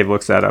control while Dave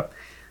looks that up.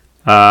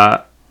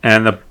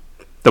 And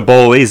the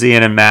bullies,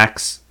 Ian and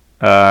Max,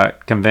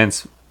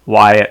 convince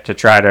Wyatt to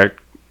try to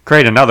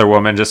create another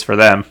woman just for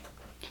them.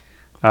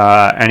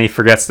 And he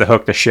forgets to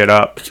hook the shit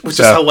up. Which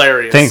is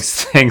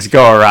hilarious. Things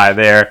go awry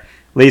there.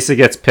 Lisa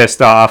gets pissed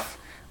off.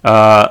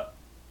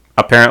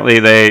 Apparently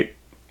they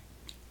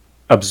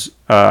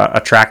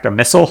attract a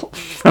missile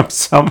from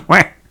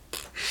somewhere.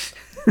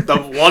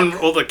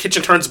 The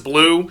kitchen turns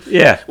blue.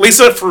 Yeah.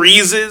 Lisa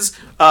freezes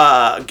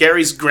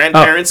Gary's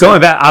grandparents.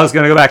 Going back, I was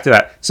going to go back to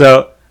that.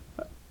 So,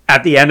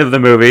 at the end of the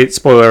movie,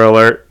 spoiler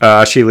alert,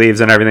 she leaves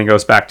and everything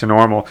goes back to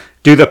normal.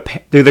 Do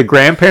the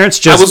grandparents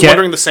just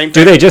wondering the same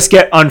Do thing. they just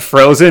get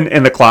unfrozen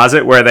in the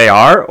closet where they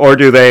are, or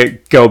do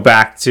they go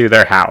back to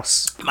their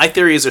house? My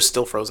theory is they're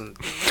still frozen.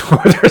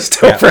 Or they're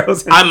still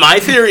frozen. My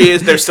theory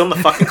is they're still in the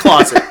fucking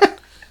closet.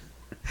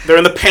 They're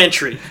in the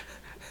pantry,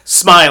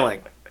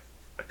 smiling.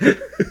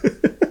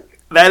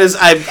 That is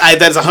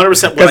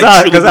 100%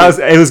 what because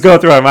it was going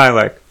through my mind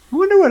like, I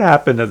wonder what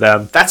happened to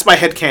them. That's my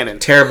headcanon.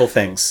 Terrible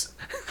things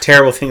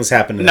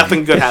happen to them.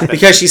 Nothing good happened.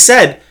 Because she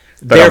said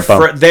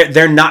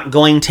they're not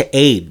going to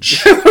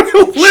age.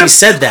 She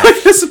said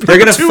that. They're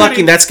going to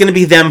fucking, that's going to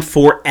be them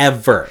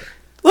forever.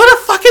 What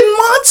a fucking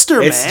monster,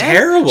 man. It's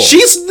terrible.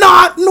 She's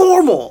not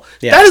normal.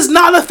 Yeah. That is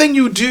not a thing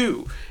you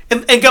do.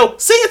 And go,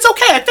 see, it's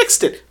okay, I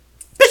fixed it.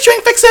 Bitch, you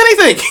ain't fixed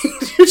anything.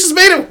 You just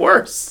made it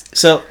worse.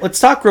 So let's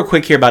talk real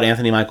quick here about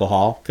Anthony Michael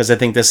Hall, because I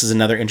think this is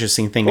another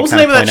interesting thing to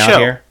kind of point out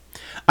here.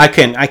 I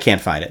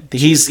can't find it.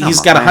 He's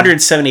got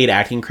 178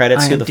 acting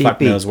credits. Who the fuck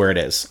knows where it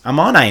is? I'm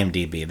on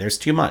IMDb. There's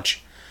too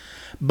much.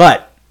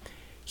 But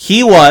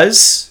he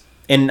was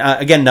in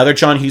again another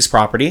John Hughes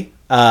property,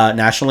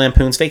 National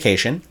Lampoon's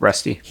Vacation.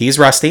 Rusty. He's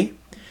Rusty.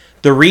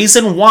 The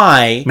reason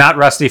why, not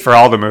Rusty for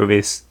all the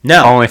movies.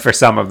 No, only for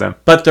some of them.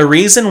 But the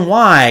reason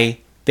why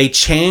they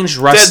changed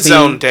Rusty. Dead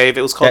Zone, Dave.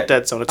 It was called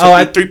Dead Zone. It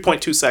took me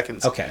 3.2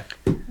 seconds. Okay.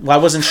 Well,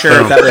 I wasn't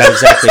sure if that was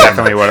exactly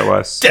definitely what it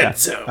was. Dead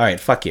Zone. All right,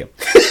 fuck you.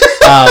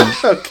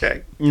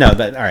 Okay. No,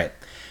 all right.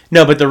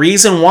 No, but the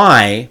reason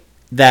why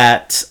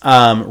that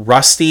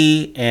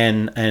Rusty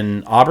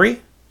and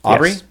Aubrey,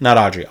 Yes. Not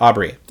Audrey,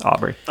 Aubrey.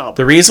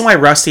 The reason why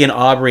Rusty and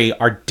Aubrey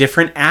are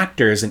different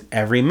actors in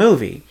every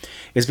movie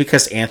is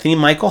because Anthony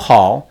Michael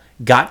Hall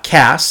got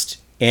cast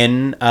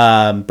in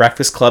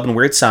Breakfast Club and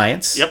Weird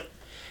Science. Yep.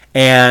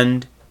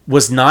 And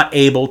was not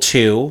able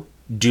to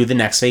do the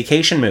next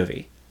Vacation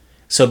movie.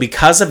 So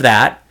because of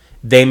that,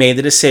 they made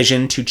the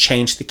decision to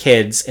change the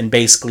kids in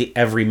basically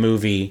every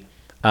movie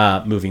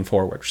moving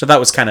forward. So that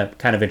was kind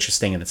of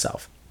interesting in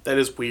itself. That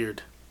is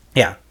weird.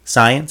 Yeah.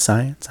 Science.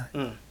 I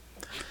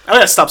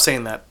gotta stop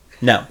saying that.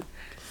 No.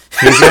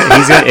 He's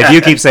gonna, if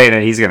you keep saying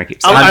it, he's gonna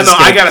keep saying it. I know.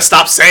 I gotta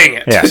stop saying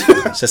it. Yeah.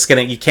 It's just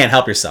gonna. You can't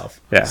help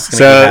yourself. Yeah.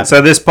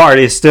 So this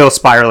party is still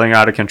spiraling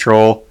out of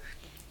control.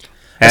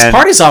 This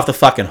party's off the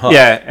fucking hook.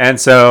 Yeah, and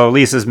so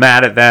Lisa's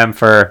mad at them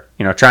for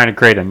trying to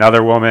create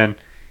another woman,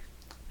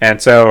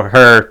 and so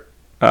her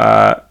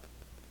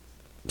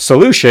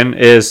solution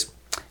is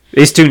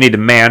these two need to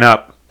man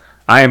up.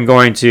 I am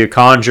going to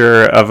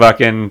conjure a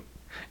fucking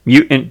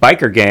mutant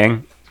biker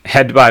gang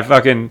headed by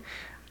fucking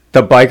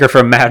the biker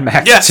from Mad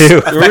Max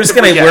 2.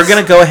 We're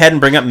gonna go ahead and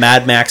bring up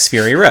Mad Max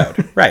Fury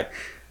Road, right?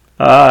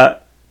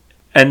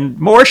 And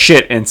more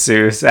shit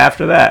ensues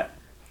after that.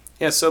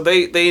 Yeah, so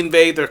they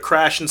invade, they're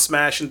crash and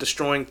smash and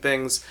destroying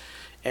things.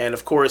 And,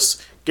 of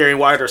course, Gary and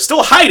Wyatt are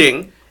still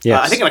hiding,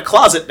 I think in a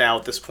closet now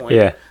at this point.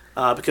 Yeah.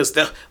 Because,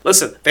 they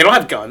don't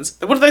have guns.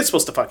 What are they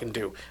supposed to fucking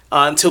do?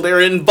 Until they're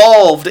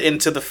involved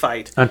into the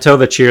fight. Until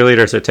the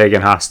cheerleaders are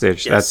taken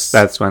hostage. Yes.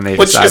 That's when they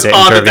decide to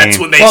intervene. That's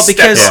when they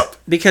step up.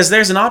 Because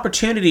there's an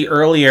opportunity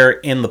earlier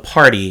in the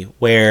party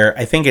where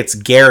I think it's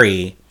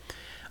Gary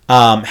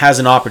has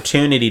an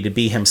opportunity to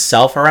be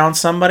himself around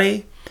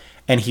somebody,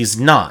 and he's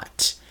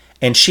not.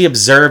 And she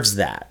observes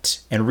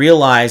that and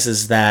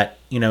realizes that,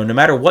 no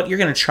matter what you're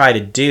going to try to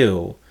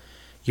do,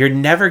 you're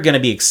never going to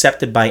be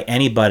accepted by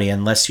anybody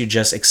unless you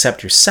just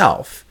accept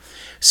yourself.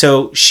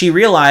 So she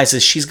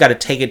realizes she's got to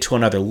take it to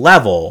another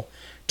level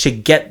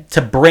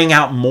to bring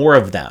out more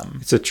of them.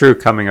 It's a true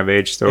coming of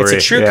age story. It's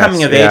a true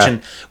coming of age,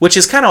 and which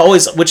is kind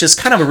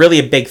of really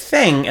a big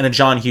thing in a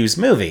John Hughes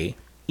movie,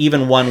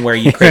 even one where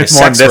you create a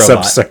sex this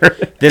robot.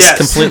 Absurd. This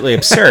completely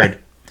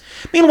absurd.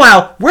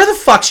 Meanwhile, where the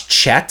fuck's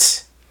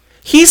Chet?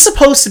 He's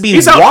supposed to be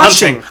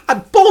watching.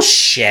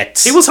 Bullshit.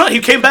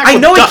 He came back. I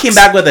know he came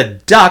back with a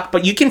duck,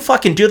 but you can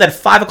fucking do that at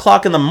 5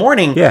 o'clock in the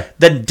morning. Yeah.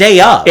 The day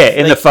of. Yeah,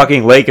 in the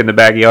fucking lake in the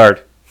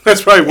backyard.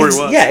 That's probably where he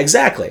was. Yeah,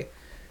 exactly.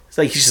 It's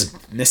like he's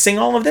just missing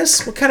all of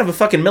this. What kind of a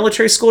fucking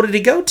military school did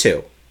he go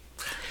to?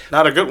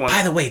 Not a good one.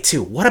 By the way,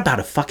 too, what about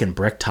a fucking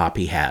brick top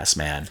he has,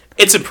 man?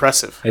 It's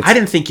impressive. I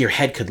didn't think your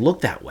head could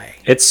look that way.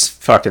 It's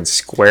fucking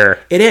square.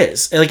 It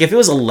is. Like, if it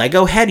was a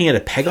Lego head and you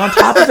had a peg on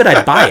top of it,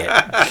 I'd buy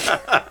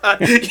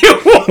it.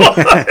 You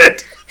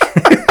would.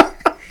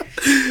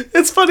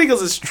 It's funny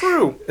because it's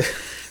true.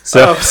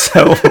 So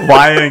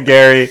Wyatt and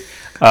Gary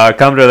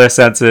come to their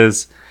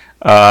senses,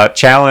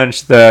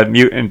 challenge the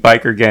mutant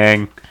biker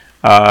gang,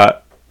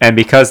 and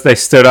because they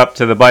stood up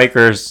to the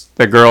bikers,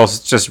 the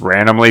girls just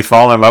randomly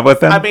fall in love with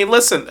them. I mean,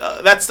 listen,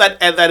 that's that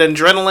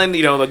adrenaline,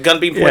 the gun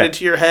being pointed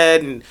to your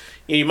head, and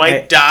you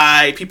might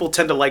die. People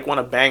tend to want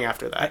to bang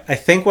after that. I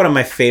think one of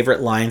my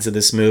favorite lines of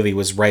this movie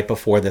was right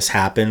before this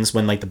happens,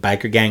 when the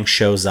biker gang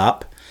shows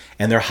up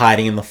and they're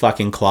hiding in the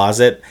fucking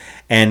closet,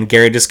 and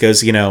Gary just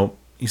goes,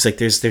 he's like,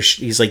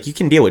 he's like, you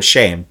can deal with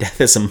shame.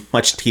 Death is a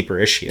much deeper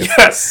issue.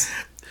 Yes.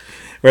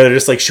 Where they're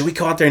just like, should we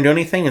go out there and do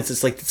anything? It's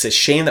just like, it's a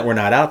shame that we're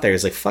not out there.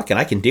 It's like, fucking,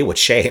 I can deal with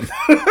shame.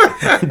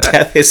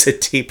 Death is a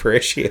deeper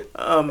issue.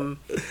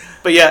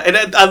 But yeah,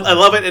 and I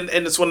love it,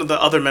 and it's one of the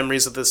other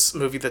memories of this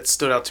movie that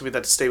stood out to me,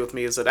 that stayed with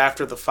me, is that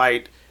after the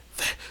fight,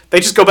 they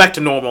just go back to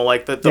normal.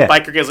 Like, the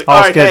biker guy's like,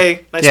 all right,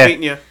 hey, nice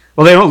meeting you.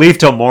 Well, they don't leave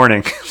till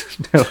morning.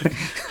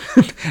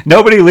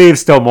 Nobody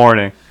leaves till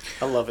morning.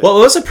 I love it. Well,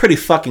 it was a pretty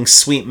fucking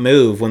sweet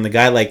move when the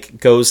guy,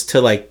 goes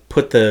to,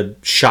 put the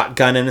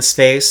shotgun in his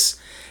face.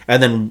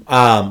 And then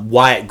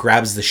Wyatt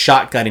grabs the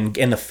shotgun, and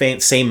in the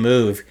same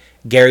move,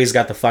 Gary's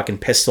got the fucking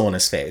pistol in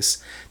his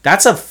face.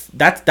 That's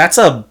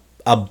a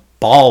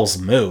balls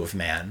move,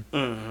 man.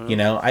 Mm-hmm. You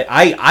know,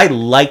 I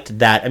liked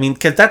that. I mean,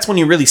 because that's when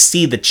you really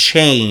see the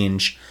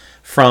change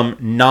from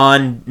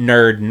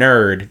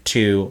nerd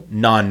to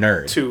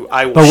non-nerd. To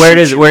I will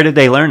But shoot where did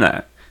they learn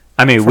that?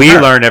 I mean, we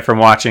learned it from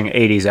watching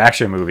 80s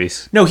action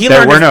movies. No,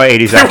 there were no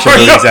 80s action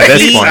movies at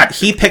this point.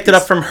 He picked it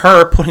up from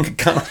her putting a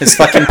gun on his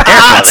fucking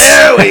parents.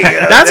 There we go.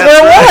 That's what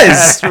it was.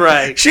 That's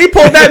right. She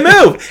pulled that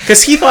move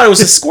because he thought it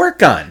was a squirt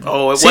gun.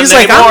 Oh, it so he's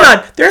wasn't like, anymore. I'm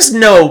not.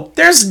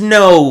 There's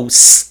no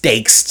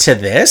stakes to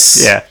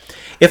this. Yeah.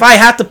 If I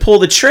have to pull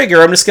the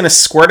trigger, I'm just gonna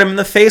squirt him in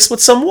the face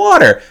with some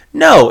water.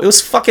 No, it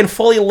was fucking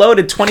fully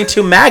loaded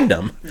 22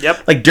 Magnum.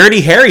 Yep. Like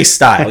Dirty Harry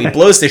style. He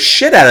blows the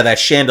shit out of that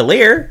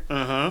chandelier.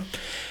 Mm-hmm.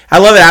 I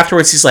love it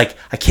afterwards. He's like,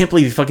 I can't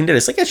believe you fucking did it.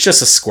 It's like, it's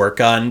just a squirt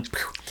gun.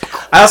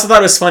 I also thought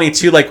it was funny,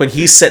 too, like when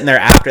he's sitting there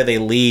after they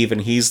leave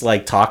and he's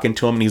like talking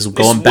to him and he's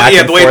going back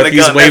and forth.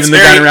 He's waving the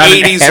gun around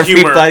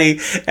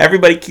and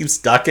everybody keeps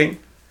ducking.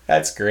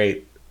 That's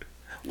great.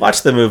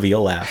 Watch the movie.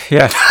 You'll laugh.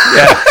 Yeah.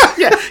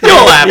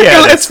 You'll laugh.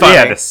 It's funny. You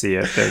had to see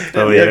it.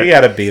 You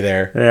gotta be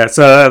there. Yeah,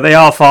 so they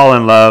all fall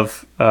in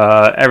love.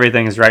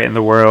 Everything is right in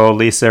the world.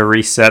 Lisa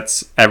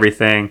resets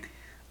everything.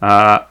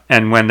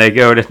 And when they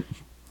go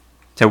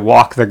to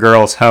walk the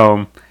girls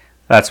home,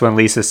 that's when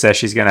Lisa says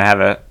she's going to have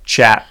a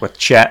chat with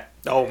Chet.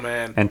 Oh,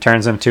 man. And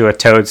turns him to a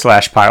toad /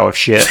 pile of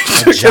shit.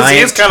 A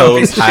giant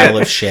toad pile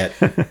of shit.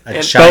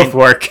 Both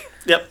work.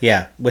 Yep.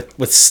 Yeah,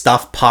 with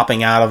stuff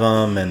popping out of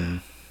him,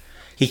 and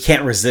he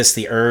can't resist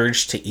the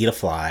urge to eat a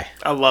fly.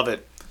 I love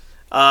it.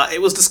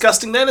 It was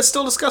disgusting then. It's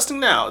still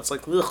disgusting now. It's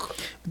like, ugh.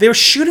 They were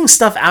shooting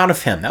stuff out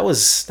of him. That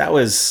was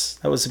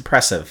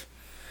impressive.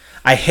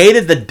 I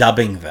hated the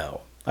dubbing, though.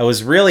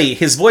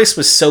 His voice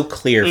was so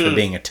clear for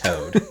being a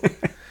toad.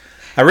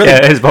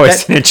 His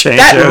voice didn't change.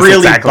 That really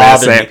exactly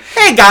bothered me.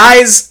 Hey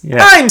guys,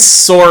 I'm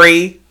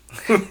sorry.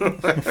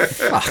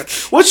 Fuck.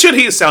 What should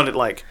he have sounded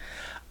like?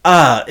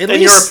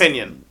 In your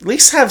opinion, at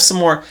least have some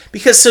more.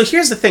 Because so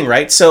here's the thing,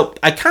 right? So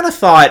I kind of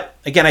thought,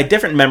 again, I had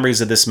different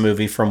memories of this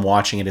movie from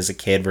watching it as a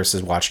kid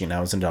versus watching it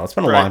now as an adult. It's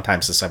been a long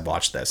time since I've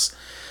watched this.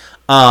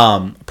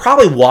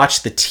 Probably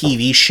watched the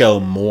TV show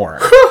more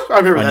I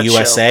remember on that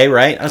USA, show.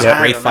 right? That was a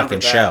great fucking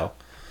show.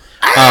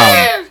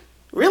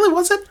 Really,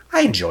 was it?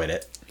 I enjoyed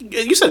it.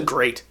 You said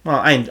great. Well,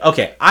 I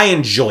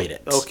enjoyed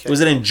it. Okay. It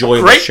was an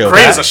enjoyable show.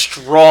 Great is a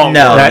strong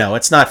word. No,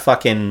 it's not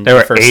fucking. There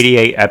were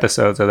 88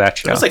 episodes of that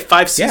show. It was like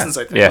 5 seasons,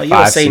 I think. Yeah, well, 5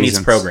 USA needs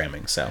seasons.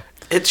 programming, so.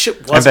 It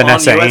was on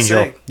Vanessa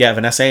USA. Angel. Yeah,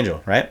 Vanessa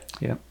Angel, right?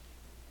 Yeah.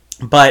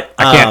 But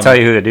I can't tell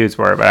you who the dudes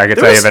were, but I can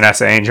tell you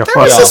Vanessa Angel.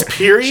 There was this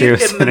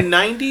period was in the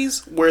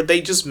 90s where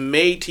they just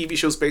made TV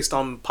shows based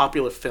on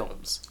popular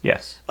films.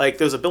 Yes. Like,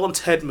 there was a Bill and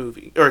Ted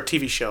movie, or a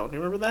TV show. Do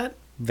you remember that?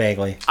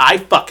 Vaguely. I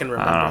fucking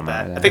remember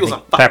that. I think it was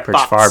on Pepperidge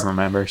Fox. Farm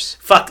remembers.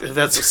 Fuck,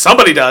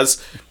 somebody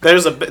does. There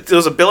was a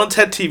Bill and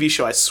Ted TV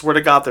show. I swear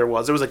to God, there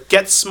was. There was a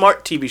Get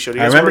Smart TV show. Do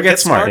you guys remember Get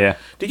Smart. Yeah.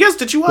 Did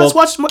you guys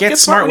watch Get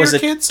Smart when you were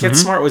kids? Get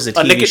Smart was a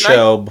Nick TV at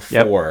show Night?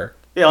 before.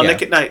 Yeah, on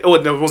Nick at Night. Oh,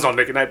 no, it wasn't on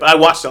Nick at Night, but I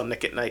watched it on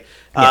Nick at Night.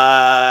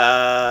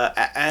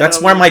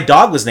 That's where my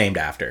dog was named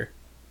after.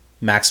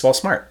 Maxwell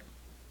Smart.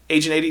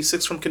 Agent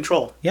 86 from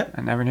Control. Yep.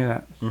 I never knew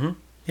that. Mm-hmm.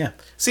 Yeah.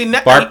 See,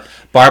 Barb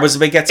was a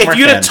big Get Smart If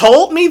you'd fan. have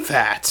told me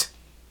that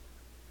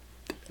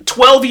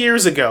 12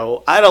 years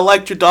ago, I'd have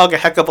liked your dog a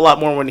heck of a lot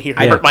more when he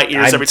hurt my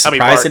ears every time he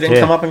barked. I'm surprised it didn't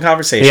come up in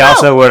conversation. He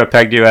also would have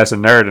pegged you as a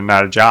nerd and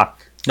not a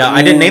jock. No,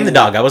 I didn't name the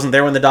dog. I wasn't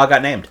there when the dog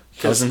got named.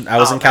 I was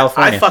in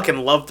California. I fucking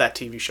loved that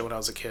TV show when I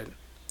was a kid.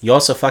 You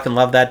also fucking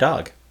loved that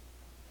dog.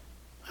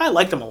 I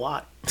liked him a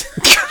lot.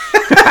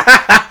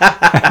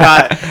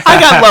 I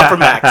got love for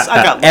Max.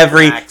 I got love for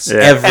Max.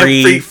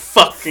 Every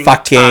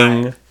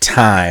fucking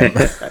time.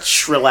 That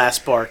shrill ass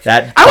bark.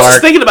 I was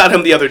just thinking about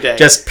him the other day.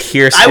 Just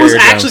pierced. I was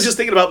actually just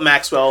thinking about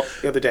Maxwell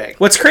the other day.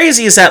 What's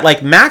crazy is that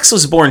like Max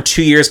was born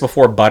 2 years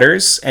before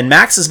Butters, and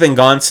Max has been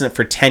gone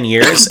for 10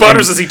 years.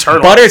 Butters is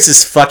eternal. Butters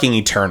is fucking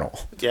eternal.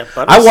 Yeah,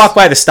 Butters. I walk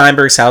by the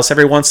Steinberg's house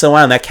every once in a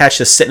while, and that cat's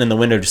just sitting in the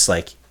window, just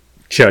like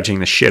judging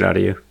the shit out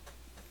of you.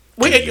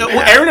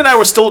 Aaron and I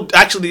were still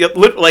actually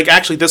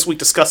this week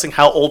discussing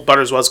how old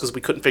Butters was because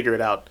we couldn't figure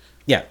it out.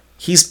 Yeah,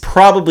 he's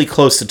probably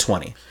close to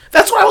 20.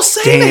 That's what I was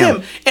saying to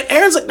him. And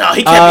Aaron's like, no,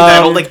 he can't be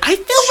that old. Like, I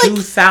feel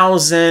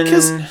 2000.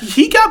 Because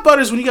he got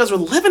Butters when you guys were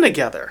living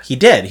together. He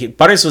did.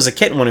 Butters was a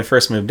kitten when we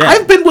first moved in.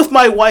 I've been with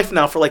my wife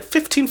now for like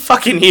 15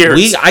 fucking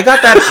years. I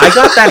got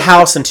that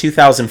house in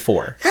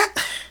 2004.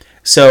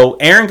 So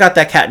Aaron got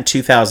that cat in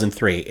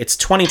 2003. It's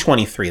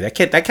 2023.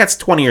 That cat's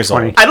 20 years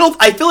old.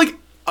 I feel like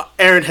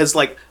Aaron has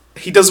like,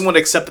 he doesn't want to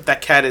accept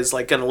that cat is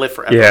like going to live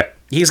forever. Yeah.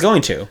 He's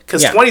going to.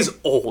 Because 20 is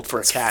old for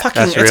a cat.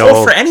 It's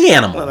old for any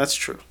animal. No, that's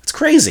true. It's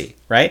crazy,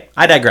 right?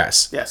 I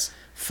digress. Yes.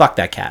 Fuck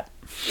that cat.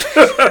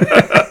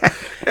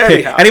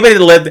 Anyhow. Anybody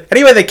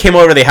that came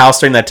over to the house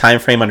during that time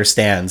frame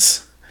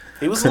understands.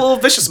 He was a little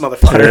vicious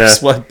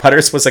motherfucker.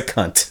 Butters was a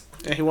cunt.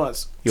 Yeah, he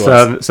was.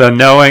 So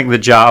knowing the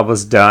job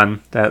was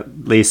done,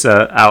 that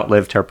Lisa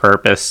outlived her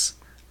purpose,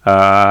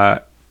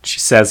 she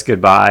says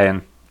goodbye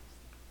and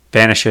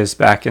vanishes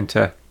back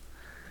into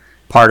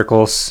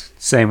particles,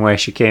 same way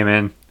she came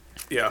in.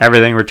 Yeah.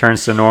 Everything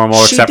returns to normal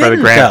She except for the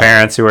didn't,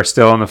 grandparents who are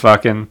still in the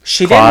fucking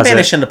She closet. didn't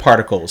vanish into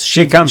particles.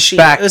 She comes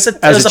back as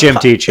a gym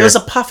teacher. It was a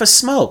puff of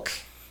smoke.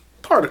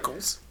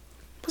 Particles.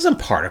 It wasn't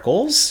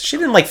particles. She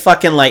didn't like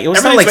fucking like. It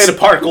was not Everything's like made of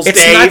particles, It's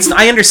Dave. not.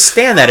 I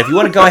understand that. If you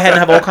want to go ahead and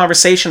have a whole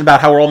conversation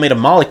about how we're all made of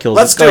molecules,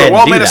 Let's go do ahead it. We're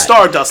and all do made that. of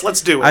stardust.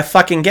 Let's do it. I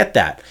fucking get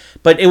that.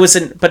 But it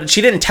wasn't. But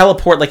she didn't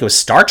teleport like it was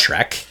Star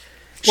Trek.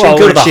 She Well,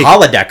 didn't go to when the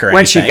holodeck or anything.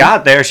 When she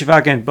got there, she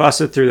fucking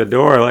busted through the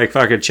door like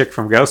fucking chick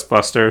from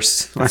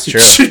Ghostbusters. That's true.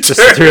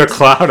 Just through a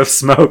cloud of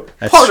smoke.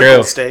 That's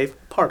Particles, true.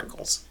 Dave.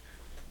 Particles.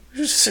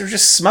 There's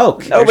just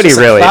smoke. Nobody There's just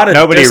really- A cloud of,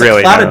 nobody there's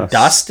really a cloud knows. of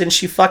dust, and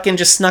she fucking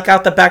just snuck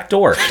out the back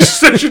door.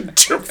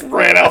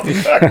 Ran out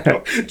the back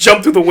door.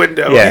 Jumped through the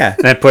window. Yeah. Yeah.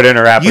 Then put in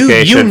her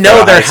application. You know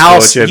for a their high school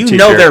house. gym You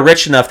know teacher. they're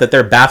rich enough that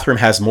their bathroom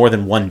has more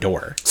than one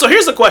door. So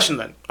here's the question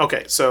then.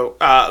 Okay, so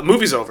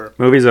movie's over.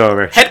 Movie's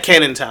over.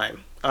 Headcanon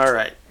time. All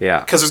right. Yeah.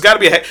 Because there's got to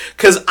be a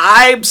because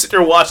I'm sitting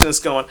there watching this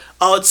going,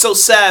 oh, it's so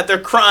sad. They're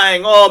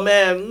crying. Oh,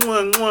 man.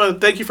 Mwah,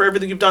 mwah. Thank you for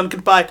everything you've done.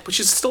 Goodbye. But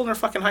she's still in her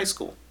fucking high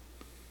school.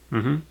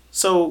 Mm-hmm.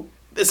 So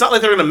it's not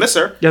like they're going to miss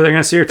her. Yeah, they're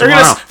gonna see her They're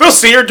tomorrow. they'll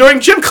see her during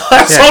gym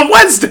class Yeah. on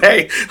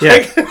Wednesday. Yeah,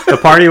 Like, the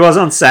party was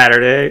on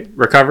Saturday.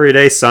 Recovery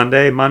day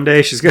Sunday.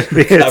 Monday she's gonna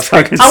be at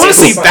fucking. I want to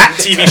see school. that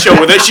TV show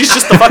with it. She's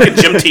just the fucking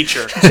gym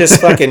teacher. Just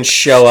fucking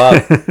show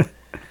up.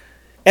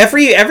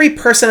 Every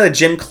person in the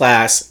gym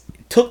class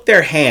took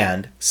their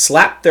hand,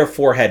 slapped their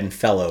forehead, and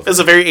fell over. It's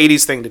a very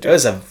 80s thing to do. It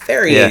was a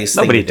very Yeah, 80s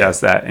nobody thing to does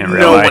that in real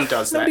No life. one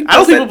does that. Nobody I don't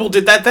does think that. people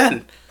did that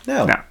then. do.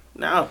 No.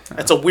 No,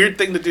 that's a weird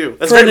thing to do.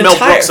 That's For an, very Mel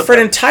entire, Brooks for an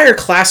effect. entire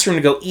classroom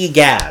to go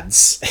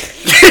egads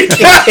in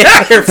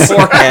their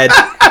forehead.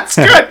 That's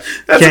good.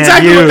 That's Can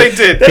exactly you- what they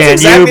did. Can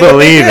That's you exactly what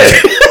they believe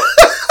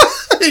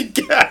it?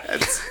 did.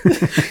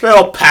 yes.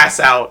 They'll pass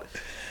out.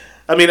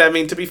 I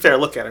mean, to be fair,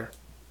 look at her.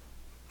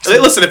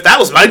 Listen, if that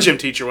was my gym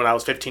teacher when I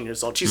was 15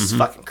 years old, Jesus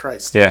fucking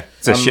Christ. Yeah,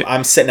 it's a shit.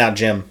 I'm sitting out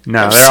gym.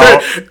 No, they're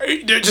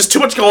all. There's just too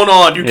much going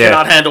on. You Yeah.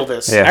 cannot handle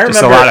this. Yeah, I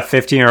just remember- a lot of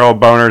 15-year-old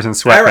boners and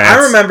sweatpants.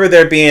 I remember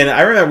there being. I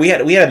remember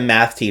we had a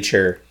math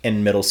teacher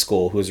in middle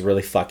school who was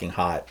really fucking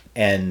hot,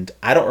 and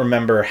I don't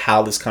remember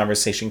how this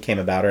conversation came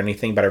about or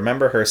anything, but I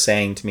remember her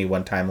saying to me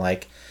one time,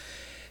 like,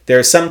 there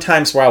are some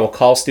times where I will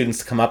call students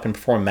to come up and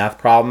perform a math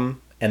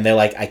problem, and they're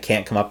like, I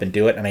can't come up and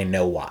do it, and I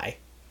know why.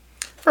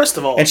 First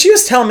of all, And she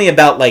was telling me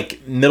about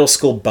like middle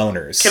school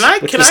boners,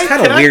 which was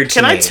kind of weird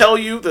to me. Can I tell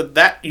you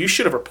that you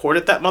should have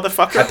reported that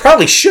motherfucker? I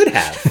probably should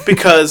have.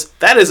 Because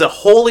that is a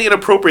wholly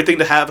inappropriate thing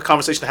to have a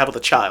conversation to have with a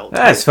child.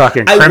 That's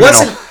fucking I criminal.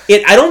 wasn't.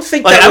 I don't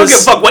think Like, that I don't was.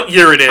 give a fuck what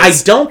year it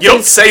is. I don't You don't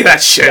think- say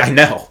that shit. I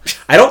know.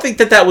 I don't think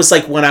that was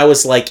like when I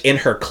was like in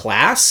her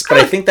class, but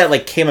I think that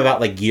like came about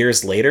like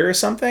years later or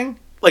something.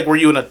 Like, were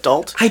you an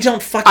adult? I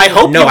don't fucking. I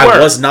hope no, you were. I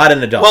was not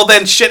an adult. Well,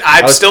 then shit.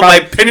 I I'm was still prob-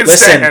 my opinion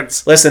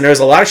stands. Listen, there was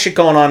a lot of shit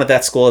going on at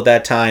that school at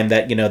that time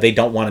that they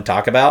don't want to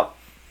talk about,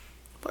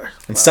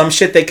 and some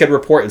shit they could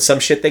report and some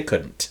shit they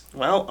couldn't.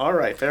 Well, all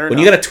right, fair When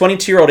enough. you got a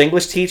 22-year-old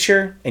English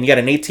teacher and you got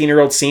an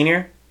 18-year-old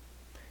senior,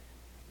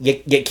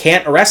 you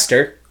can't arrest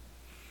her,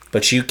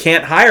 but you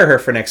can't hire her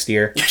for next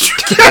year.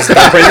 Just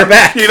don't bring her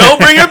back. You don't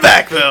bring her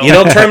back though. You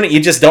don't terminate. You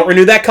just don't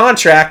renew that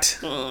contract.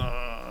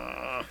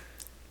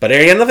 But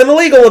there ain't nothing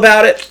illegal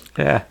about it.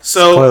 Yeah.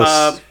 So,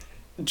 close.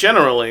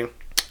 generally,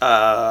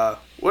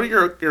 what are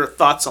your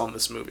thoughts on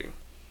this movie?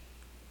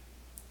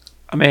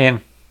 I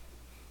mean,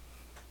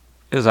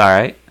 it was all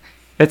right.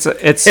 It's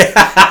It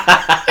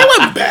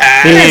wasn't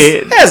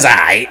bad. That's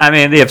alright. I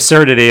mean, the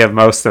absurdity of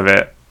most of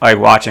it, like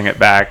watching it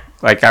back,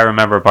 like I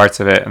remember parts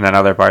of it, and then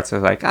other parts I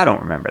was like, I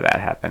don't remember that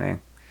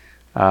happening.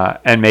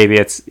 And maybe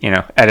it's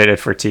edited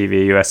for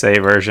TV USA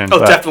version. Oh,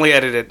 but, definitely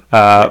edited.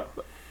 But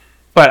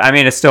I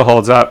mean, it still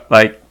holds up.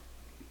 Like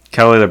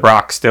Kelly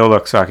LeBrock still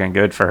looks fucking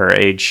good for her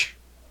age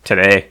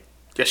today.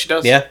 Yes, she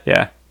does. Yeah.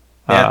 Yeah.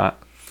 Yeah.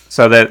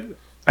 So that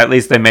at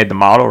least they made the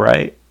model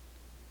right.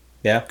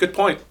 Yeah. Good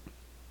point.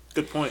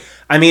 Good point.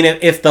 I mean,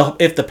 if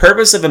the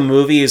purpose of a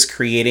movie is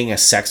creating a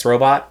sex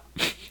robot,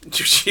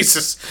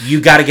 Jesus, you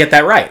got to get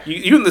that right.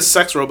 you in the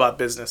sex robot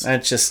business.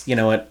 That's just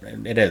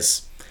it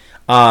is.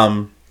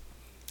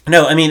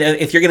 No, I mean,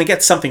 if you're going to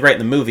get something right in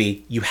the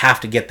movie, you have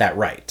to get that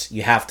right.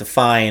 You have to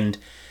find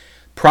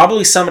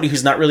probably somebody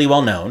who's not really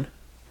well known.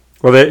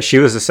 Well, she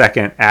was the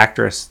second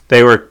actress.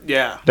 There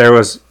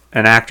was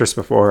an actress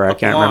before her. I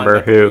can't blonde, remember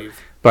I who, believe.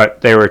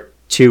 but they were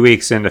 2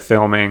 weeks into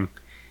filming,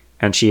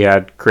 and she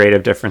had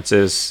creative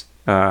differences,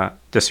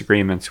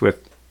 disagreements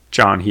with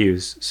John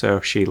Hughes.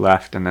 So she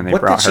left, and then they What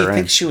did brought she her in.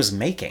 think she was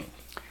making?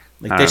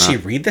 Like, I did don't she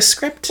know. read the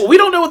script? Well, we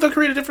don't know what the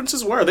creative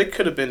differences were. They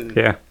could have been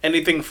Yeah.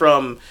 anything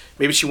from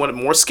maybe she wanted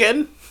more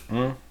skin,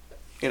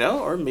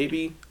 or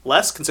maybe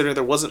less, considering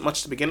there wasn't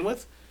much to begin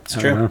with. It's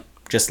I don't true. know.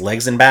 Just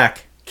legs and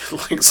back.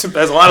 There's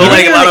a lot of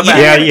leg, a lot of back.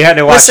 Yeah, you had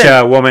to watch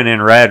Listen. Woman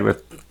in Red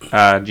with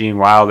Gene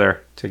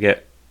Wilder to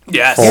get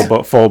Yes.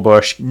 Full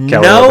bush. Kelly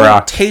No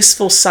LeBrock.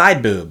 tasteful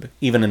side boob,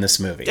 even in this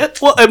movie. Yeah,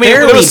 well, I mean,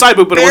 there was side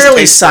boob, but it wasn't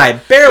tasteful.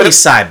 Barely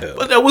side boob.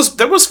 But there was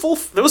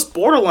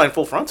borderline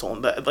full frontal,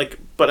 and that,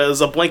 but it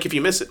was a blink if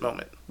you miss it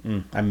moment.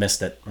 I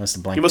missed it. I must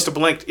have blinked. You must have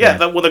blinked. Yeah,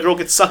 that when the girl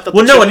gets sucked up.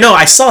 Well, no,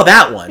 I saw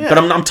that one, but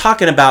I'm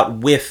talking about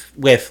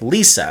with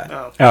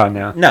Lisa. Oh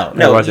no,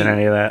 there wasn't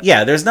any of that.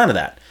 Yeah, there's none of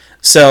that.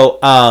 So,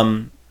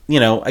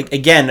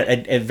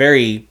 again, a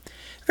very,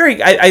 very,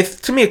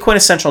 to me, a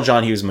quintessential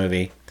John Hughes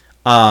movie.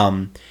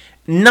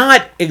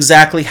 Not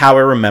exactly how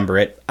I remember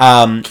it.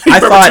 I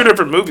thought 2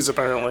 different movies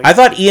apparently. I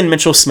thought Ian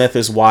Mitchell Smith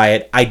as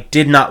Wyatt. I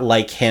did not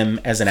like him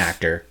as an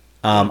actor.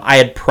 I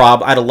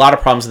had a lot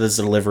of problems with his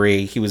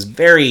delivery. He was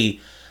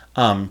very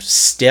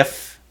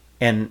stiff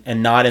and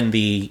not in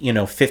the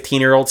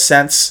 15-year-old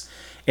sense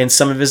in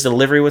some of his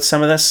delivery with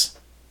some of this.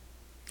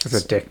 It's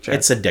a dick joke.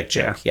 It's a dick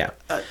joke. Yeah.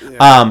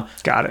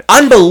 Got it.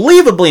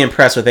 Unbelievably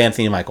impressed with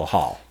Anthony Michael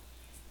Hall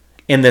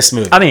in this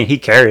movie. I mean, he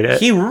carried it.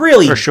 He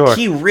really, for sure.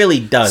 He really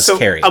does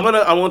carry it.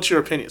 I want your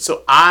opinion.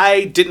 So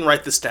I didn't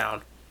write this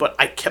down, but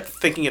I kept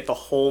thinking it the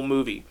whole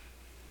movie.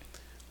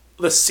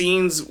 The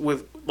scenes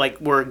with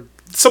where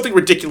something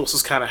ridiculous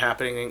was kind of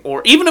happening,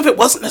 or even if it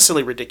wasn't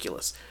necessarily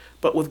ridiculous,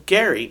 but with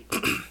Gary,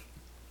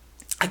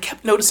 I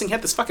kept noticing he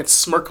had this fucking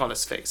smirk on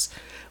his face,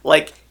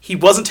 like he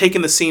wasn't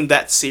taking the scene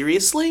that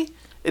seriously.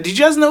 Did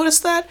you guys notice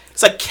that?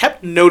 Because I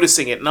kept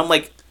noticing it, and I'm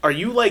like, "Are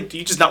you do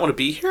you just not want to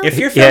be here?" If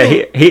you're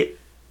filming, he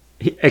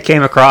it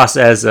came across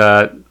as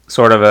a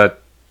sort of a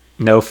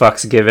no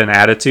fucks given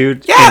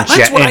attitude. Yeah,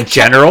 in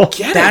general.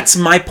 That's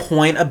my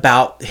point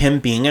about him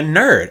being a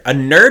nerd. A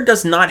nerd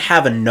does not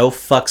have a no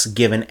fucks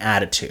given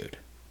attitude,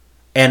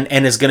 and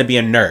is going to be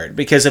a nerd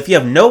because if you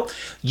have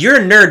you're a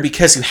nerd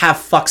because you have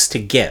fucks to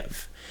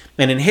give.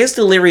 And in his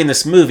delivery in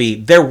this movie,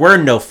 there were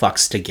no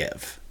fucks to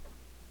give.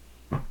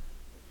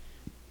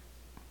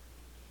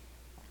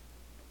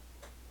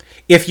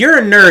 If you're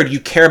a nerd, you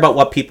care about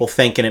what people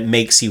think and it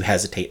makes you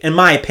hesitate, in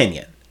my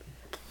opinion.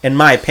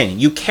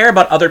 You care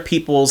about other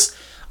people's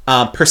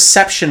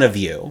perception of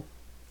you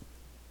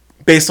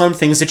based on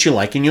things that you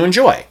like and you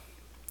enjoy.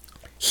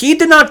 He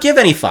did not give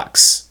any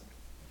fucks.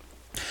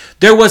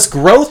 There was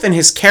growth in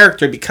his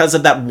character because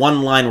of that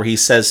one line where he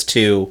says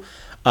to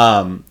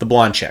the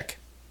blonde chick,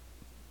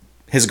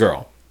 his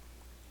girl.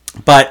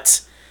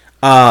 But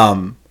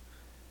that's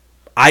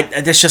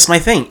just my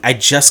thing. I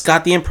just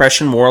got the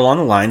impression more along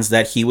the lines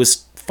that he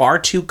was far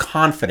too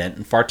confident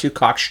and far too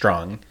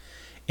cockstrong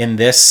in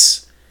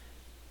this.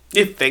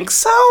 You think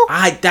so?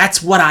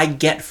 That's what I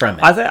get from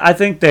it. I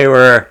think they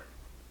were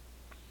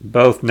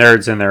both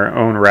nerds in their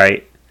own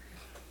right,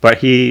 but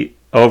he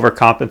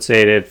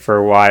overcompensated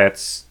for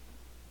Wyatt's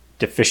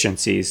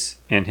deficiencies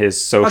in his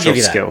social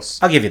skills.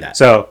 I'll give you that.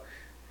 So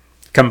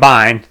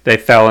combined, they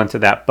fell into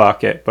that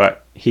bucket,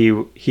 but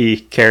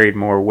he carried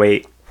more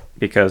weight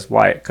because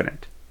Wyatt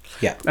couldn't.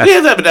 Yeah. We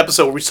have an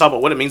episode where we talk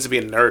about what it means to be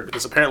a nerd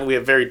because apparently we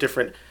have very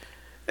different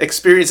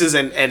experiences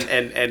and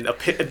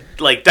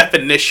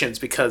definitions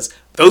because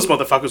those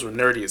motherfuckers were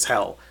nerdy as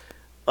hell.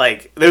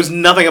 There's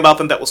nothing about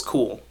them that was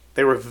cool.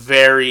 They were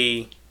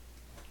very...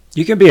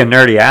 You can be a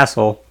nerdy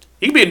asshole.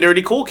 You can be a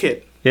nerdy cool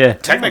kid. Yeah.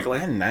 Technically.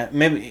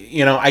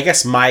 Maybe, I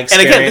guess my experience...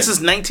 And again, this is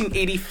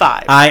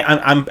 1985.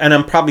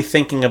 I'm probably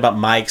thinking about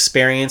my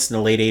experience in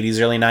the late 80s,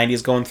 early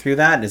 90s going through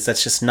that.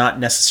 That's just not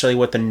necessarily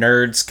what the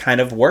nerds kind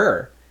of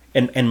were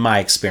in my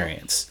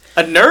experience.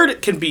 A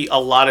nerd can be a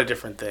lot of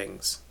different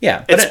things.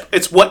 Yeah.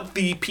 It's what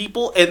the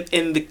people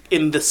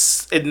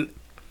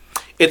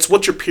it's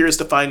what your peers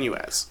define you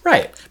as.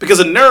 Right. Because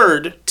a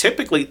nerd,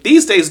 typically,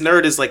 these days,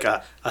 nerd is like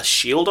a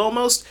shield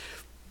almost.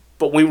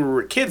 But when we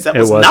were kids, that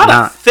was not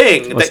a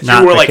thing that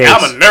you were like, case.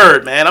 I'm a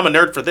nerd, man. I'm a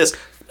nerd for this.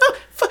 No,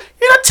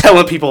 you're not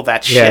telling people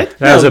that shit. Yeah,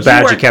 that was a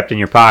badge you kept in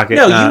your pocket.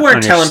 No, you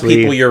weren't telling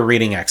people you're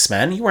reading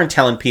X-Men. You weren't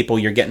telling people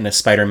you're getting a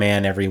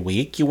Spider-Man every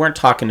week. You weren't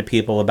talking to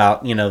people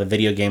about, the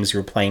video games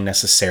you were playing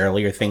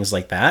necessarily or things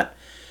like that.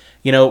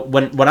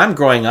 When I'm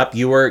growing up,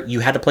 you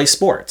had to play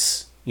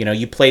sports.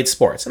 You played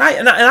sports. And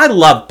I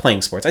love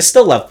playing sports. I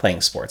still love playing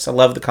sports. I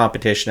love the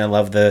competition. I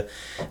love the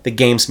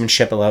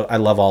gamesmanship. I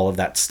love all of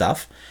that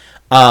stuff.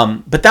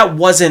 But that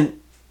wasn't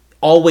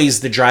always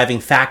the driving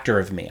factor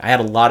of me. I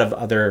had a lot of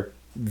other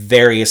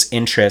various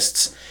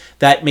interests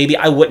that maybe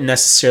I wouldn't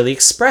necessarily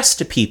express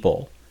to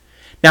people.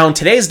 Now, in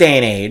today's day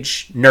and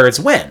age,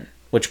 nerds win,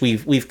 which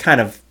we've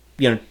kind of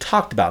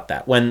talked about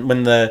that.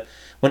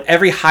 When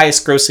every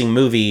highest grossing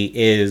movie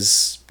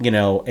is a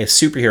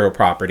superhero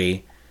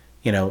property,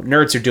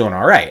 nerds are doing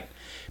all right.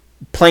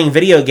 Playing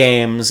video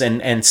games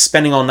and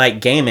spending all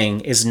night gaming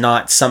is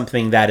not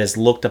something that is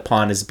looked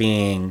upon as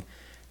being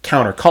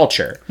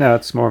counterculture. No,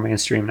 it's more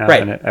mainstream now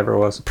than it ever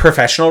was.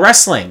 Professional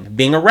wrestling.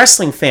 Being a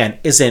wrestling fan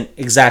isn't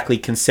exactly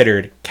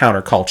considered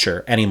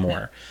counterculture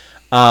anymore.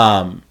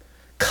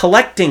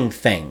 Collecting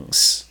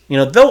things.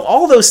 Though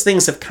all those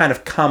things have kind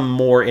of come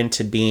more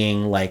into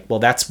being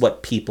that's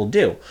what people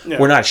do. Yeah.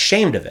 We're not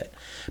ashamed of it.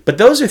 But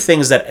those are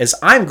things that, as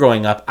I'm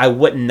growing up, I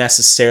wouldn't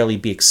necessarily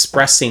be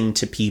expressing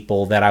to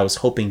people that I was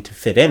hoping to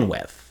fit in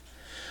with.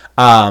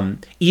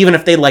 Even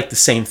if they like the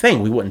same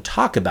thing, we wouldn't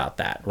talk about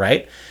that,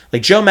 right?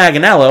 Like Joe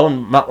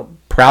Manganiello,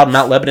 proud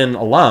Mount Lebanon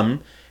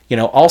alum,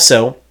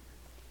 also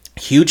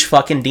huge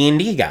fucking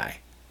D&D guy,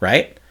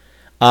 right?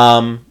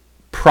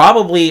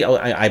 Probably,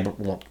 I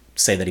won't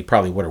say that he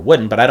probably would or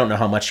wouldn't, but I don't know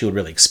how much he would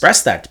really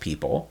express that to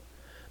people.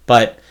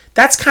 But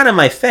that's kind of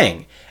my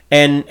thing.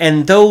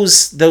 And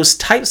those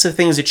types of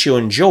things that you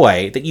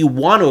enjoy, that you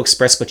want to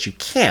express but you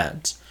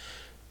can't,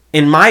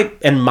 in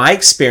my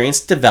experience,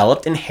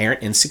 developed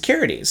inherent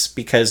insecurities,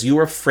 because you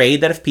were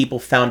afraid that if people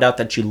found out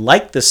that you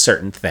liked this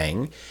certain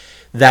thing,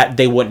 that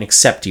they wouldn't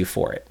accept you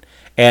for it.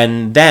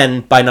 And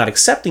then by not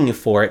accepting you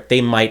for it,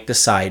 they might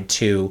decide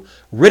to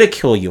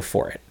ridicule you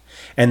for it.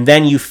 And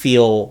then you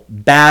feel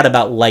bad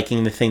about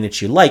liking the thing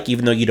that you like,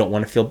 even though you don't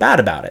want to feel bad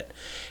about it.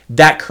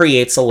 That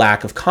creates a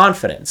lack of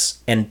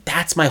confidence. And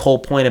that's my whole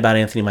point about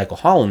Anthony Michael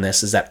Hall in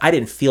this, is that I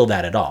didn't feel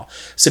that at all.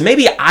 So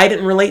maybe I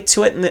didn't relate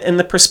to it in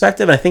the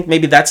perspective. And I think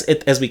maybe that's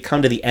it as we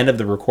come to the end of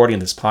the recording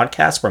of this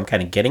podcast, where I'm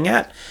kind of getting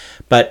at.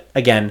 But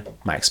again,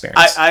 my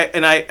experience.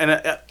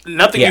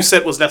 Nothing you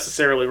said was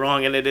necessarily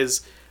wrong, and it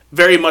is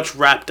very much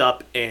wrapped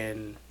up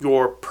in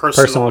your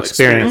personal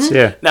experience. Mm-hmm.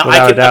 Yeah.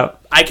 Now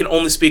I can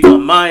only speak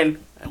on mine.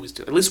 I always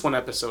do at least one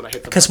episode. I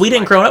hit because we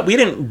didn't grow up. We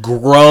didn't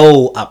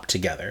grow up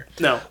together.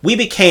 No, we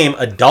became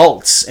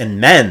adults and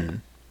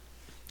men.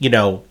 I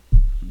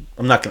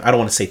don't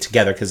want to say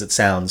together because it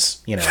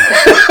sounds,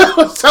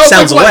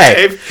 sounds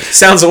away.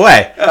 Sounds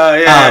away.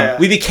 Yeah.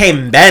 We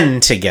became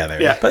men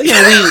together. Yeah. But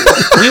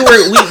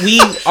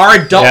our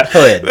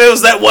adulthood. It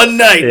was that one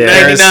night,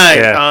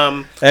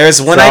 '99.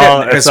 There's one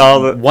night. There's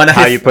one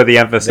how you put the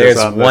emphasis there's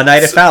on. One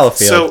night at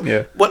Fallowfield.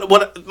 So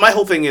what my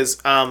whole thing is,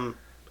 and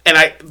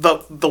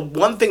the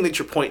one thing that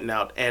you're pointing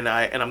out, and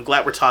I'm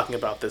glad we're talking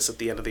about this at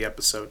the end of the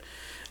episode.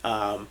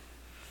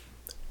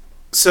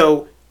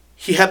 So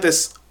he had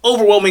this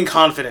overwhelming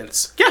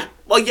confidence. Yeah,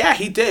 well, yeah,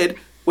 he did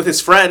with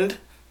his friend.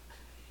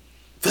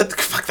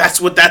 That's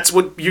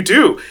what you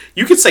do.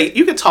 You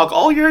can talk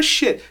all your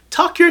shit.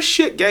 Talk your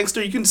shit,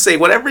 gangster. You can say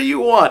whatever you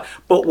want.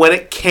 But when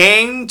it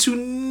came to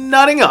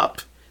nutting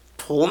up,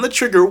 pulling the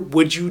trigger,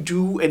 would you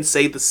do and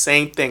say the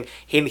same thing?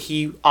 And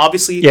he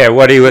obviously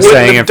what he was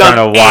saying in front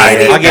of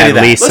Wyatt and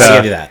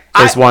Lisa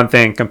is one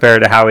thing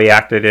compared to how he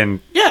acted in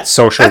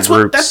social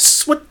groups.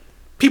 That's what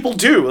people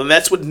do, and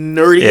that's what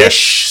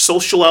nerdy-ish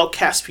social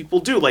outcast people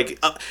do. Like,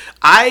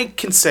 I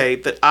can say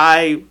that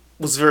I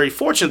was very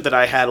fortunate that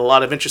I had a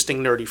lot of interesting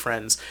nerdy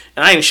friends,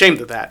 and I ain't ashamed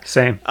of that.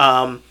 Same.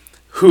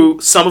 Who,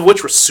 some of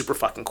which were super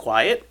fucking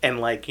quiet, and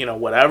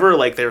whatever,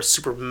 like they were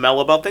super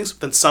mellow about things,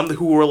 but then some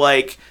who were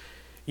like,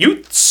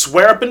 you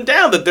swear up and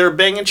down that they're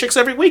banging chicks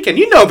every weekend.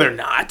 They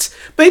not.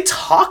 They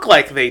talk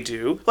like they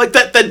do. Like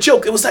that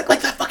joke, it was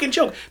like that fucking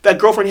joke. That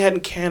girlfriend you had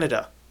in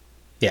Canada.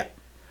 Yeah.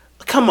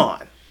 Come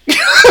on.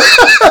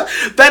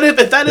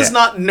 That is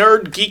not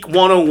nerd geek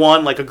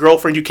 101, like a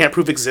girlfriend you can't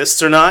prove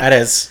exists or not. That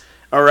is.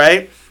 All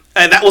right?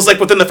 And that was like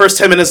within the first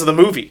 10 minutes of the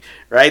movie,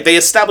 right? They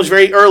established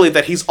very early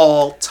that he's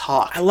all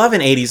talk. I love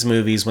in 80s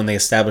movies when they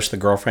establish the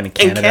girlfriend in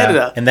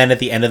Canada. And then at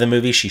the end of the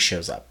movie, she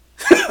shows up.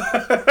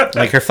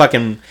 Like her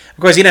fucking...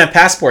 Of course, you didn't have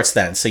passports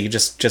then, so you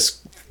just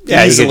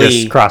easily... you could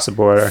just cross the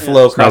border.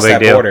 Flow across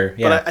that border.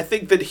 Yeah. But I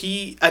think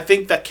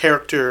that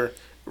character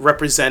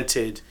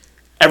represented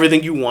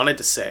everything you wanted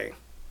to say.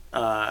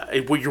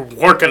 You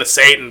weren't going to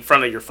say it in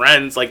front of your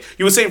friends. Like,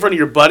 you would say it in front of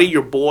your buddy,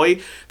 your boy.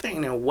 There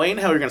ain't no way in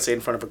hell you're going to say it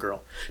in front of a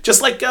girl.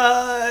 Just like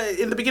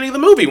in the beginning of the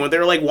movie when they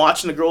were, like,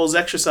 watching the girls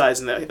exercise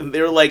and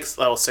they were like,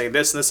 oh, say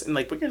this and this. And,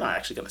 like, but you're not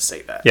actually going to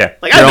say that. Yeah.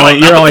 Like,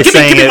 you're only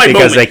saying it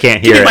because they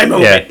can't hear it. Give me my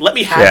moment. Yeah. Let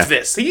me have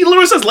this. He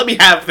literally says, let me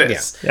have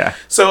this. Yeah.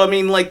 So, I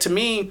mean, like, to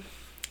me,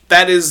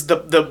 that is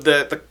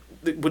the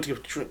what do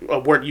you, a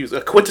word use?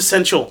 A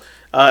quintessential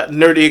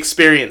nerdy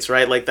experience,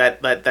 right? Like,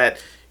 that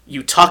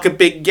you talk a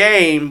big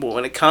game, but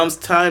when it comes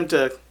time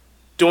to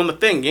doing the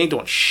thing, you ain't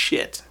doing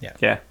shit.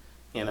 Yeah.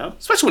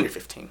 Especially when you're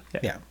 15.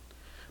 Yeah.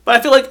 But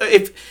I feel like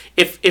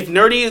if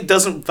nerdy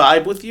doesn't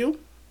vibe with you,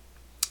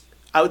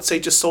 I would say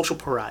just social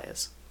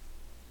pariahs.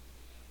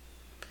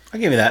 I'll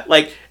give you that.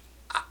 Like,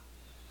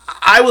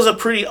 I was a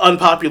pretty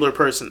unpopular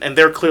person, and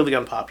they're clearly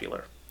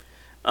unpopular.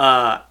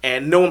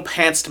 And no one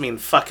pantsed me in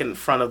fucking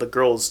front of the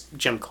girls'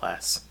 gym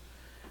class.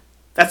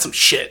 That's some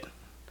shit.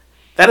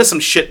 That is some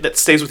shit that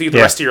stays with you the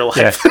rest of your life.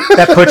 Yeah.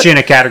 That puts you in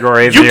a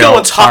category of you go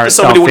and talk to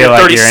somebody when you're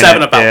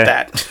 37 about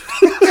that.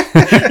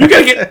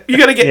 you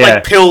gotta get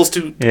like pills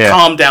to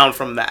calm down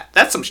from that.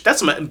 That's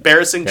some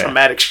embarrassing,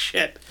 traumatic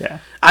shit. Yeah.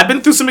 I've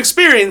been through some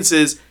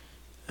experiences.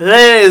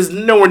 That is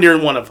nowhere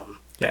near one of them,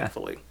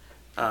 thankfully.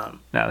 No,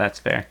 that's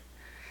fair.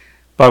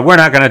 But we're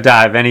not going to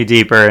dive any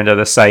deeper into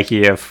the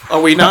psyche of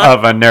Are we not?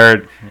 of a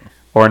nerd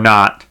or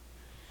not.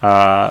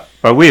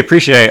 But we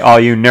appreciate all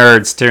you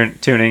nerds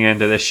tuning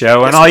into the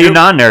show, and all you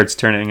non-nerds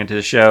tuning into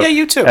the show. Yeah,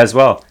 you too. As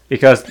well,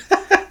 because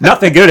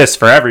nothing good is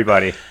for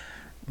everybody.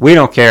 We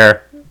don't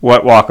care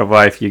what walk of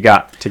life you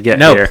got to get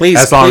here,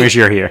 as long as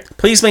you're here.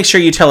 Please make sure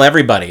you tell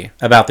everybody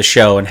about the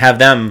show and have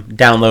them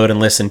download and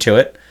listen to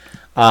it.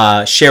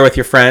 Share with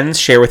your friends,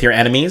 share with your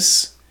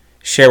enemies,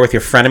 share with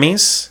your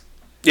frenemies.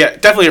 Yeah,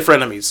 definitely your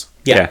frenemies.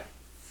 Yeah.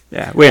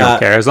 Yeah, we don't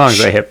care as long as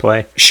they hit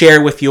play.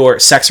 Share with your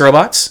sex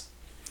robots.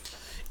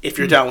 If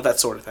you're down with that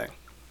sort of thing.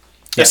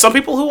 There's some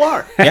people who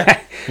are. Yeah,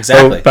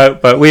 exactly.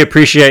 But we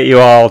appreciate you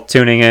all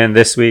tuning in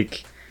this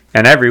week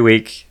and every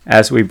week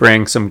as we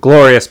bring some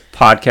glorious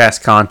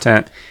podcast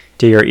content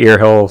to your ear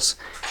holes.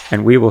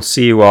 And we will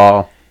see you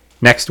all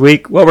next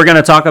week. What we're going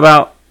to talk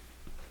about,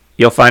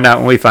 you'll find out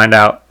when we find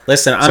out.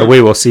 Listen, so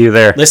we will see you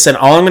there. Listen,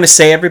 all I'm going to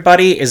say,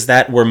 everybody, is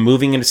that we're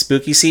moving into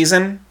spooky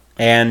season,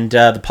 and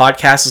the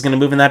podcast is going to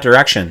move in that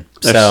direction.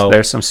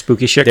 There's some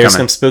spooky shit There's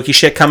coming. some spooky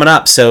shit coming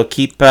up. So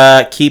keep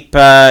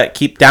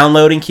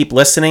downloading, keep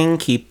listening,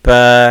 keep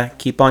on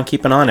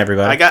keeping on,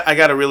 everybody. I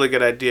got a really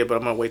good idea, but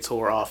I'm gonna wait till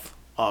we're off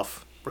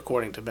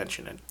recording to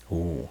mention it.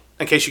 Ooh.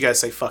 In case you guys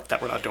say fuck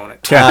that, we're not doing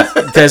it.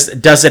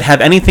 Does it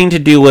have anything to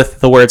do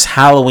with the words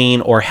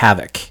Halloween or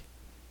Havoc?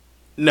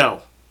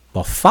 No.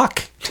 Well,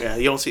 fuck. Yeah,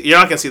 you're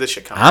not gonna see this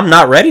shit coming. I'm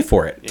not ready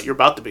for it. Yeah, you're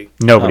about to be.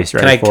 Nobody's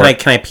ready for it.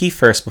 Can I pee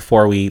first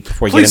before we get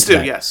into Please do,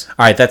 that? yes.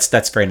 All right,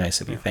 that's very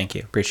nice of you. Thank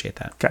you. Appreciate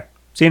that. Okay.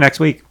 See you next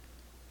week.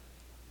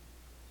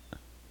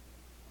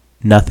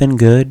 Nothing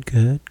good.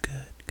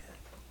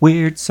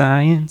 Weird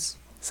science.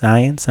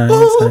 Science.